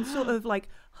other in sort of like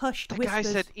hushed The whispers. guy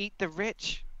said, "Eat the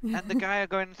rich," and the guy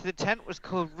going into the tent was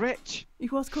called Rich. He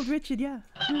was called Richard, yeah.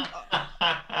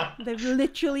 They've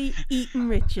literally eaten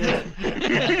Richard.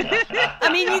 I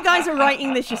mean, you guys are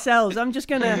writing this yourselves. I'm just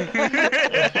gonna look at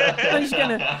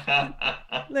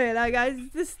that, guys.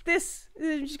 This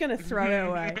I'm just gonna throw it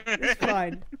away. It's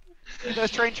fine.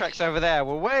 Those train tracks over there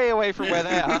were way away from where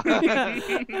they are. Yeah.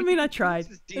 I mean, I tried.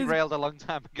 This is derailed a long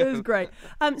time It was ago. great.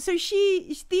 So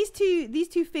these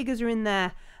two figures are in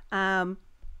there, and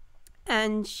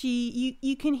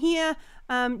you can hear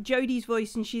Jodie's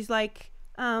voice, and she's like,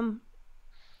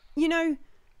 you know,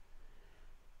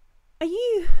 are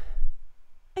you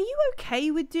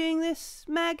okay with doing this,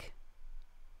 Meg?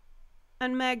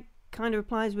 And Meg kind of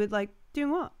replies with like,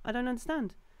 doing what? I don't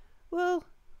understand. Well,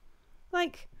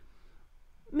 like,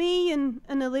 me and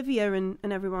Olivia and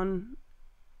everyone,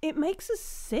 it makes us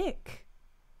sick.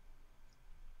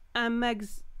 And Meg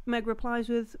replies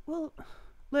with, well,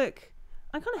 look,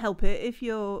 I can't help it if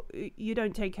you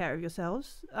don't take care of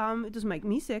yourselves. It doesn't make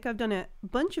me sick. I've done it a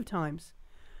bunch of times.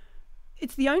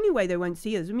 It's the only way they won't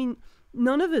see us. I mean,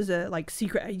 none of us are like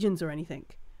secret agents or anything.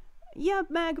 Yeah,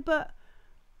 Meg, but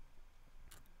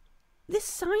this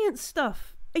science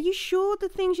stuff, are you sure the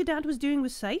things your dad was doing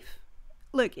was safe?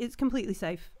 Look, it's completely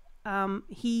safe.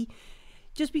 He,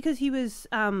 just because he was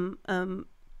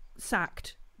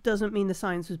sacked doesn't mean the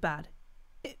science was bad.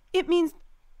 It means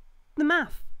the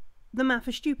math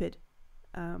are stupid.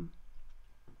 And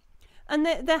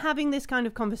they're having this kind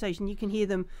of conversation. You can hear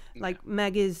them, like,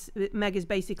 Meg is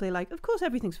basically like, of course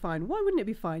everything's fine. Why wouldn't it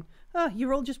be fine? Oh,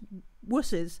 you're all just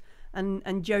wusses. And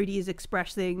Jodie is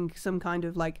expressing some kind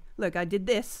of like, look, I did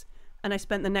this, and I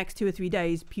spent the next 2 or 3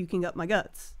 days puking up my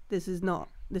guts. This is not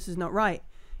right.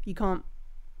 We can't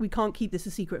keep this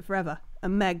a secret forever.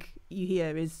 And Meg, you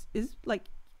hear, is like,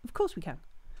 of course we can.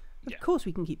 Of course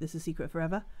we can keep this a secret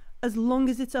forever. As long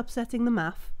as it's upsetting the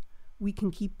math, we can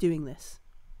keep doing this.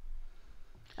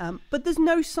 But there's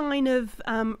no sign of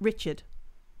Richard.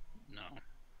 No.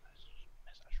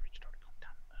 Has Richard already gone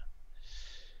down there?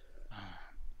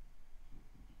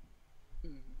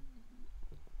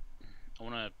 I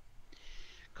want to...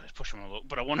 God, it's pushing my luck,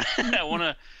 but I want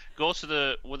to go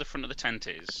to where the front of the tent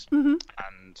is,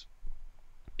 and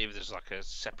if there's like a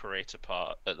separator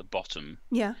part at the bottom,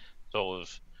 sort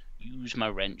of use my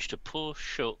wrench to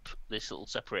push up this little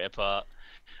separator part,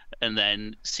 and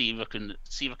then see if I can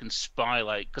spy,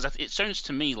 like, because it sounds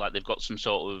to me like they've got some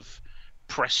sort of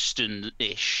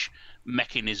Preston-ish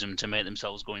mechanism to make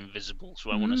themselves go invisible.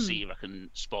 So I want to see if I can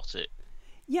spot it.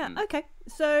 Yeah. Okay.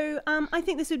 So I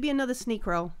think this would be another sneak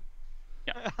roll.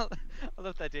 Yeah. I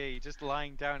love the idea. You're just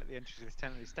lying down at the entrance of this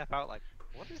tent and you step out like,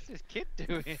 what is this kid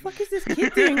doing? What is this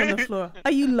kid doing on the floor?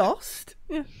 Are you lost?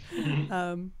 Yeah.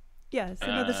 Yeah, it's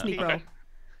another sneak roll. Okay.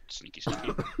 Sneaky.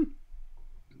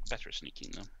 Better at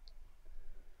sneaking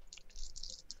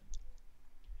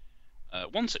though.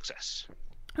 1 success.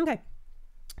 Okay.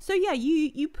 So yeah,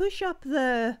 you push up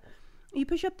the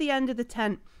end of the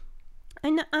tent,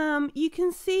 and you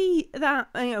can see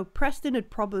that Preston would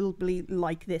probably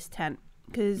like this tent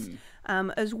because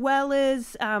as well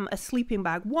as one sleeping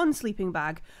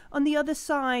bag on the other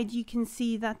side, you can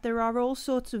see that there are all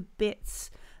sorts of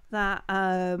bits that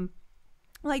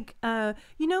like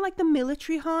the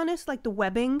military harness, like the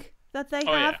webbing that they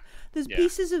have. Yeah. There's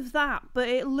pieces of that, but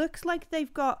it looks like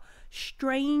they've got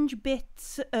strange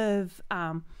bits of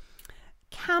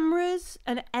cameras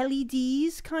and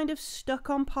LEDs kind of stuck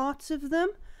on parts of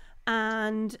them.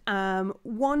 And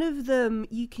one of them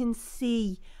you can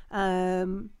see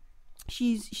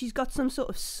she's got some sort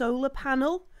of solar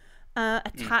panel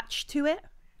attached to it.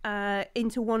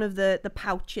 Into one of the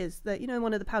pouches,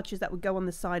 one of the pouches that would go on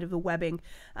the side of the webbing.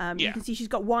 You can see she's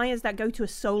got wires that go to a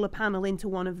solar panel into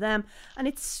one of them, and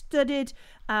it's studded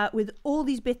with all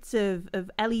these bits of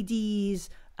LEDs,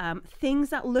 things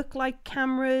that look like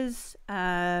cameras,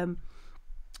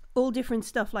 all different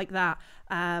stuff like that.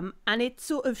 And it's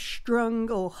sort of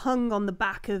strung or hung on the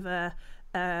back of a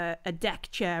deck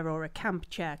chair or a camp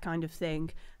chair kind of thing.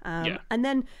 And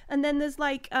then there's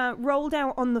like rolled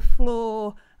out on the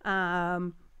floor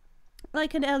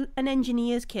like an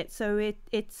engineer's kit. So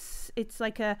it's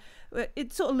like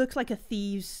it sort of looks like a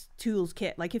thieves tools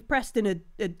kit. Like if Preston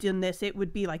had done this, it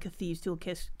would be like a thieves tool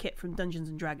kit from Dungeons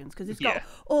and Dragons, because it's got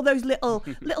all those little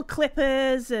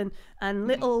clippers and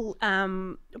little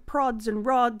prods and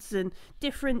rods and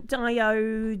different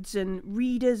diodes and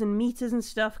readers and meters and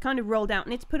stuff kind of rolled out,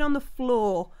 and it's put on the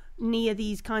floor near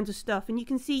these kinds of stuff, and you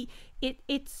can see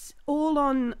it's all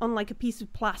on like a piece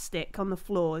of plastic on the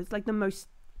floor. It's like the most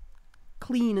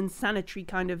clean and sanitary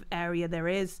kind of area there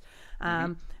is.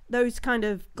 Those kind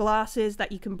of glasses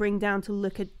that you can bring down to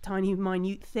look at tiny,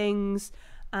 minute things,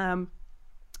 and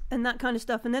that kind of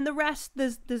stuff. And then the rest,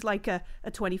 there's like a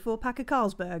 24 pack of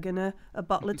Carlsberg and a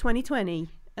bottle of 2020,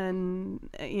 and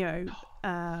a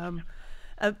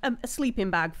sleeping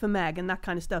bag for Meg and that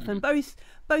kind of stuff. And both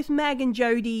Meg and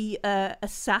Jodie are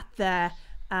sat there.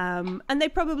 And they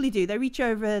probably do. They reach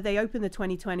over, they open the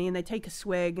 2020 and they take a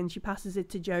swig, and she passes it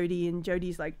to Jodie, and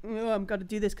Jodie's like, "Oh, I've got to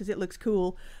do this because it looks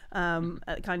cool,"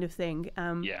 kind of thing.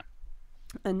 And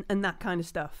that kind of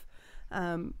stuff.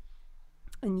 And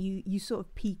you sort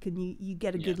of peek and you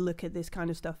get a good look at this kind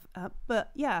of stuff.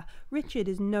 But yeah, Richard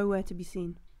is nowhere to be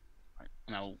seen. Right.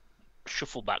 And I'll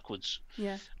shuffle backwards.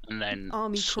 Yeah. And then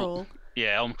army crawl.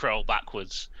 Yeah, arm crawl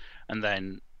backwards, and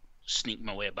then sneak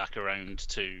my way back around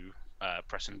to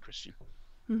Preston and Christian.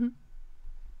 Mm-hmm.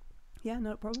 Yeah,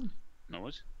 no problem. No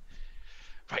worries.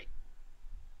 Right.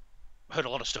 Heard a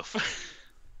lot of stuff.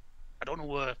 I don't know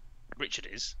where Richard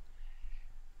is.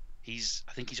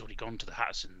 I think he's already gone to the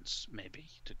Hattersons, maybe,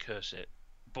 to curse it.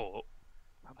 But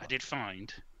I did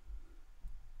find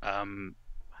they're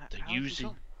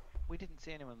using. We didn't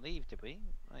see anyone leave, did we?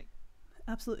 Like.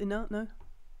 Absolutely not. No.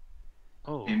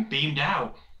 Oh. Been beamed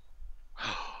out.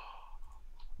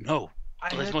 No.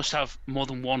 They must have more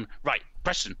than one. Right,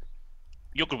 Preston,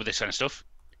 you're good with this kind of stuff.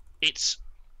 It's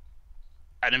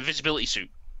an invisibility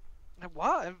suit.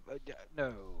 What?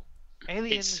 No.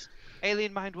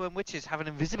 Alien mindworm witches have an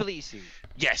invisibility suit.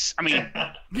 Yes, I mean,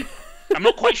 I'm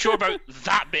not quite sure about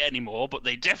that bit anymore, but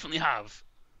they definitely have.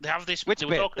 They have this. Which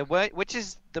bit? Which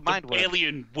is the mindworm?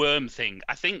 Alien worm thing.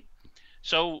 I think.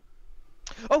 So.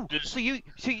 Oh, so you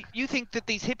think that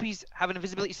these hippies have an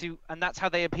invisibility suit, and that's how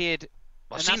they appeared?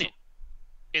 Well, I've seen it.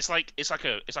 It's like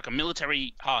a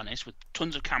military harness with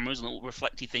tons of cameras and little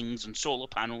reflecty things and solar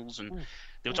panels, and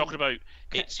they were talking about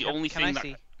it's the only thing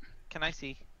that. Can I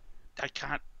see? I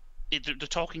can't. They're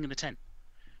talking in the tent,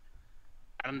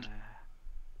 and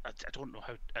I don't know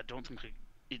how. I don't think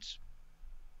it's.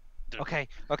 Okay.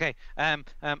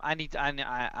 I need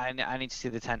to see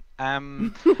the tent. You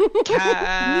need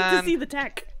to see the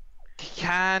tech.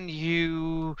 Can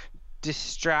you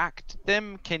distract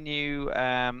them? Can you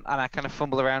and I kind of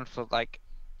fumble around for like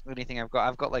anything I've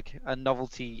got like a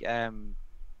novelty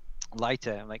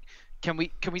lighter. I'm like, can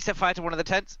we set fire to one of the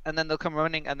tents and then they'll come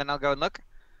running and then I'll go and look?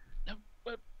 No,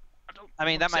 I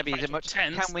mean that might be much.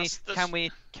 Can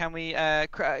we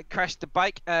crash the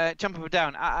bike? Jump up or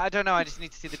down? I don't know. I just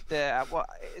need to see the what.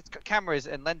 It's got cameras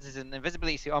and lenses and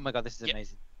invisibility. Oh my god, this is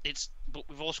amazing. But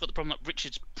we've also got the problem that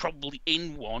Richard's probably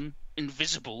in one,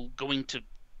 invisible, going to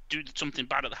do something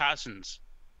bad at the Hattersons.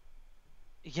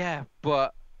 Yeah,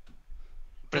 but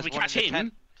if we catch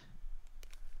him,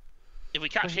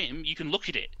 you can look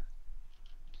at it.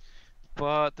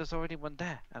 But there's already one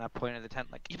there, and I point at the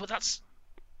tent like. Yeah, but that's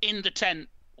in the tent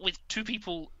with 2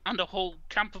 people and a whole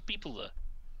camp of people there.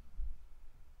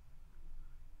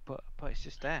 But it's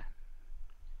just there.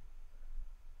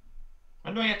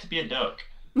 When do I get to be a duck?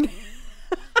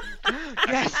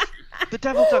 Yes, the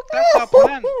devil duck. That's our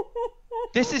plan.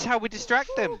 This is how we distract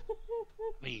them.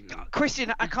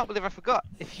 Christian, I can't believe I forgot.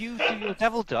 If you do your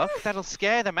devil duck, that'll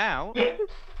scare them out.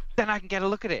 Then I can get a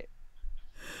look at it.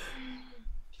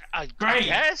 Great.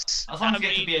 Yes. As long as I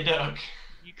get to be a duck.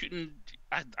 You couldn't.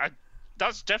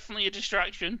 That's definitely a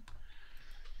distraction.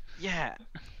 Yeah.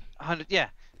 100. Yeah.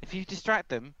 If you distract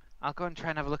them, I'll go and try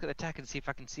and have a look at the tech and see if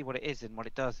I can see what it is and what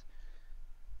it does.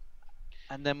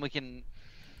 And then we can.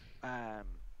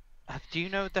 Do you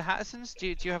know the Hattersons?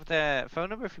 Do you have their phone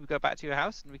number? If we go back to your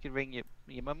house and we could ring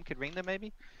your mum, could ring them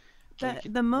maybe.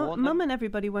 The mum and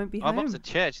everybody won't be home. Mum's at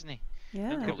church, isn't he?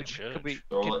 Yeah. Could we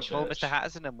call Mr.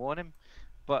 Hatterson and warn him?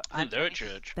 But they're at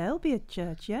church. They'll be at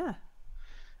church, yeah.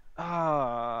 Oh,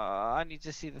 I need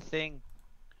to see the thing.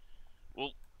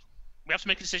 Well, we have to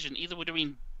make a decision. Either we're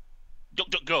doing Duck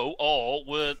Duck Go, or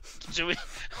we're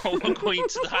going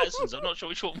to the Hattersons. I'm not sure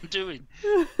which one we're doing.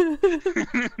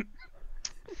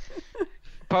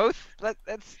 Both.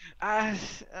 Let's. I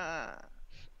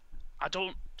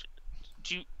don't.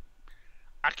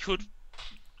 I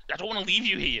don't want to leave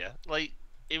you here. Like.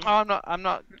 Oh, I'm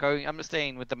not going. I'm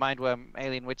staying with the mindworm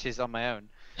alien witches on my own.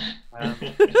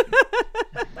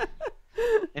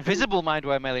 Invisible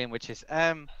mindworm alien witches.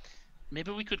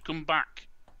 Maybe we could come back.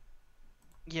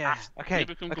 Yeah. Okay.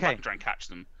 Maybe we can come back and try and catch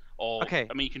them. Or I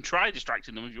mean, you can try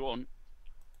distracting them if you want.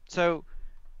 So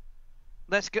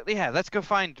let's go. Yeah, let's go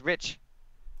find Rich.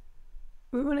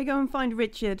 We want to go and find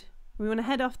Richard. We want to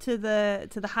head off to the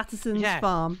Hattersons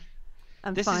farm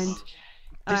and find.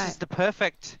 This is the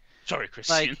perfect. Sorry,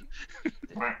 Christian.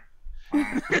 Like,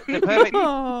 The perfect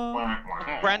Oh,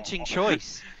 branching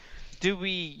choice. Do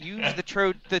we use the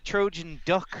Trojan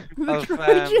duck the of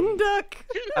Trojan duck.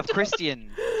 of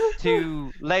Christian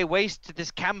to lay waste to this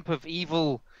camp of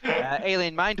evil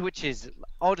alien mind witches,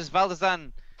 or does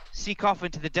Valdezan seek off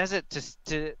into the desert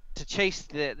to chase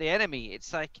the enemy?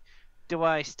 It's like, do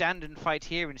I stand and fight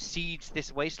here and siege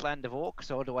this wasteland of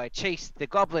orcs, or do I chase the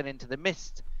goblin into the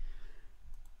mist?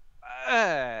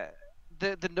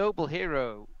 The noble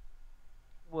hero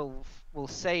will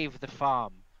save the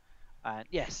farm, and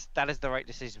yes, that is the right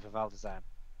decision for Valdezan.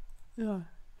 Oh.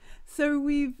 So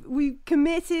we've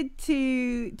committed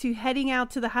to heading out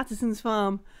to the Hatterson's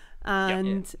farm,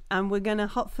 and we're gonna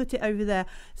hotfoot it over there.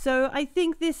 So I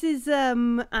think this is a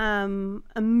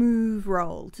move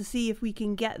roll to see if we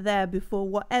can get there before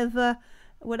whatever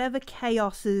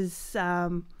chaos is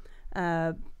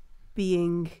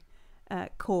being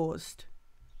caused.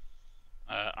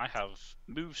 I have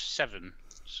move 7,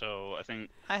 so I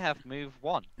think I have move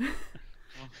 1.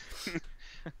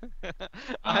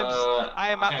 I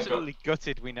am got- absolutely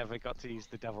gutted we never got to use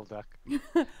the devil duck.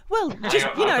 Well, just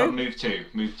I got move two.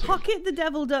 pocket the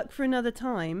devil duck for another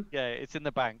time. Yeah, it's in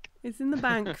the bank. It's in the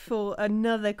bank for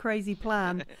another crazy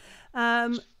plan.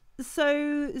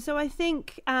 So I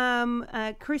think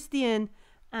Christian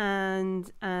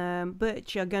and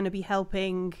Butch are going to be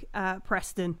helping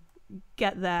Preston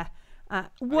get there. I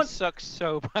What suck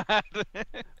so bad.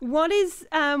 what is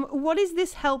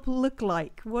this help look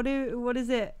like? What is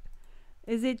it?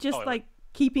 Is it just Oh, like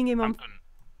keeping him on?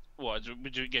 what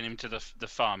would you get him to the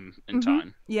farm in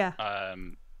time? Yeah.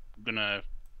 I'm gonna.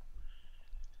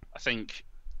 I think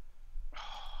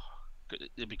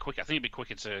it'd be quick. I think it'd be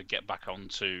quicker to get back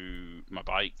onto my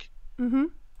bike,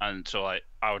 Mhm. and so I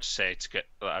would suggest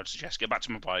get back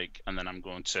to my bike, and then I'm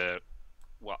going to.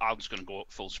 Well, I'm just going to go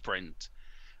up full sprint,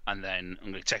 and then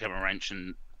I'm going to take out my wrench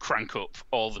and crank up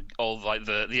I'm going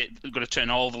to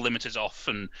turn all the limiters off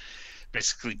and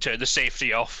basically turn the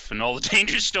safety off and all the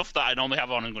dangerous stuff that I normally have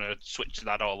on. I'm going to switch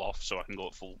that all off so I can go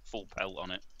at full pelt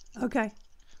on it. Okay.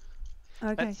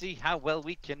 Okay. Let's see how well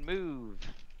we can move.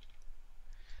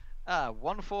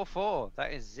 144.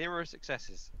 That is 0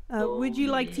 successes. Would you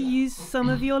like to use some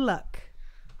of your luck?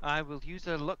 I will use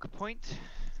a luck point.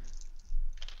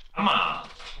 Come on.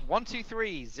 1, 2,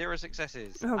 3. 0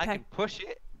 successes. I Okay. can push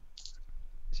it.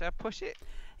 Should I push it?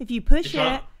 If you push If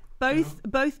I- it,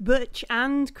 both Butch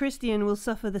and Christian will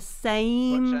suffer the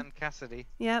same. Butch and Cassidy.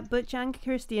 Yeah, Butch and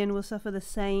Christian will suffer the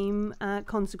same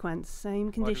consequence,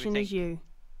 same condition as think? you.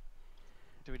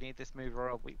 Do we need this move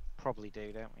roll? We probably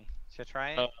do, don't we? Should I try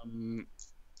it?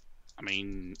 I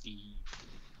mean,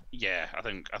 yeah, I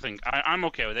think I'm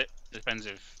okay with it. Depends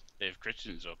if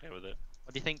Christian's okay with it.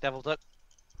 What do you think, Devil Duck?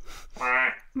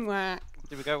 Mwah.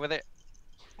 Do we go with it?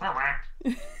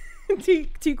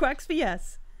 two quacks for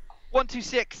yes. 1, 2,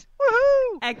 6.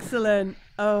 Woohoo! Excellent.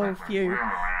 Oh, phew.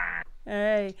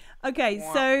 Hey. Okay,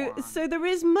 so there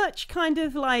is much kind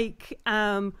of like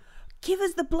give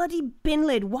us the bloody bin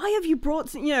lid. Why have you brought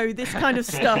this kind of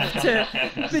stuff to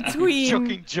between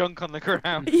Chucking junk on the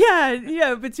ground.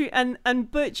 Yeah, between and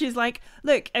Butch is like,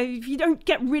 look, if you don't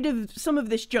get rid of some of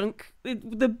this junk,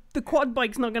 the quad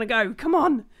bike's not gonna go. Come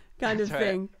on, kind of That's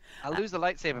right. thing. I'll lose the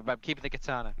lightsaber, but I'm keeping the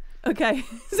katana. Okay,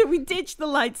 so we ditched the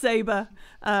lightsaber.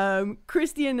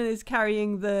 Christian is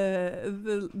carrying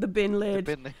the bin lid.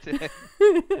 The bin lid.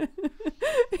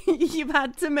 You've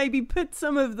had to maybe put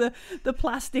some of the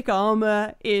plastic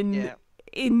armor in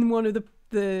one of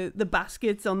the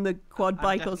baskets on the quad I'm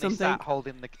bike or definitely something. sat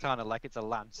holding the katana like it's a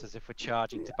lance, as if we're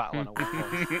charging to battle on a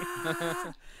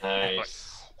weapon.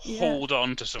 Nice. Hold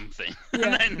on to something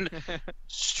Yeah. and then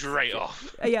straight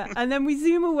off. Yeah, and then we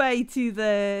zoom away to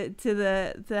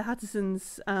the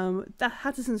Hatterson's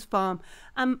farm,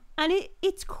 and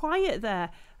it's quiet there.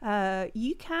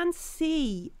 You can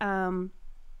see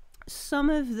some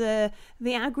of the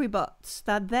agribots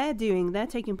that they're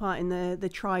taking part in the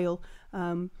trial,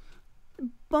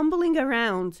 bumbling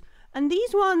around. And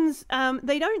these ones,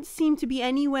 they don't seem to be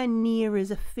anywhere near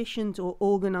as efficient or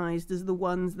organized as the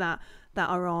ones that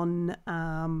are on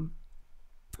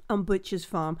Butcher's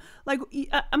farm. Like,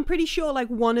 I'm pretty sure like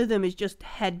one of them is just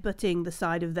headbutting the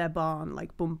side of their barn,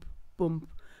 like bump, bump,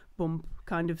 bump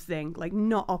kind of thing, like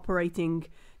not operating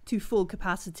to full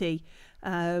capacity,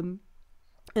 and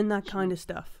that kind of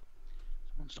stuff.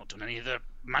 Someone's not done any of the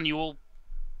manual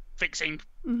fixing.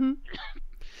 Mm-hmm.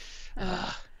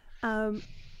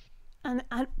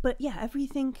 But yeah,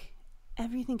 everything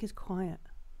is quiet.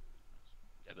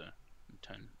 Together and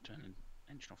turn the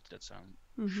engine off to dead silent.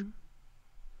 Mm-hmm.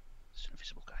 There's an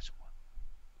invisible guy somewhere.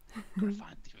 Gotta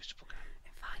find the invisible guy.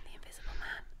 Find the invisible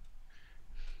man.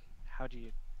 How do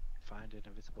you find find an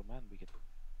invisible man, we could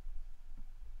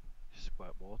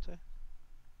squirt water.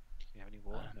 Do you have any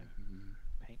water? No.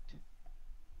 Paint.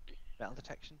 Metal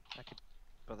detection.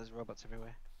 But there's robots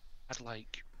everywhere. I'd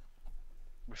like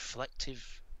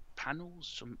reflective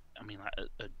panels. I mean, like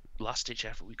a last-ditch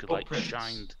effort. We could Footprints.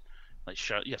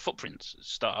 footprints at the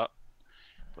start.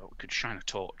 But we could shine a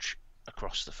torch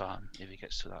across the farm if it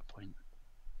gets to that point.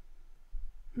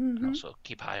 And also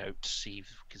keep eye out to see if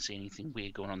we can see anything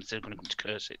weird going on. They're going to come to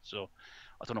curse it, so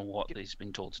I don't know what he's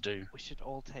been told to do. We should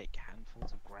all take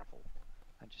handfuls of gravel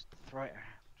and just throw it around.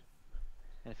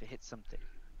 And if it hits something,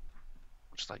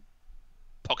 Just like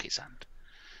pocket sand.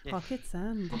 Yeah. Pocket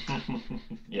sand.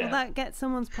 Yeah. Will that get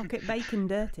someone's pocket bacon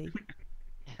dirty?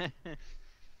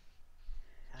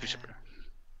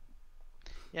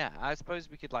 Yeah, I suppose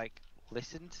we could like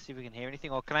listen to see if we can hear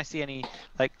anything, or can I see any,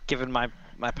 like, given my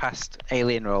past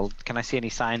alien role, can I see any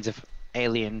signs of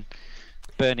alien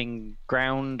burning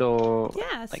ground or?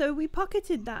 Yeah, like... so we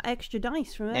pocketed that extra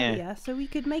dice from earlier, so we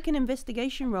could make an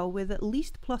investigation roll with at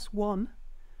least +1.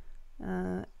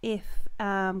 If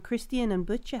Christian and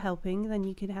Butch are helping, then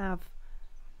you could have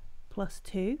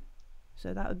 +2,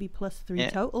 so that would be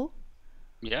 +3 total.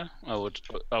 Yeah, I would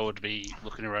be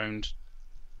looking around,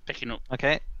 picking up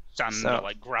sand or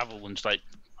like gravel and just like.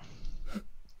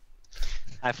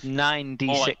 I have 9d6.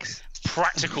 More like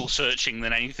practical searching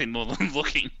than anything more than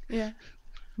looking. Yeah,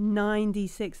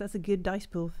 9d6. That's a good dice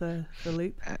pool for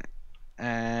Loop.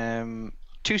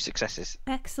 2 successes.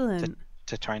 Excellent.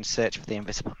 To try and search for the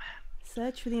invisible man.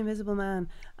 Search for the invisible man.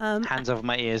 Hands over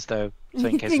my ears though, so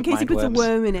in case he puts a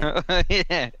worm in it.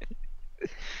 Yeah.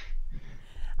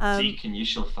 Seek and you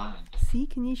shall find.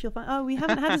 Seek and you shall find. Oh, we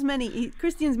haven't had as many.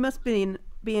 Christian's must be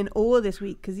in awe this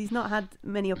week because he's not had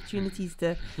many opportunities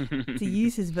to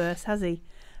use his verse, has he?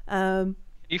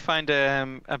 You find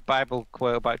a Bible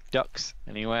quote about ducks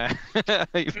anywhere?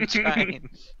 You've been trying.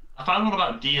 I found one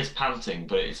about deers panting,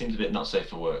 but it seems a bit not safe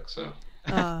for work, so.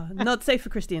 Not safe for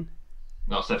Christian.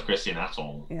 Not safe for Christian at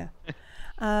all. Yeah.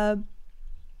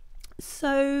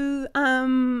 So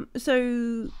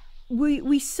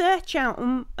we search out.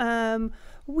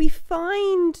 We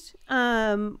find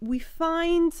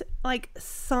like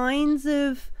signs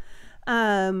of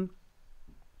and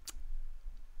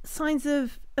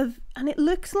it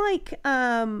looks like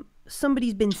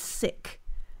somebody's been sick.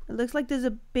 It looks like there's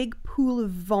a big pool of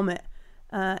vomit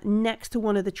next to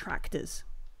one of the tractors.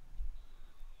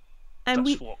 And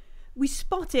we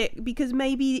spot it because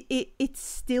maybe it's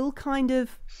still kind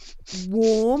of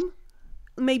warm.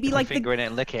 Maybe like finger in it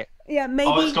and lick it. Yeah, maybe.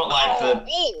 Oh, it's got like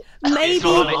maybe it's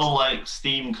got a little like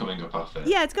steam coming up off it.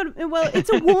 Yeah, it's got. Well, it's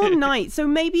a warm night, so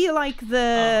maybe like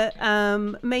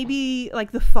maybe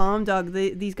like the farm dog.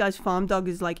 These guys' farm dog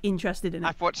is like interested in it.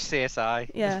 I've watched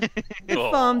CSI. Yeah, the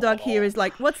farm dog here is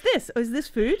like, what's this? Oh, is this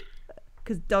food?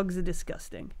 Because dogs are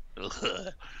disgusting.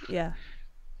 Yeah.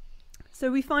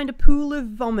 So we find a pool of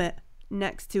vomit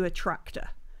next to a tractor.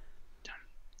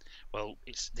 Well,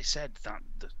 they said that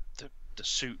the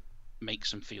suit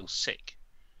makes them feel sick.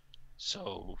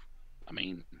 So, I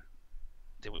mean,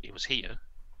 it was here.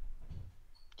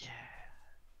 Yeah.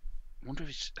 I wonder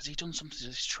if has he done something to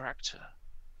this tractor?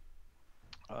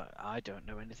 I don't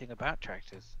know anything about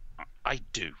tractors. I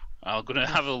do. I'm gonna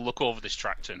have a look over this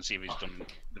tractor and see if he's done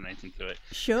anything to it.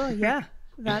 Sure. Yeah,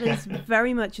 that is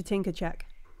very much a tinker check.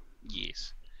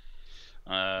 Yes.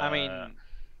 I mean,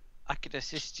 I could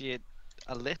assist you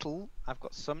a little. I've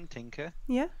got some tinker.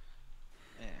 Yeah.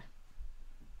 Yeah.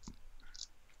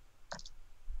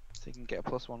 So you can get a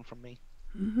 +1 from me.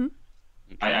 Mm-hmm.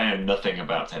 I know nothing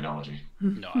about technology.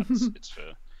 No, it's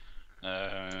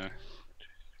fair.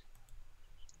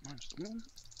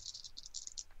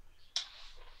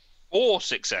 4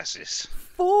 successes.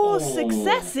 4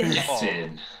 successes. Get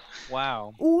in.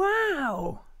 Wow.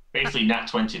 Wow. Basically, Nat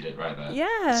 20 did right there.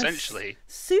 Yes. Essentially.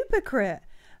 Super crit.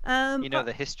 You know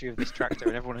the history of this tractor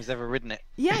and everyone who's ever ridden it.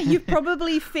 Yeah, you've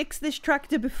probably fixed this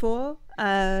tractor before.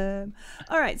 All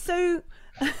right, so.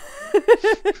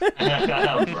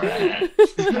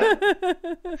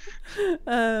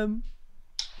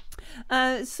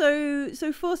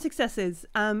 So 4 successes.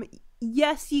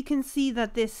 Yes, you can see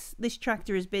that this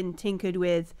tractor has been tinkered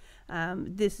with.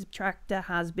 This tractor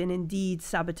has been indeed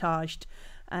sabotaged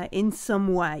in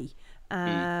some way.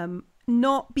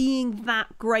 Not being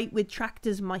that great with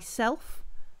tractors myself,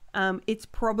 it's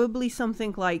probably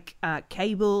something like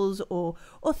cables or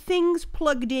things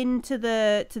plugged into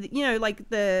the like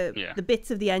the bits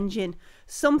of the engine.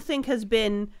 Something has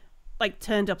been like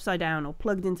turned upside down or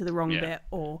plugged into the wrong bit,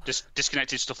 or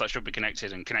disconnected stuff that should be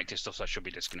connected and connected stuff that should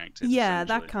be disconnected. Yeah,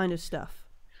 that kind of stuff.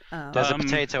 There's a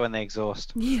potato in the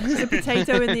exhaust. There's a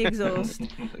potato in the exhaust,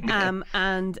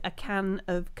 and a can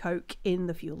of Coke in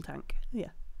the fuel tank. Yeah.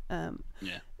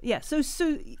 So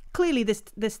clearly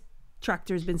this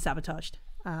tractor has been sabotaged.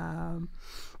 You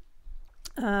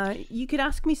could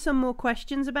ask me some more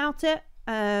questions about it.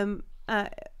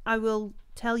 I will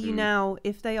tell you now,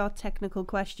 if they are technical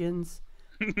questions,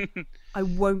 I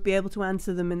won't be able to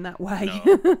answer them in that way.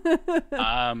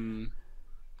 No.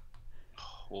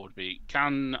 What would be?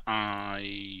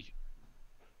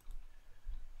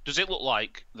 Does it look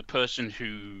like the person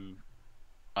who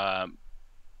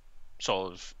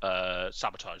sort of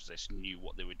sabotaged this knew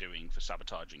what they were doing for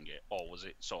sabotaging it, or was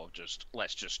it sort of just,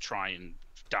 let's just try and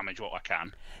damage what I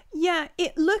can? Yeah,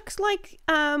 it looks like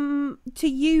to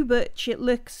you, Butch, it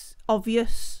looks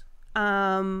obvious.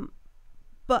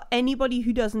 But anybody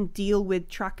who doesn't deal with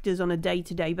tractors on a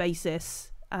day-to-day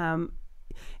basis,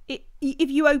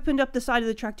 if you opened up the side of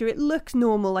the tractor, it looks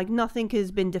normal, like nothing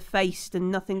has been defaced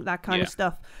and nothing, that kind of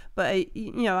stuff. But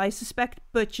I suspect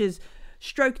Butch has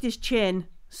stroked his chin,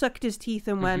 sucked his teeth,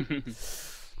 and went,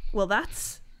 well,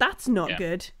 that's not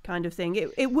good, kind of thing.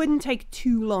 It wouldn't take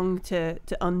too long to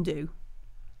undo.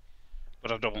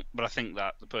 But I think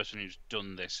that the person who's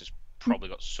done this has probably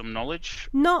got some knowledge.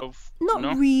 Not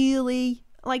really,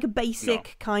 like a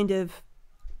basic kind of,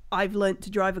 I've learnt to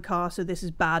drive a car, so this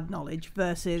is bad knowledge,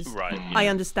 versus I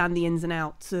understand the ins and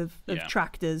outs of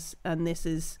tractors, and this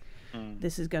is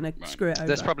going to screw it over.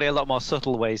 There's probably a lot more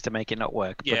subtle ways to make it not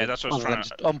work. Yeah, that's what I was trying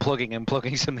to... Unplugging and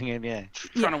plugging something in,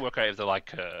 Trying to work out if they're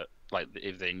like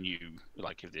if they knew,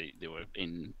 like if they were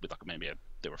in with like maybe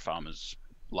they were a farmer's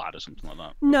lad or something like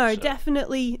that. No,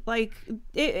 definitely, like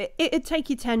it'd take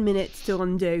you 10 minutes to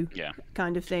undo,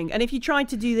 kind of thing. And if you tried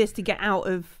to do this to get out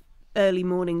of early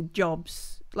morning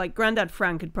jobs, like Grandad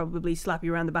Frank could probably slap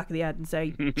you around the back of the head and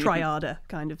say, try harder,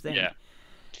 kind of thing. Yeah.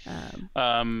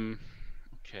 Okay,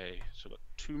 so I've got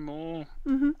two more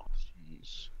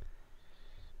questions.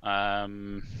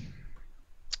 I'm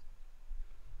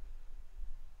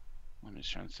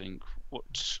just trying to think. What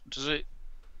does it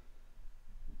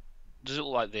look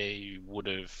like they would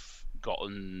have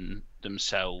gotten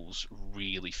themselves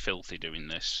really filthy doing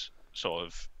this? Sort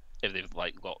of, if they've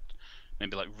like got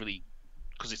maybe like really,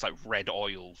 because it's like red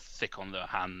oil thick on their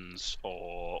hands,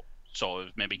 or sort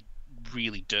of maybe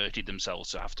really dirtied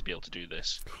themselves to have to be able to do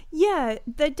this. Yeah,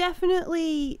 they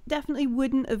definitely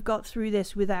wouldn't have got through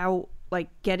this without like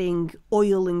getting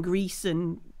oil and grease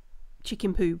and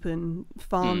chicken poop and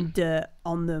farm dirt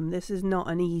on them. This is not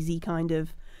an easy kind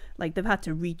of, like, they've had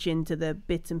to reach into the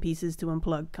bits and pieces to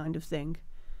unplug kind of thing.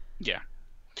 Yeah.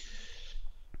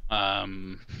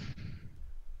 Trying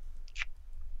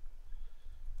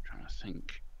to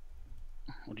think.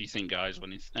 What do you think, guys?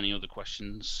 Any other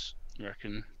questions you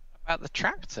reckon? About the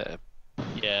tractor?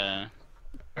 Yeah.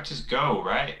 Tractors go,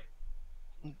 right?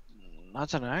 I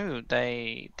don't know.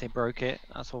 They broke it.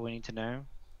 That's all we need to know.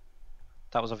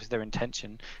 That was obviously their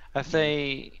intention. If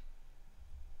they've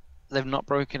not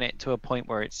broken it to a point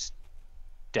where it's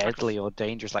deadly or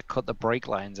dangerous, like cut the brake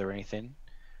lines or anything.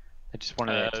 They just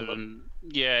wanted it to look...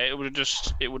 Yeah, it would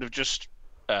have just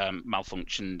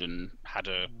malfunctioned and had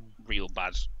a real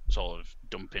bad sort of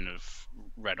dumping of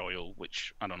red oil,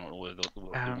 which I don't know what they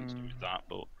want to do with that,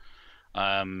 but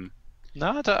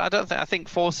no, I don't think. I think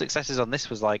 4 successes on this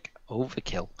was like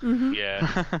overkill.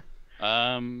 Yeah.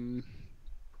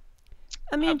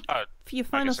 I mean, for your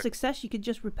final success, you could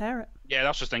just repair it. Yeah,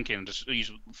 that's just thinking. Just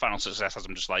use final success as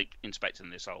I'm just like inspecting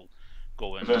this. I'll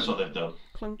go and reverse what they've done.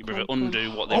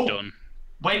 Undo what they've done.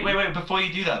 Wait! Before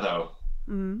you do that, though,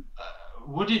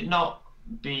 would it not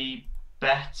be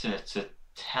better to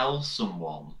tell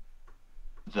someone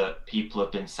that people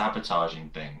have been sabotaging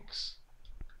things,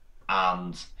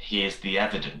 and here's the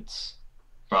evidence,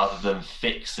 rather than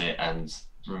fix it and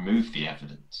remove the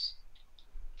evidence?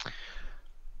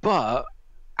 But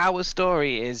our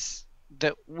story is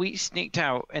that we sneaked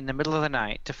out in the middle of the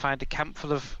night to find a camp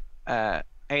full of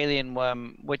alien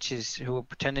worm witches who were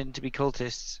pretending to be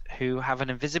cultists, who have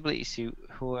an invisibility suit,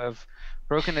 who have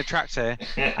broken the tractor,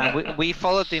 and we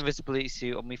followed the invisibility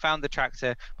suit and we found the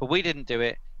tractor, but we didn't do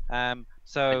it.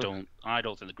 So I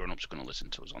don't think the grown-ups are going to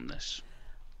listen to us on this.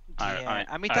 Yeah,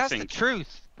 I mean that's the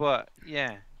truth, but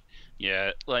yeah.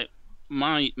 Yeah, like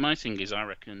my thing is, I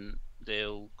reckon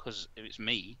because if it's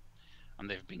me and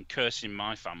they've been cursing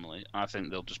my family, I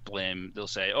think they'll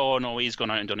say, oh no, he's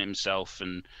gone out and done it himself,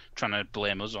 and trying to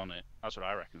blame us on it. That's what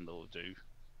I reckon they'll do.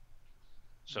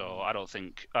 So I don't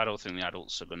think the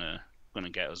adults are gonna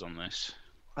get us on this.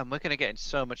 And we're gonna get in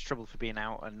so much trouble for being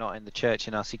out and not in the church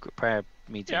in our secret prayer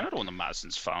meeting. Yeah, I don't want the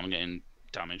Madison's farm getting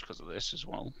damaged because of this as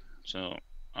well. So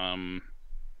no,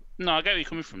 No, I get where you're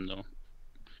coming from, though.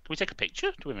 Can we take a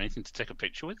picture? Do we have anything to take a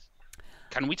picture with?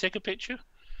 Can we take a picture?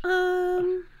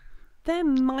 There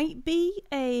might be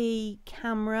a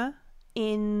camera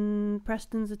in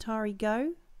Preston's Atari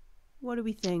Go. What do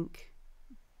we think?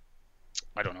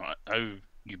 I don't know how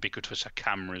ubiquitous are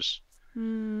cameras.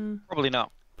 Probably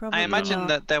not. Probably I imagine not.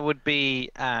 that there would be,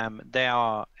 they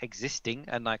are existing,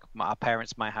 and like our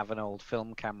parents might have an old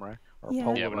film camera or Yeah. a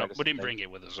Polaroid. Yeah, or we didn't something. bring it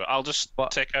with us. I'll just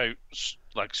What? take out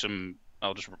like some.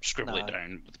 I'll just scribble it No.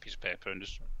 down with a piece of paper and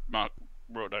just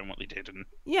wrote down what they did, and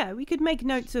Yeah, we could make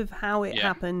notes of how it Yeah.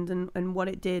 happened and what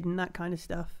it did and that kind of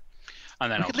stuff. then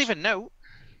We I'll could leave a note.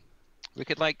 We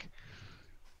could like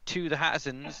to the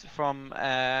Hattersons from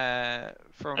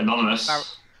Anonymous.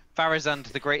 Farazan,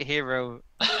 the great hero,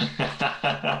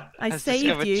 I has saved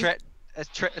discovered, you.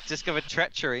 discovered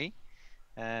treachery.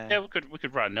 Yeah, we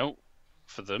could write a note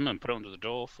for them and put it under the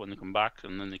door for when they come back,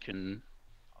 and then they can.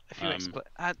 If you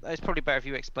it's probably better if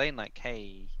you explain, like,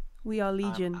 hey, We are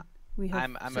Legion. We have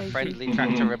I'm a saved you. friendly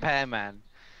tractor repairman.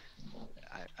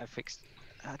 I fixed.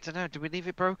 I don't know. Do we leave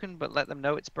it broken but let them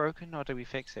know it's broken, or do we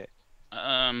fix it?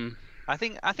 I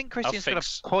think Christian's got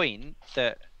fix- a point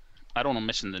that I don't want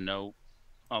missing the note.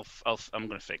 I'm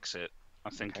gonna fix it. I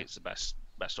think Okay. it's the best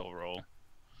overall.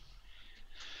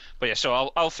 But yeah,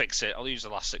 so I'll fix it. I'll use the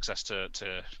last success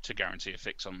to guarantee a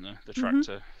fix on the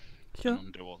tractor Sure. and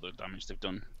undo all the damage they've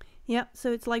done. Yeah,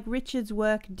 so it's like Richard's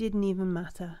work didn't even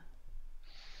matter.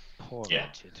 poor Yeah.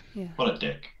 Richard. Yeah, What a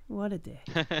dick. what a dick.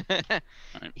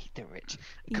 Eat the rich.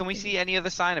 Eat Can we the see any other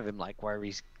sign of him, like where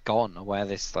he's gone, or where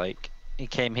this like he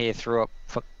came here, threw up,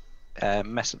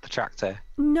 messed up the tractor?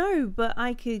 No, but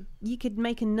you could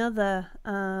make another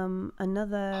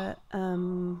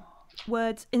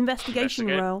words investigation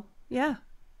Investigate. roll. Yeah.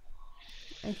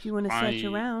 If you want to search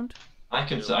around. I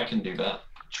can do that.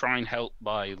 Try and help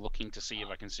by looking to see if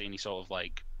I can see any sort of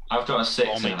like I've got a 6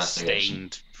 in vomit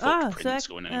investigation. stained Ah, footprints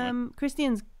so going anywhere.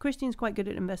 Christian's quite good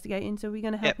at investigating, so we're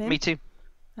going to Yeah, help him. me too.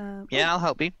 Oh, Yeah, I'll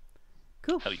help you.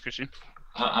 cool. Help you, Christian.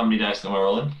 How many dice am I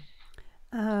rolling?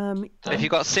 If you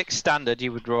got 6 standard,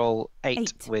 you would roll 8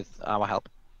 8. with our help.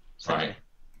 Right.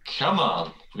 Come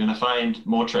on. We're going to find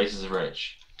more traces of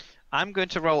Rich. I'm going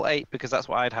to roll 8 because that's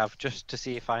what I'd have, just to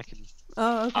see if I can.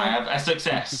 Oh, okay. I have a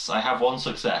success. I have 1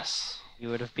 success. You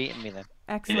would have beaten me then.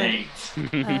 Excellent.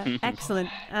 8. Excellent.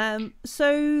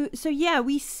 So yeah,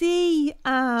 we see.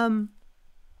 I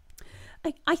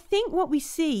think what we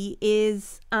see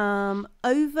is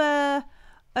over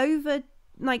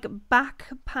like back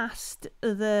past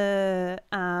the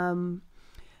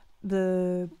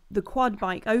quad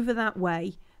bike over that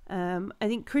way. I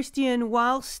think Christian,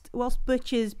 whilst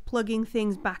Butch is plugging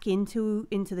things back into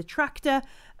the tractor,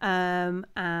 and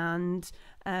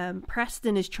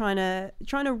Preston is trying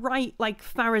to write like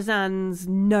Farazan's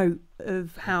note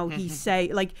of how he say,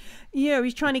 like,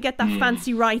 he's trying to get that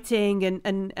fancy writing,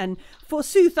 and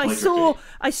forsooth I saw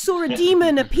a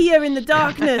demon appear in the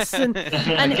darkness, and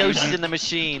Ghosts in the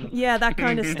machine. yeah, that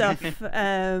kind of stuff,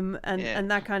 and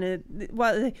that kind of.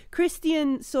 Well,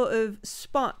 Christian sort of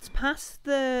spots past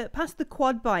the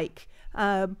quad bike,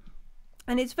 and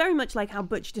it's very much like how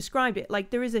Butch described it.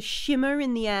 Like there is a shimmer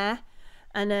in the air,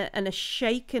 and a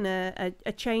shake and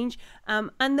a change,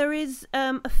 and there is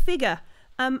a figure,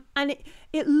 and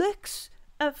it looks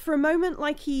for a moment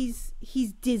like he's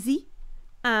dizzy,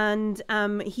 and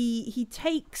he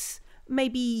takes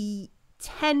maybe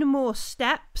 10 more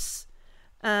steps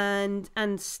and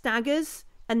staggers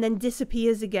and then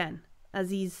disappears again as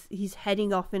he's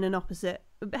heading off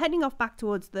back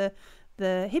towards the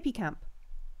hippie camp.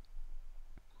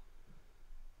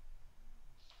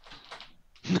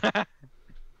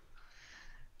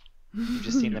 You've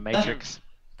just seen the Matrix.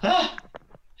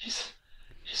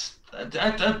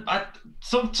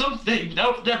 Something.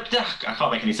 No, I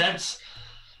can't make any sense.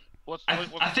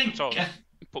 I think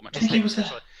Put my I think he was there.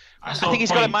 I think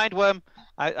he's got a mind worm.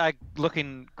 I look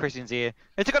in Christian's ear.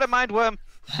 It's got a mind worm.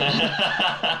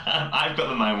 I've got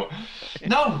the mind worm.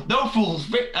 No, fools.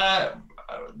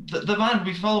 The man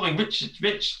we're following,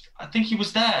 Rich. I think he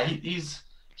was there.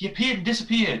 He appeared and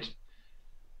disappeared.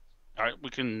 All right, we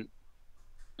can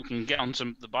get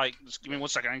onto the bike. Just give me 1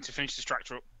 second. I need to finish this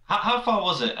tractor up. How far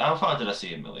was it? How far did I see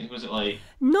him, Millie? Was it like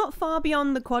Not far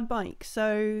beyond the quad bike,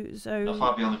 so not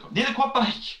far beyond near the quad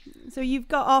bike? So you've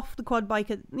got off the quad bike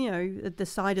at the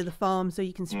side of the farm, so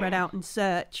you can spread out and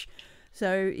search.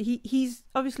 So he's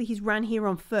ran here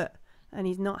on foot, and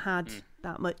he's not had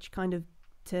that much kind of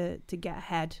to get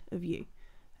ahead of you.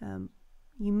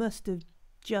 You must have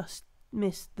just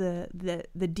missed the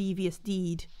devious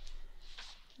deed.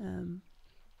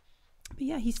 But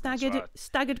yeah, he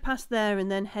staggered past there and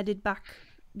then headed back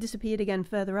disappeared again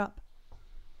further up.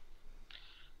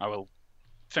 I will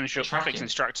finish up Tracking. fixing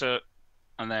this tractor,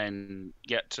 and then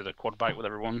get to the quad bike with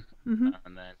everyone, Mhm.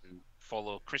 and then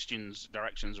follow Christian's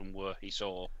directions and where he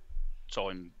saw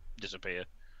him disappear.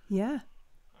 Yeah.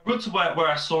 Run to where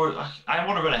I saw. I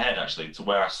want to run ahead actually to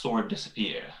where I saw him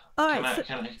disappear. All Can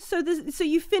right. I- So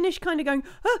you finish kind of going,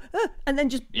 and then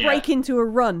just Yeah. break into a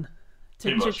run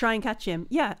Pretty to much. try and catch him.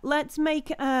 Yeah. Let's make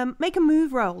a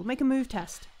move roll. Make a move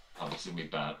test. Oh, this is gonna be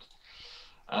bad.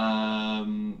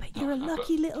 But you're a I've got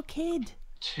lucky little kid.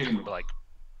 2. Like,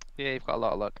 Yeah, you've got a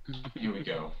lot of luck. Here we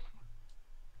go.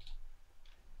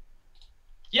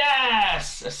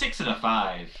 Yes, a 6 and a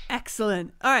 5.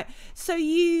 Excellent. All right. So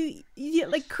you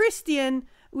like Christian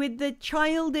with the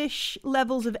childish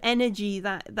levels of energy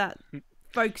that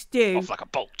folks do. off like a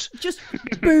bolt. Just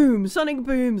boom, sonic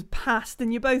booms past,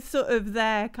 and you're both sort of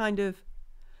there, kind of.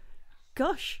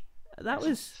 Gosh, that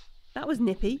was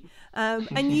nippy.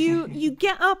 And you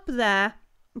get up there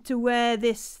to where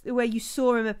you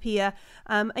saw him appear,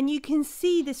 and you can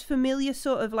see this familiar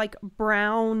sort of like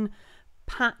brown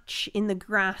patch in the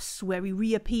grass where he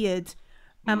reappeared.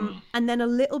 And then a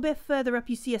little bit further up,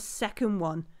 you see a second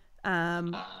one.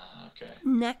 Okay.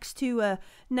 Next to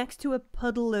a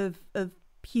puddle of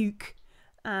puke,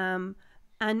 and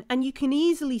you can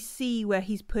easily see where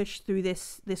he's pushed through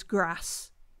this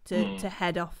grass to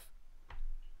head off.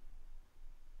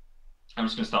 I'm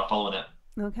just gonna start following it.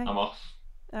 Okay. I'm off.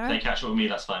 All If they right. catch up with me,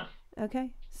 that's fine.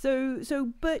 Okay. So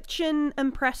Butch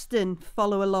and Preston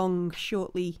follow along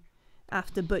shortly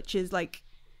after Butcher's like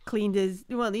cleaned his.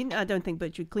 Well, I don't think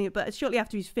Butch would clean it, but shortly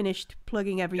after he's finished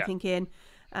plugging everything in,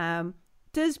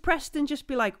 does Preston just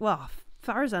be like, "Well,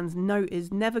 Farazan's note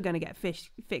is never going to get fixed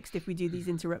if we do these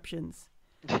interruptions"?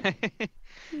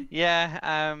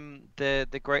 Yeah,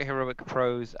 the great heroic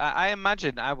prose. I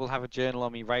imagine I will have a journal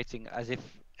on me writing as if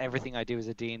everything I do is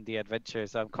a D&D adventure.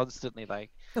 So I'm constantly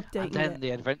like, Updating and then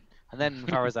it. and then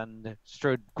Farazan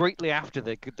strode greatly after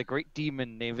the great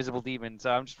demon, the invisible demon.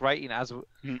 So I'm just writing as on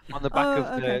the back of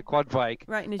okay. the quad bike,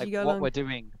 Writing as like you go what along. we're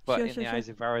doing, but Sure, in sure, the sure. eyes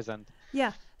of Farazan.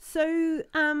 Yeah. So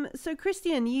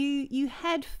Christian, you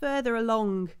head further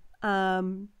along,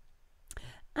 and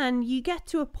you get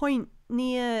to a point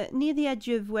near the edge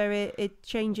of where it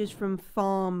changes from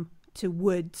farm to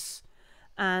woods,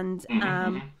 and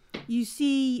you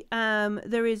see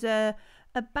there is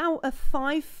about a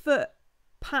 5-foot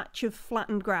patch of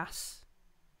flattened grass.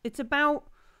 It's about,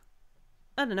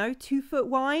 I don't know, 2 foot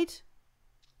wide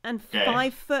and Okay.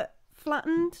 5 foot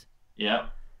flattened. Yeah.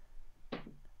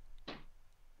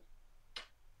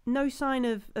 No sign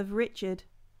of Richard.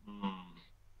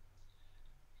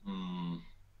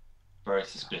 Very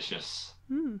suspicious.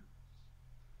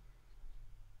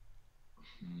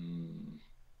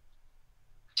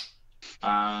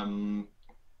 I'm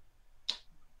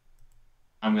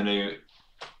going to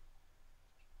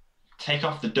take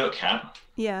off the duck hat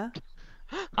Yeah.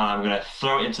 and I'm going to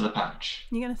throw it into the patch.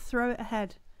 You're going to throw it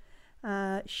ahead.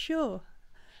 Sure.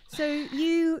 So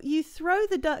you throw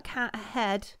the duck hat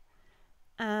ahead,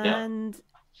 and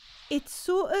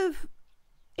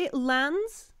it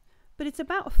lands, but it's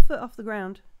about a foot off the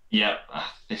ground. Yeah,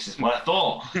 this is what I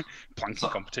thought. Planking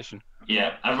competition.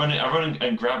 Yeah, I run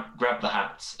and grab the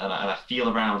hats and I feel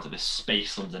around at this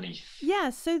space underneath. Yeah.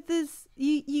 So there's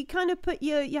you kind of put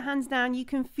your hands down. You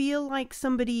can feel like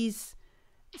somebody's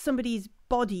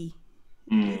body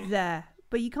there,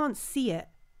 but you can't see it.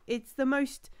 It's the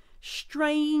most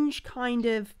strange kind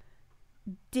of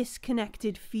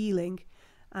disconnected feeling.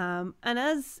 And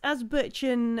as Butch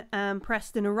and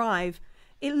Preston arrive,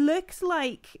 it looks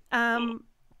like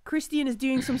Christian is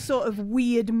doing some sort of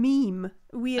weird mime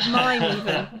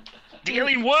even. The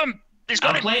alien worm! He's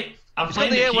got I'm it!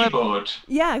 playing the keyboard.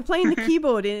 Yeah, playing the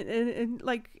keyboard in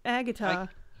like air guitar.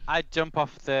 I jump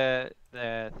off the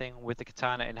thing with the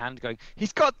katana in hand, going,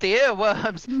 "He's got the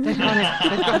earworms! They've got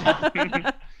it! They've got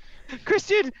it!"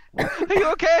 Christian, are you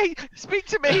okay? Speak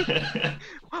to me.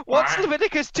 What's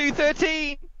Leviticus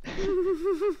 2:13?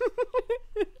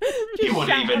 You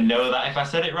wouldn't even know that if I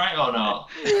said it right or not.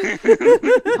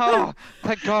 Oh,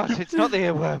 thank God, it's not the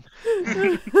earworm.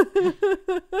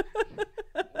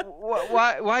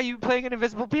 Why are you playing an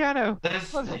invisible piano?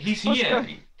 He's here.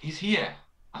 He's here.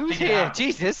 Who's here?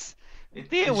 Jesus? The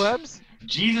earworms?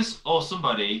 Jesus or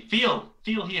somebody. Feel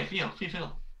here. Feel.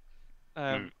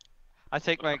 I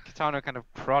take my katana, kind of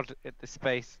prod at the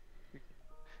space.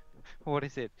 What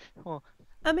is it? Oh,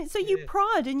 I mean, so you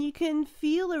prod and you can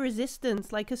feel the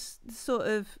resistance, like a sort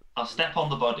of. I'll step on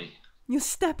the body. You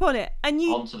step on it, and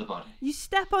Onto the body. you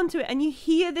step onto it, and you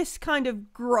hear this kind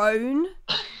of groan,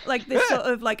 like this sort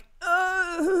of like,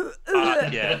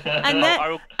 Yeah. And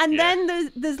then, yeah.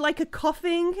 then there's like a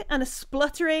coughing and a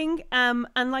spluttering, and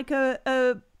like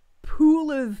a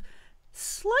pool of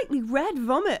slightly red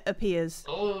vomit appears.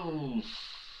 Oh.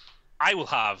 I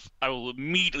will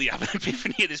immediately have an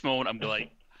epiphany at this moment and be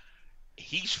like,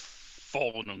 he's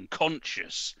fallen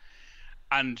unconscious,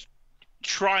 and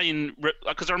try and,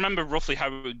 because I remember roughly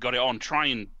how we got it on, try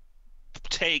and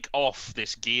take off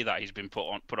this gear that he's been put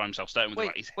on himself, starting with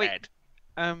like his head.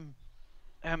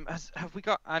 Have we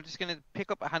got? I'm just gonna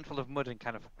pick up a handful of mud and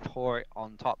kind of pour it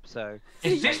on top. So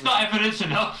Is this not evidence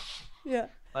enough? Yeah.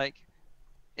 like,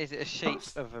 is it a shape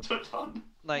of a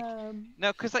like?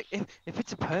 No, because like if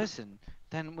it's a person,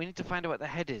 then we need to find out what the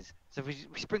head is. So if we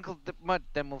sprinkle the mud,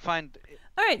 then we'll find.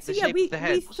 All right, so the yeah, shape we of the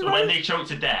head. throw, So when they choke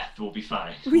to death, we'll be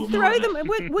fine. we We'll throw know them.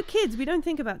 that. We're kids. We don't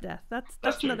think about death. That's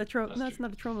not true. a trauma. That's That's true.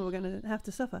 not a trauma we're going to have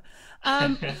to suffer.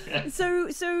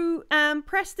 So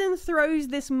Preston throws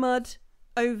this mud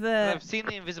over. I've seen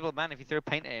the Invisible Man. If you throw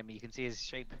paint at him, you can see his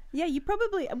shape. Yeah, you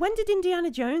probably. When did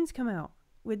Indiana Jones come out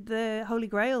with the Holy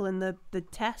Grail and the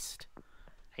test?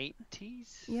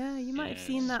 80s. Yeah, you might have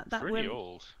seen that. That pretty when-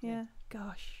 old. Yeah.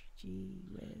 Gosh. Gee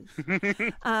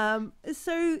whiz.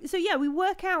 So yeah, we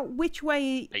work out which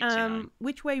way 89.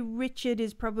 Richard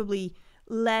is probably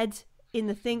led in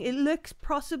the thing. It looks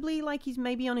possibly like he's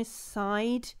maybe on his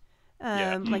side,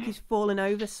 Yeah. like he's fallen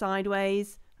over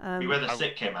sideways. Where the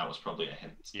sick came out was probably a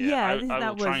hint. Yeah, I that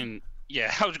will was- try and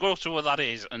I would go to where that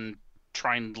is and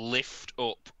try and lift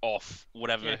up off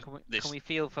whatever Yeah, this. can we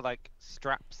feel for like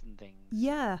straps and things?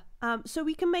 Yeah. So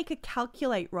we can make a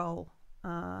calculate roll,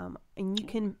 and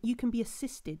you can be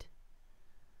assisted.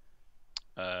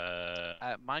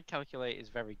 My calculate is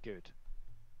very good.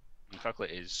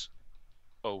 Calculate is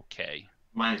okay.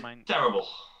 Mine's Mine- terrible.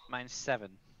 Mine's 7.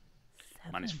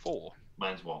 Mine is 4.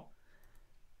 Mine's 1.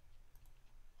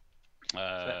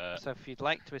 So if you'd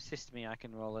like to assist me, I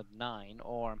can roll a 9,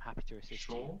 or I'm happy to assist you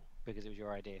Sure. because it was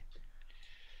your idea.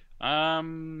 I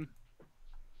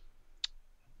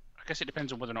guess it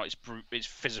depends on whether or not it's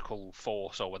physical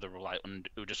force or whether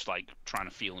we're just like trying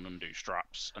to feel and undo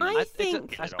straps. And I then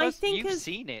think- get I it off. suppose think you've as-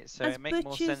 seen it, so as it makes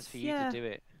more sense butchers, for you yeah. to do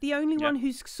it. The only Yeah. one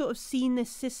who's sort of seen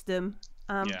this system,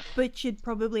 Yeah. Butch'd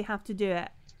probably have to do it.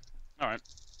 All right,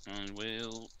 and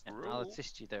we'll And roll. I'll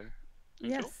assist you though.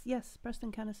 Yes,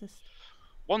 Preston can assist.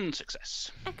 1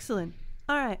 success. Excellent.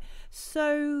 All right.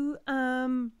 So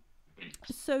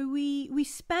we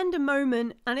spend a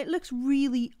moment, and it looks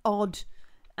really odd.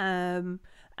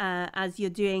 As you're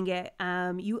doing it,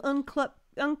 you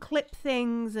unclip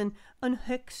things and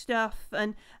unhook stuff,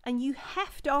 and you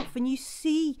heft off, and you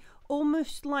see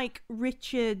almost like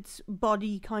Richard's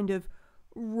body kind of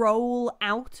roll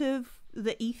out of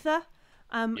the ether.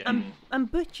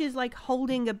 And Butcher's like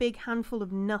holding a big handful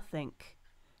of nothing,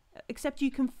 except you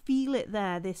can feel it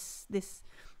there.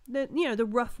 The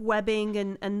rough webbing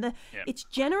and it's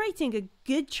generating a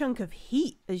good chunk of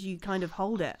heat as you kind of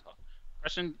hold it.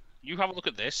 Preston, you have a look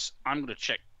at this. I'm going to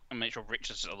check and make sure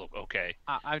Richard's look okay.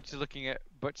 I'm just looking at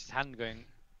Butch's hand going,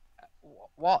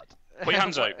 what? Put your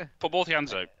hands out. What? Put both your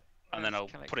hands out, and then Can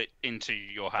I'll I put it into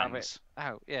your grab hands. it?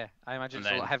 Oh, yeah. I imagine And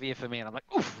it's a lot then- heavier for me, and I'm like,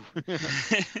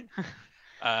 oof.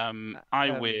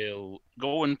 I will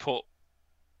go and put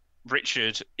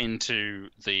Richard into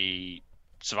the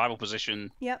survival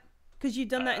position. Yep, because you've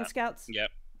done that in Scouts. Yep.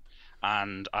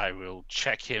 And I will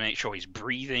check him, make sure he's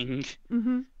breathing,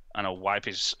 Mm-hmm. and I'll wipe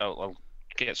his. I'll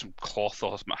get some cloth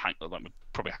or some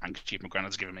probably a handkerchief my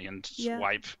granddad's given me, and just Yeah.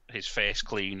 wipe his face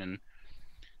clean and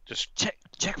just check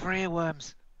for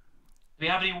earworms. Do we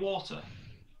have any water?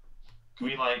 Can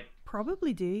we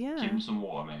Probably do, give yeah. him some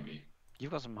water maybe?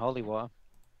 You've got some holy water.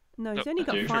 No, he's No, only I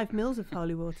got do. 5 mils of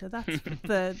holy water. That's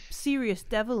for serious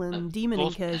devil and demon Well,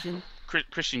 incursion.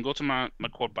 Christian, go to my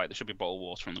quad bike. There should be a bottle of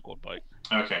water on the quad bike.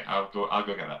 Okay, I'll go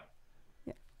get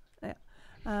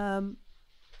that.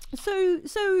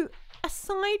 So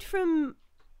aside from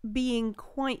being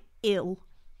quite ill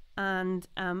and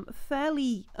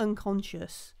fairly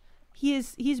unconscious,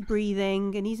 he's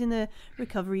breathing and he's in a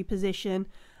recovery position.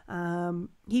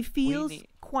 He feels need-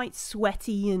 quite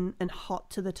sweaty and hot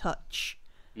to the touch.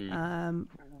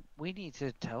 We need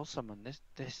to tell someone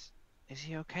this. Is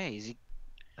he okay?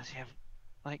 Does he have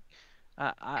like?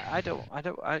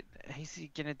 Is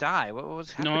he gonna die?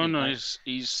 What's happening? No, Like,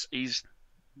 he's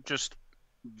just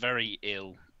very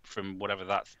ill from whatever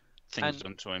that thing's And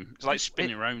done to him. It's like it-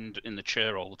 spinning around in the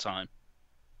chair all the time.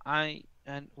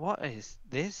 And what is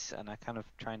this? And I kind of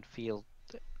try and feel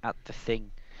at the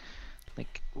thing.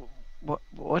 Like,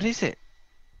 what is it?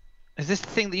 Is this the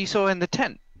thing that you saw in the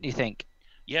tent? You think?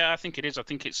 Yeah, I think it is. I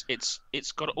think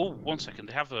it's got. Oh, 1 second.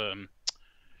 They have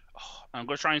I'm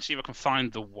going to try and see if I can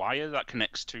find the wire that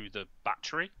connects to the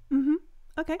battery.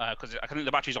 Okay. Because I think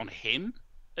the battery's on him,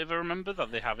 if I remember,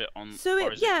 that they have it on. So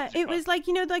or is is it was like,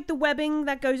 you know, like the webbing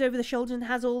that goes over the shoulder and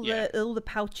has all Yeah. the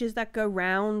pouches that go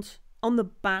round on the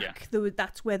back.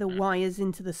 That's where the wires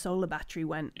into the solar battery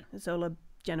went. Yeah.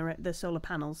 The solar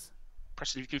panels.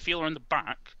 Preston, if you can feel around the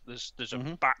back, there's a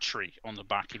battery on the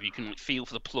back. If you can feel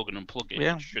for the plug and unplug it,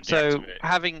 Yeah. it should So deactivate.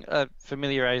 having a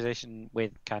familiarization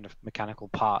with kind of mechanical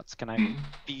parts, can I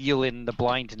feel in the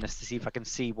blindness to see if I can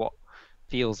see what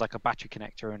feels like a battery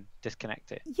connector and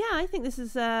disconnect it? Yeah, I think this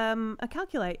is a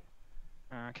calculate.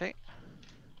 Okay.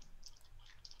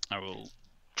 I will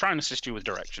try and assist you with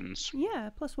directions. Yeah,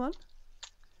 +1.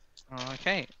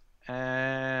 Okay.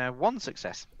 One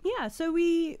success. Yeah, so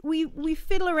we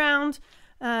fiddle around,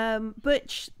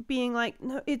 Butch being like,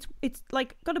 no, it's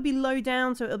like got to be low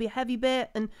down, so it'll be a heavy bit,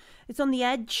 and it's on the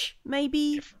edge,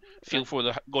 maybe. Feel for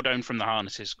go down from the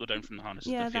harnesses. Go down from the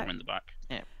harnesses. Yeah, to feel that- in the back.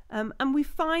 And we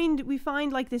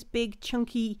find like this big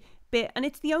chunky bit, and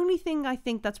it's the only thing I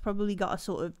think that's probably got a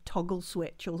sort of toggle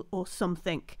switch or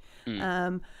something.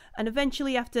 And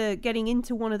eventually, after getting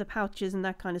into one of the pouches and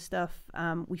that kind of stuff,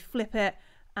 we flip it,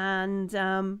 and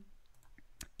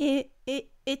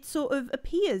it sort of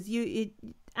appears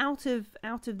out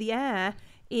of the air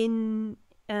in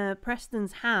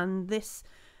Preston's hand, this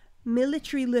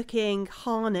military-looking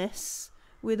harness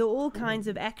with all kinds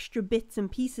of extra bits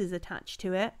and pieces attached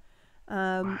to it.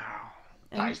 Wow.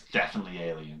 That is definitely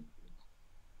alien.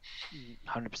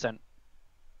 100%.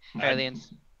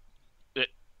 Aliens.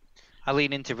 I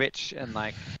lean into Rich and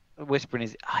like whispering,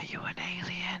 "Are you an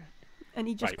alien?" And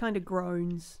he just Right. kind of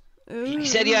groans. He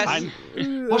said yes.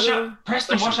 Watch out,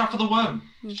 Preston! Watch out for the worm.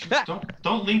 Ah,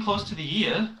 Don't lean close to the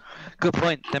ear. good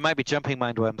point. There might be jumping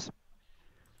mind worms.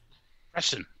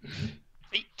 Preston,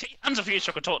 take your hands off you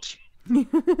so I can talk to you.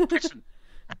 Preston.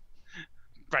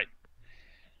 Right.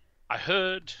 I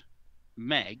heard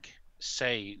Meg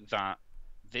say that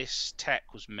this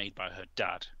tech was made by her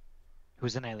dad.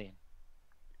 Who's an alien?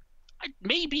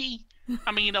 Maybe.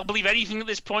 I mean, I'll believe anything at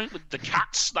this point with the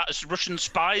cats, that is Russian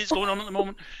spies going on at the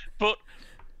moment. But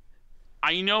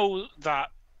I know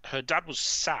that her dad was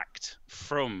sacked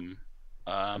from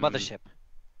Mothership.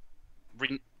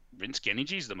 Rinsky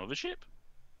Energy's the mothership.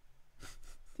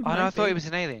 Oh no, I thought he was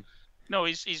an alien. No,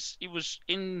 he was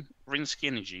in Rinsky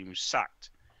Energy. He was sacked.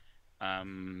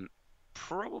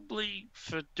 Probably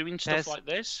for doing stuff There's- like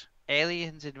this.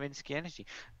 Aliens in Rinsky Energy.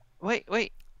 Wait.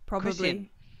 Probably. Christian,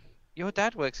 your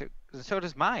dad works at. So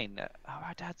does mine.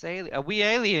 Our dad's alien. Are we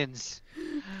aliens?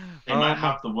 They might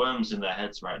have the worms in their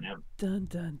heads right now. Dun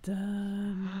dun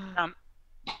dun.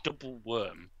 Double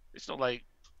worm. It's not like.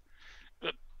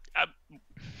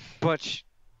 But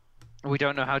we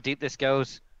don't know how deep this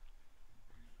goes.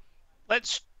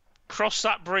 Let's cross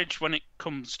that bridge when it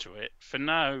comes to it. For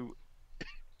now,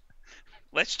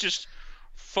 let's just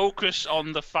focus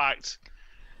on the fact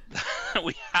that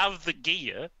we have the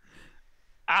gear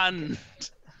and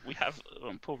we have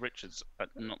poor Richard's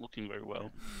not looking very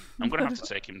well. I'm going to have to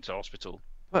take him to hospital.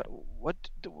 But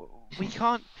we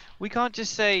can't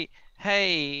just say,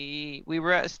 hey, we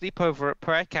were at a sleepover at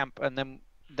prayer camp and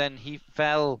then he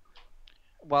fell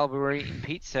while we were eating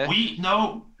pizza.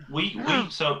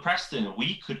 So Preston,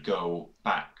 we could go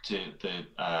back to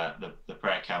the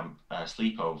prayer camp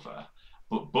sleepover,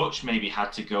 but Butch maybe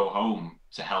had to go home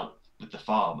to help with the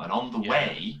farm, and on the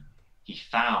way he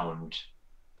found.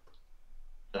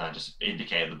 And I just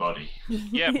indicated the body.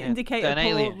 Yeah, Indicate an a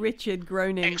poor alien. Richard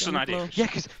groaning. Excellent on the idea. floor. Yeah,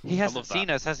 because he hasn't love seen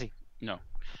that. us, has he? No.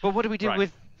 But what do we do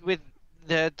Right. with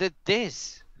the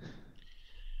this?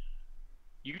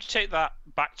 You take that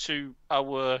back to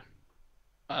our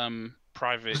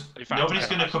private. In fact, Nobody's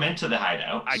going to come into the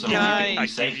hideout, I so give, we you, can I be give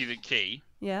safe. you the key.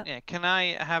 Yeah. Yeah, can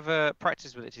I have a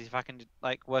practice with it to see if I can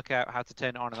like work out how to turn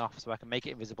it on and off so I can make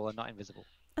it invisible and not invisible?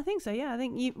 I think so. Yeah, I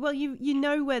think you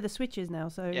know where the switch is now,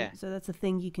 so Yeah. so that's a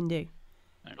thing you can do.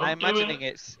 I'm do it. imagining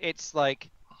it's like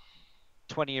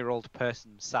 20-year-old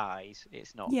person size.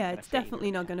 It's not. Yeah, gonna it's fit you.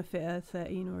 definitely not going to fit a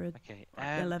 13 or a Okay.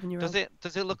 11-year-old.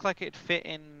 Does it look like it'd fit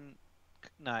in?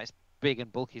 No, it's big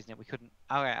and bulky, isn't it? We couldn't.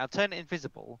 All right, I'll turn it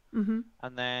invisible, Mm-hmm.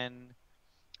 and then.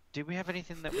 Do we have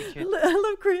anything that we could? I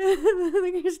love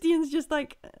Christian's just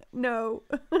like no,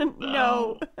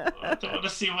 no. I don't want to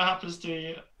see what happens to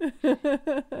you.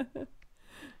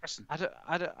 Preston, I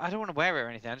don't want to wear it or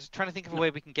anything. I'm just trying to think of a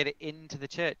way we can get it into the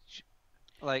church.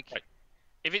 Like, Right.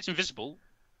 If it's invisible,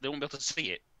 they won't be able to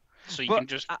see it. So you but can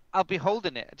just. I'll be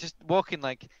holding it, just walking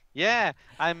like, yeah,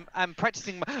 I'm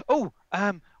practicing. We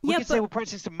Yeah, could say but- we're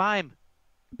practicing some mime.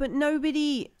 But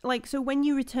nobody so when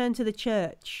you return to the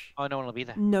church, Oh, no one will be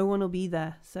there. no one will be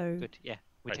there. So Good, yeah.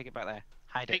 We Right. take it back there.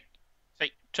 Hide it.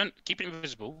 Keep it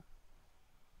invisible,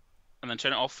 and then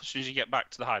turn it off as soon as you get back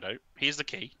to the hideout. Here's the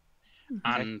key,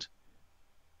 and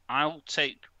I'll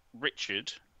take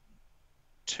Richard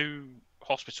to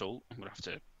hospital. I'm gonna have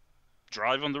to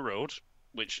drive on the road,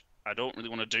 which I don't really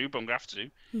want to do, but I'm gonna have to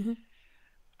do. Mhm.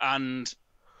 And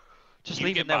Just you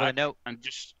leave get him there with a back note. and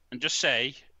just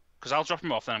say, because I'll drop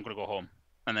him off, then I'm gonna go home,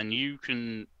 and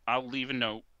then I'll leave a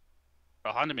note.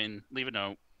 I'll hand him in, leave a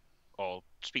note, or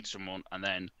speak to someone, and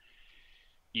then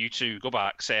you two go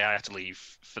back, say I have to leave,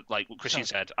 for, like Christian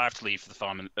said, I have to leave for the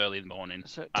farm early in the morning.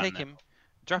 So and take then- him,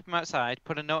 drop him outside,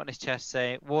 put a note on his chest,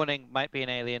 say, "Warning, might be an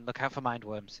alien. Look out for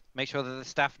mindworms." Make sure that the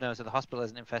staff knows that the hospital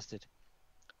isn't infested.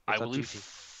 I It's our will duty.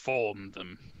 inform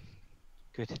them.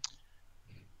 Good.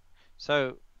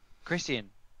 So,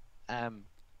 Christian,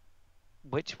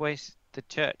 which way's the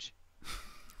church?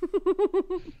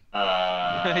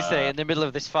 I say in the middle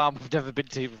of this farm we've never been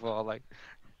to before. Like,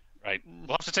 Right,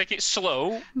 we'll have to take it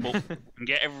slow, but and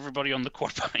get everybody on the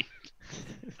quad bike,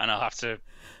 and I'll have to.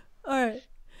 All right.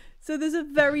 So there's a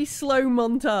very slow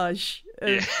montage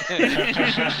of,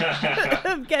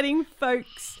 of getting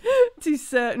folks to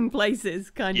certain places,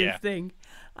 kind Yeah. of thing.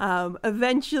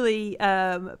 Eventually,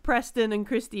 Preston and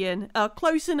Christian are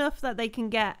close enough that they can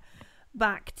get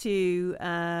back to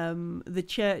the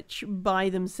church by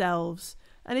themselves,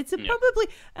 and it's Yeah. probably.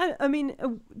 I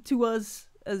mean, to us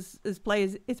as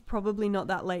players, it's probably not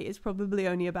that late. It's probably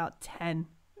only about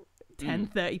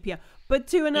 10:30 p.m. But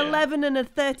to an Yeah. 11 and a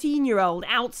 13-year-old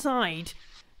outside,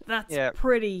 that's Yeah.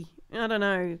 pretty. I don't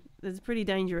know. It's pretty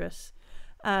dangerous.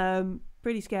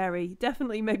 Pretty scary.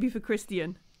 Definitely, maybe for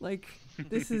Christian. Like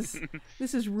this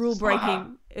is rule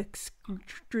breaking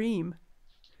extreme.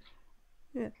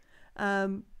 Yeah.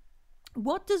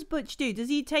 What does Butch do? Does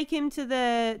he take him to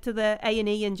the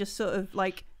A&E and just sort of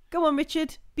like, go on,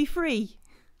 Richard, be free?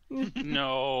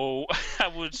 No, I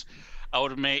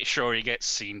would make sure he gets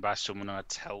seen by someone, and I'd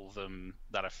tell them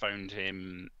that I found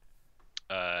him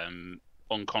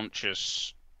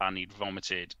unconscious and he'd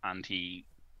vomited, and he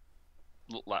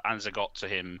looked like, as I got to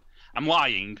him, I'm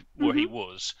lying where he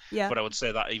was, Yeah. but I would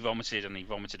say that he vomited and he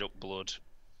vomited up blood,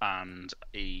 and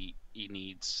he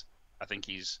needs, I think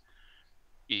I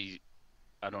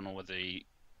don't know whether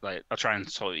I'll try and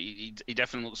tell you, he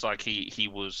definitely looks like he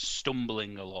was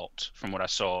stumbling a lot from what I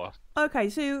saw. Okay,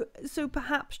 so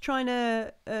perhaps trying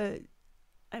to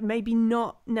maybe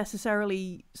not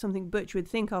necessarily something Butch would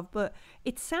think of, but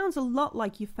it sounds a lot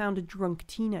like you found a drunk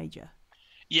teenager.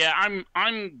 Yeah, I'm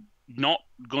not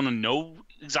gonna know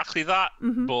exactly that,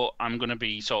 but I'm gonna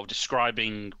be sort of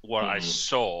describing what I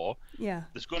saw. Yeah.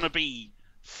 There's gonna be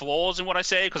flaws in what I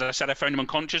say because I said I found him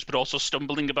unconscious, but also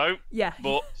stumbling about. Yeah.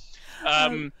 But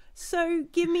So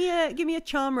give me a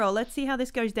charm roll. Let's see how this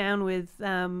goes down with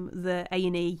the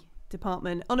A&E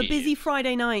department on a busy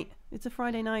Friday night. It's a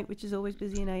Friday night, which is always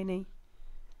busy in A&E.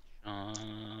 not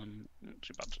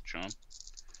too bad to charm.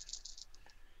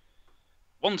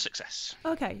 1 success.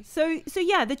 Okay, so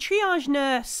yeah, the triage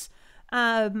nurse,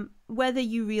 whether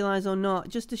you realise or not,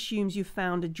 just assumes you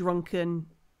found a drunken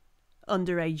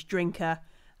underage drinker.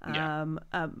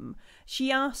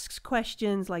 She asks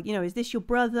questions like, is this your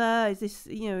brother? Is this,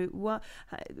 what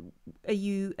have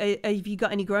you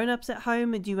got any grown-ups at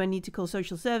home? Do I need to call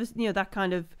social service? That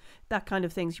kind of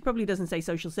thing. She probably doesn't say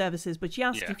social services, but she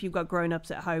asked if you've got grown-ups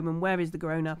at home and where is the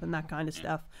grown-up and that kind of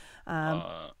stuff.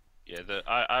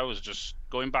 I was just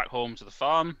going back home to the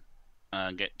farm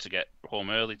and get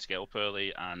home early, to get up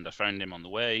early, and I found him on the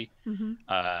way.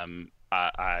 I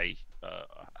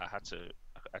had to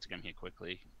get him here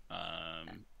quickly.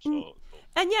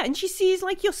 And she sees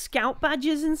like your scout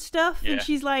badges and stuff, and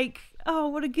she's like, "Oh,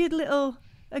 what a good little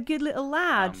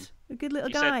lad, a good little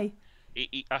guy."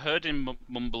 I heard him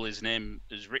mumble his name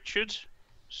as Richard,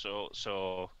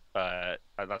 so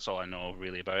that's all I know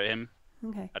really about him.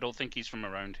 Okay. I don't think he's from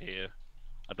around here.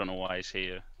 I don't know why he's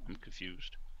here. I'm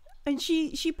confused. And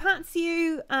she pats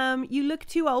you. You look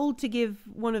too old to give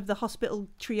one of the hospital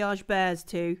triage bears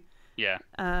to. Yeah.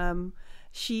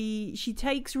 She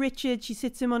takes Richard. She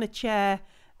sits him on a chair.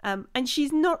 And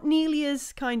she's not nearly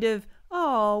as kind of,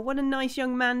 oh, what a nice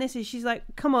young man this is. She's like,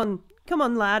 come on,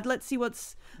 lad. Let's see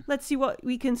what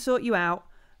we can sort you out.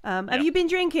 Have you been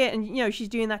drinking? And she's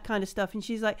doing that kind of stuff. And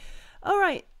she's like, all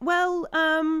right, well,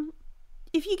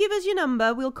 if you give us your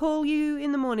number, we'll call you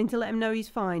in the morning to let him know he's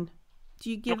fine. Do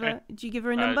you give her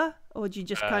a number, or do you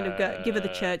just kind of give her the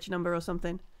church number or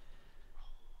something?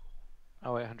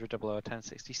 0800 00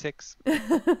 1066.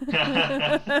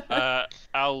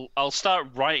 I'll start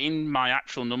writing my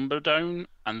actual number down,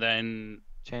 and then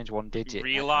Change one digit.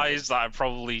 realize that I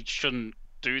probably shouldn't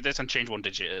do this and change one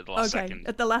digit at the last second.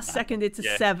 At the last second, it's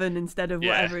a 7 instead of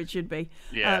whatever it should be.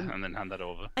 Yeah, and then hand that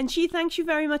over. And she thanks you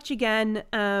very much again.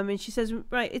 And she says,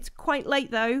 right, it's quite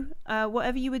late though.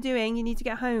 Whatever you were doing, you need to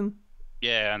get home.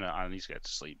 Yeah, I need to get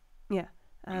to sleep. Yeah.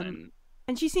 And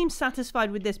And she seems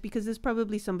satisfied with this because there's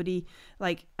probably somebody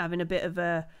like having a bit of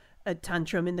a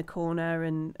tantrum in the corner,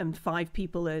 and 5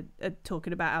 people are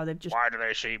talking about how they've just... Why do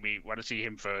they see me? Why do they see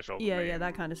him first? Yeah,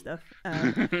 that kind of stuff.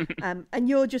 And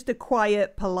you're just a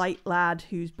quiet, polite lad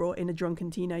who's brought in a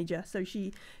drunken teenager. So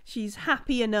she's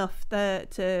happy enough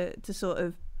to sort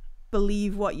of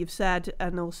believe what you've said,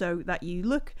 and also that you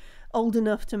look old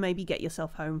enough to maybe get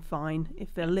yourself home fine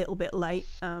if they're a little bit late.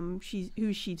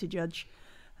 Who's she to judge?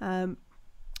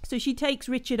 So she takes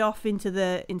Richard off into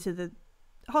the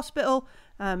hospital.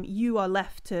 You are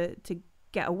left to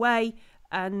get away,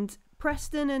 and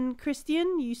Preston and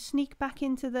Christian, you sneak back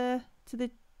into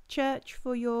the church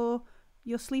for your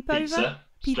sleepover.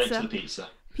 Straight to the pizza.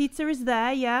 Pizza is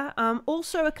there, yeah.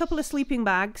 Also a couple of sleeping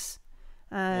bags,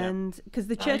 and because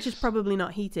the church is probably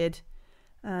not heated,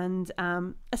 and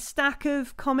a stack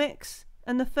of comics,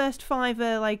 and the first 5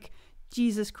 are like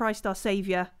Jesus Christ our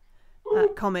Saviour.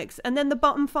 Comics, and then the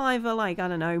bottom 5 are like, I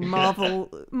don't know, Marvel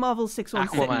 616,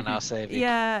 Aquaman, our savior.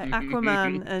 yeah,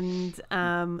 Aquaman, and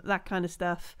that kind of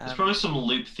stuff. There's probably some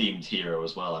loop themed hero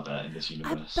as well, I bet, in this I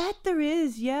universe. bet there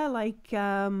is, yeah, like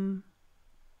I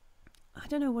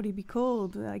don't know what he'd be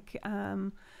called, like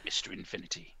Mr.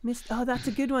 Infinity. Oh, that's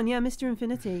a good one, yeah, Mr.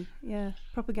 Infinity, yeah,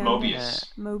 propaganda.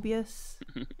 Mobius,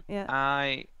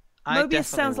 yeah. Mobius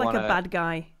sounds like a bad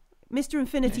guy. Mr.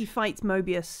 Infinity fights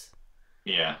Mobius.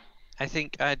 Yeah. I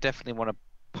think I definitely want to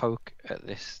poke at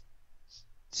this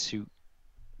suit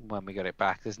when we got it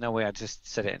back. There's no way I'd just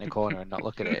sit it in a corner and not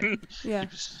look at it. Yeah.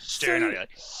 Staring at it.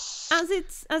 As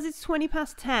it's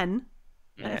 10:20,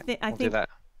 I think do that.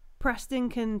 Preston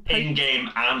can In game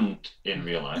and in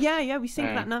real life. Yeah, we sync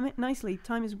that nicely.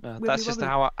 Time is. That's just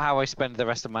how I spend the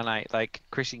rest of my night. Like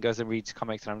Christian goes and reads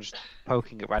comics, and I'm just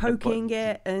poking at random buttons.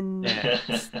 It and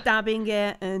stabbing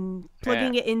it and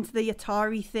plugging it into the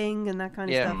Atari thing and that kind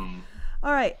of stuff.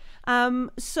 All right.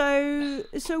 So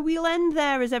we'll end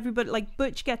there as everybody, like,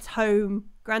 Butch gets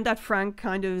home. Grandad Frank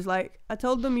kind of is like, I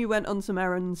told them you went on some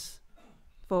errands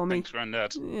for me. Thanks,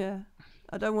 Grandad. Yeah.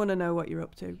 I don't want to know what you're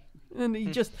up to. And he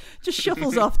just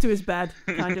shuffles off to his bed,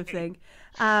 kind of thing.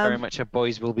 Very much a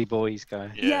boys will be boys guy.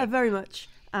 Yeah, very much.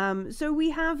 So we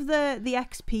have the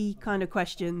XP kind of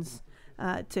questions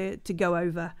to go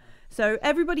over. So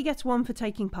everybody gets 1 for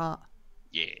taking part.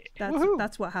 Yeah.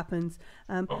 That's what happens.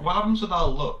 But what happens with our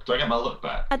luck? Do I get my luck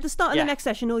back? At the start of the next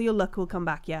session, all your luck will come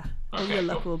back. Yeah, all Okay, your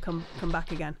luck will come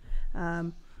back again.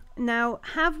 Now,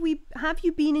 have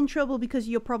you been in trouble because of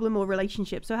your problem or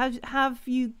relationship? So have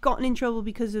you gotten in trouble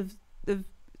because of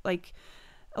like,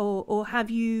 or have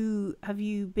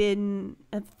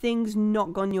things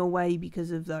not gone your way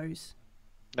because of those?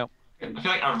 No. I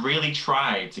feel like I really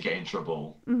tried to get in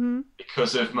trouble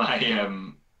because of my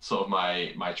sort of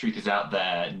my truth is out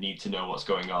there, need to know what's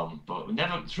going on, but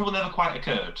trouble never quite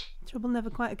occurred. Trouble never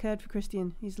quite occurred for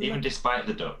Christian. Even despite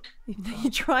the duck. He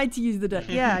tried to use the duck.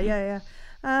 Yeah.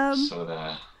 So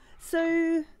there.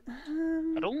 So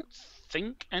I don't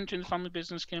think entering the family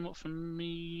business came up for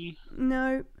me.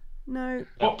 No.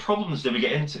 What problems did we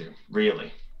get into,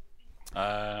 really?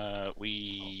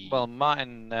 Well,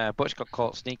 Martin Butch got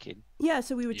caught sneaking. Yeah,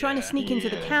 so we were trying to sneak into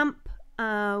the camp.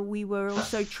 We were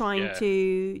also trying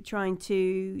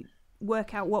to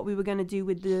work out what we were going to do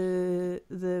with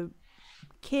the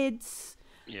kids.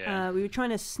 Yeah. We were trying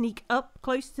to sneak up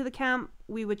close to the camp.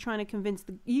 We were trying to convince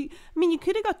you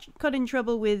could have got in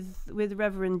trouble with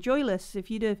Reverend Joyless if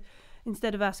you'd have,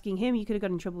 instead of asking him, you could have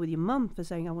got in trouble with your mum for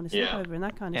saying I want to sleep over and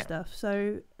that kind of stuff.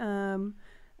 So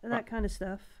that kind of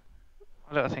stuff.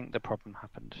 I don't think the problem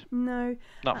happened. No.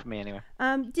 Not for me anyway.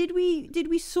 Did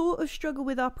we sort of struggle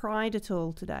with our pride at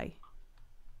all today?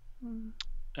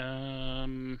 I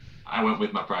went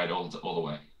with my pride all the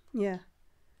way. Yeah.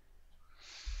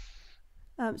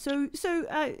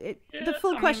 The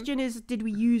full question is, did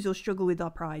we use or struggle with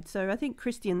our pride? So I think,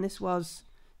 Christian, this was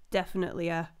definitely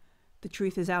the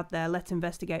truth is out there, let's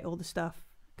investigate all the stuff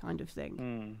kind of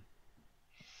thing.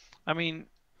 I mean,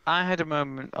 I had a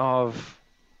moment of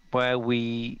where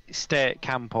we stay at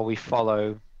camp or we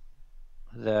follow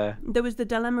the... There was the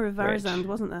dilemma of Varazand,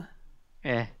 wasn't there?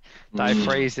 Yeah, that I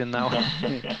phrased in that one.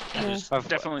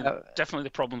 Definitely the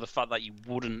problem, the fact that you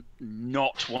wouldn't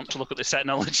not want to look at the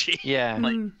technology. Yeah.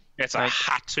 I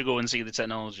had to go and see the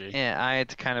technology. Yeah, I had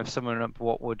to kind of summon up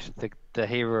what would the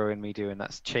hero in me do, and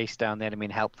that's chase down the enemy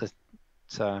and help the...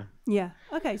 So... Yeah,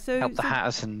 okay, so... Help the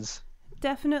Hattersons.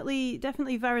 Definitely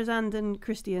Varazand and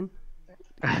Christian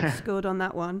scored on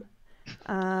that one.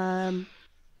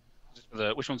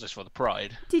 Which one's this for? The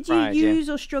Pride. Did you Pride, yeah. use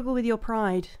or struggle with your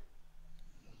pride?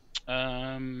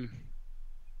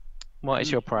 What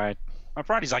is your pride? My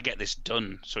pride is I get this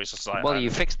done. So it's just like. Well, you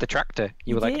fixed the tractor.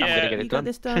 You were like, did. I'm going to get You it got done.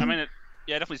 this I done. mean,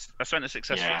 yeah, definitely. I spent a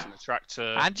success Yeah. fixing the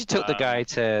tractor. And you took the guy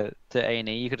to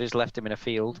A&E. You could have just left him in a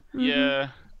field. Yeah.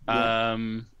 Yeah.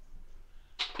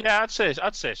 Yeah, I'd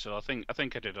say so. I think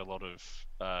I did a lot of.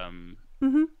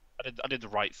 Mhm. I did the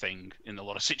right thing in a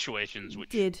lot of situations, which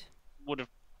Did. would have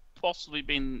possibly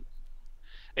been.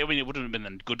 I mean, it wouldn't have been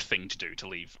a good thing to do to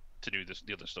do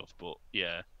the other stuff, but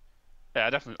yeah, I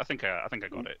definitely. I think I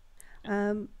got it.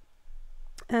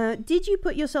 Did you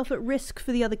put yourself at risk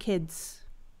for the other kids?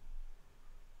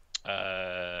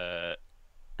 Uh,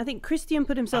 I think Christian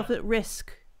put himself at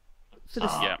risk for the.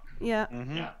 Start. yeah. Yeah.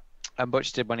 Mm-hmm. Yeah. And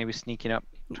Butch did when he was sneaking up,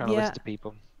 trying to Yeah. listen to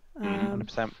people. Um,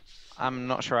 100%. I'm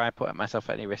not sure I put myself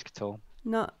at any risk at all.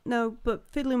 no, but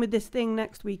fiddling with this thing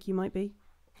next week you might be.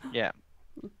 Yeah.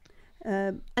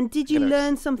 And did you Gotta-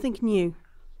 learn something new?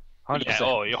 100%. Yeah,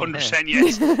 oh, 100%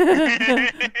 yes.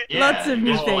 Lots of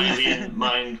new Oh, things. Alien,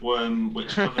 Mind, Worm, Witch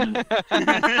Covenant.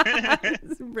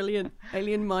 It's brilliant.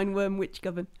 Alien mind worm witch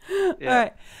coven. Yeah. All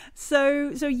right. So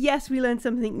yes, we learned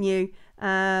something new.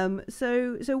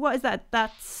 So what is that?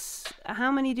 That's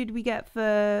how many did we get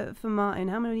for Martin?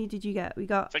 How many did you get? We I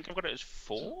got think I've got it as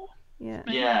 4.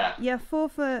 Yeah. Yeah, 4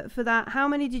 for that. How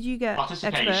many did you get?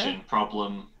 Participation, Expert?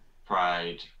 problem,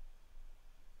 pride,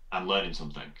 and learning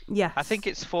something. Yes. I think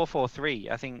it's 4-4-3.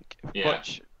 I think Yeah.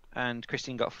 Butch and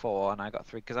Christine got 4 and I got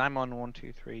 3 because I'm on 1,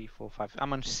 2, 3, 4, 5.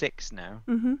 I'm on 6 now.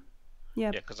 Mhm.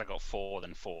 Yeah, because I got 4,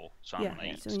 then 4, so I'm Yeah. on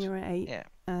 8. So you're at 8. Yeah.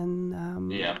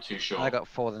 And Yeah, I'm too short. I got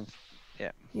 4 then.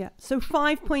 yeah. So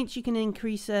 5 points you can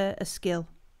increase a skill,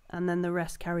 and then the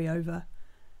rest carry over.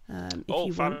 If Oh,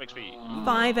 you 5 want. XP.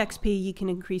 5 XP you can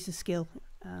increase a skill.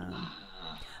 And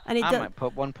I might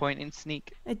put 1 point in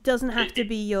sneak. it doesn't have to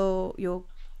be your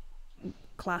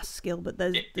class skill, but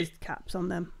there's caps on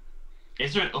them.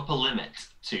 Is there an upper limit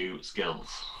to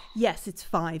skills? Yes, it's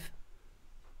 5.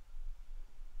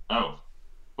 Oh.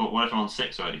 But what if I'm on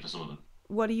 6 already for some of them?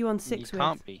 What are you on You 6 with?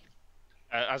 can't be.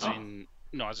 As Oh. in,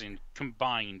 no, as in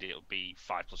combined, it'll be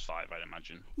 5 plus 5, I'd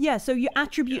imagine. Yeah, so your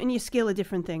attribute and your skill are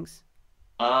different things.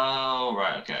 Oh,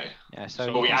 right, okay. Yeah, so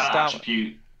But you we can add an start.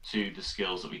 attribute to the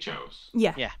skills that we chose.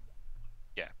 Yeah. Yeah.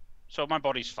 So my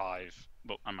body's 5,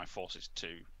 and my force is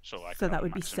 2. So I So could that have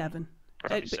would be maximum. 7.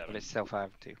 That'd be but- 7. But it's still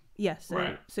 5 too. Yes.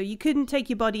 Right. So you couldn't take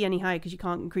your body any higher because you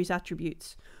can't increase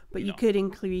attributes, but you No. could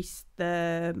increase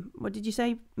the what did you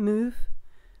say? Move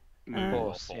Move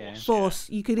or Force, yeah. force.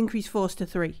 You could increase force to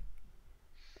 3,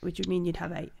 which would mean you'd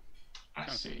have 8. I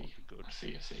Okay, see. good. I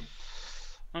see.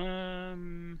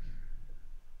 I'm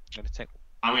gonna take.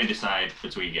 I'm going to decide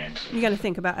between games. You got to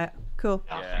think about it. Cool.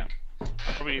 I Yeah. think.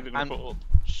 I'm probably either going And- to put up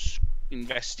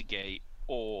investigate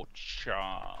or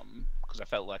charm, because I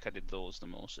felt like I did those the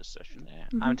most this session. Yeah,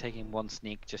 Mm-hmm. I'm taking 1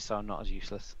 sneak just so I'm not as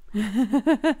useless. So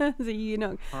you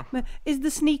know, is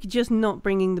the sneak just not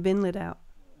bringing the bin lid out?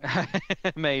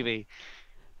 Maybe.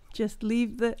 Just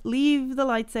leave the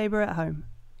lightsaber at home.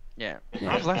 Yeah.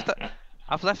 I've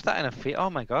left that in a field. Oh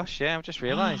my gosh! Yeah, I've just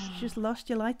realised. Just lost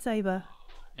your lightsaber.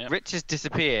 Yep. Rich has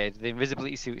disappeared. The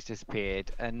invisibility suit's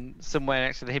disappeared, and somewhere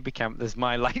next to the hippie camp, there's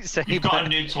my lightsaber. You've got a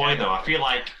new toy, though. I feel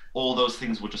like all those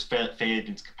things would just fade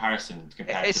into comparison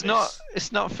compared It's to not. this.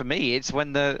 It's not for me. It's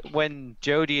when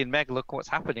Jodie and Meg look what's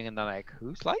happening, and they're like,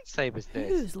 "Whose lightsaber's this?"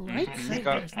 Whose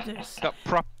lightsaber is this? It's got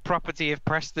property of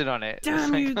Preston on it.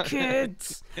 Damn you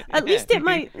kids! At least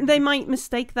they might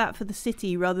mistake that for the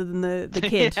city rather than the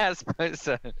kid. Yeah, I suppose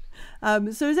so.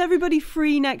 So is everybody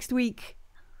free next week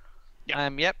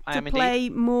Yep, I to am play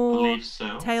indeed. more believe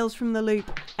so. Tales from the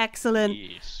Loop? Excellent.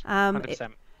 Yes.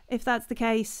 100%. If that's the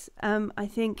case, I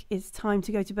think it's time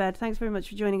to go to bed. Thanks very much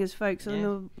for joining us, folks. Yeah.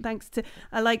 And thanks to,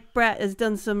 like Brett has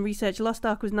done some research. Lost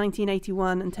Ark was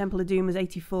 1981 and Temple of Doom was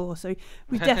 84. So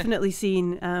we've definitely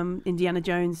seen Indiana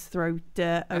Jones throw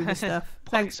dirt over stuff.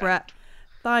 Thanks, Brett.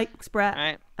 Thanks, Brett. All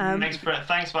right. Thanks, Brett.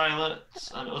 Thanks, Violet,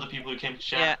 and other people who came to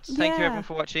Yeah. chat. Thank you Yeah. everyone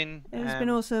for watching. It's been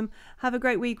awesome. Have a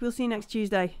great week. We'll see you next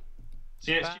Tuesday.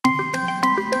 See you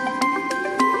next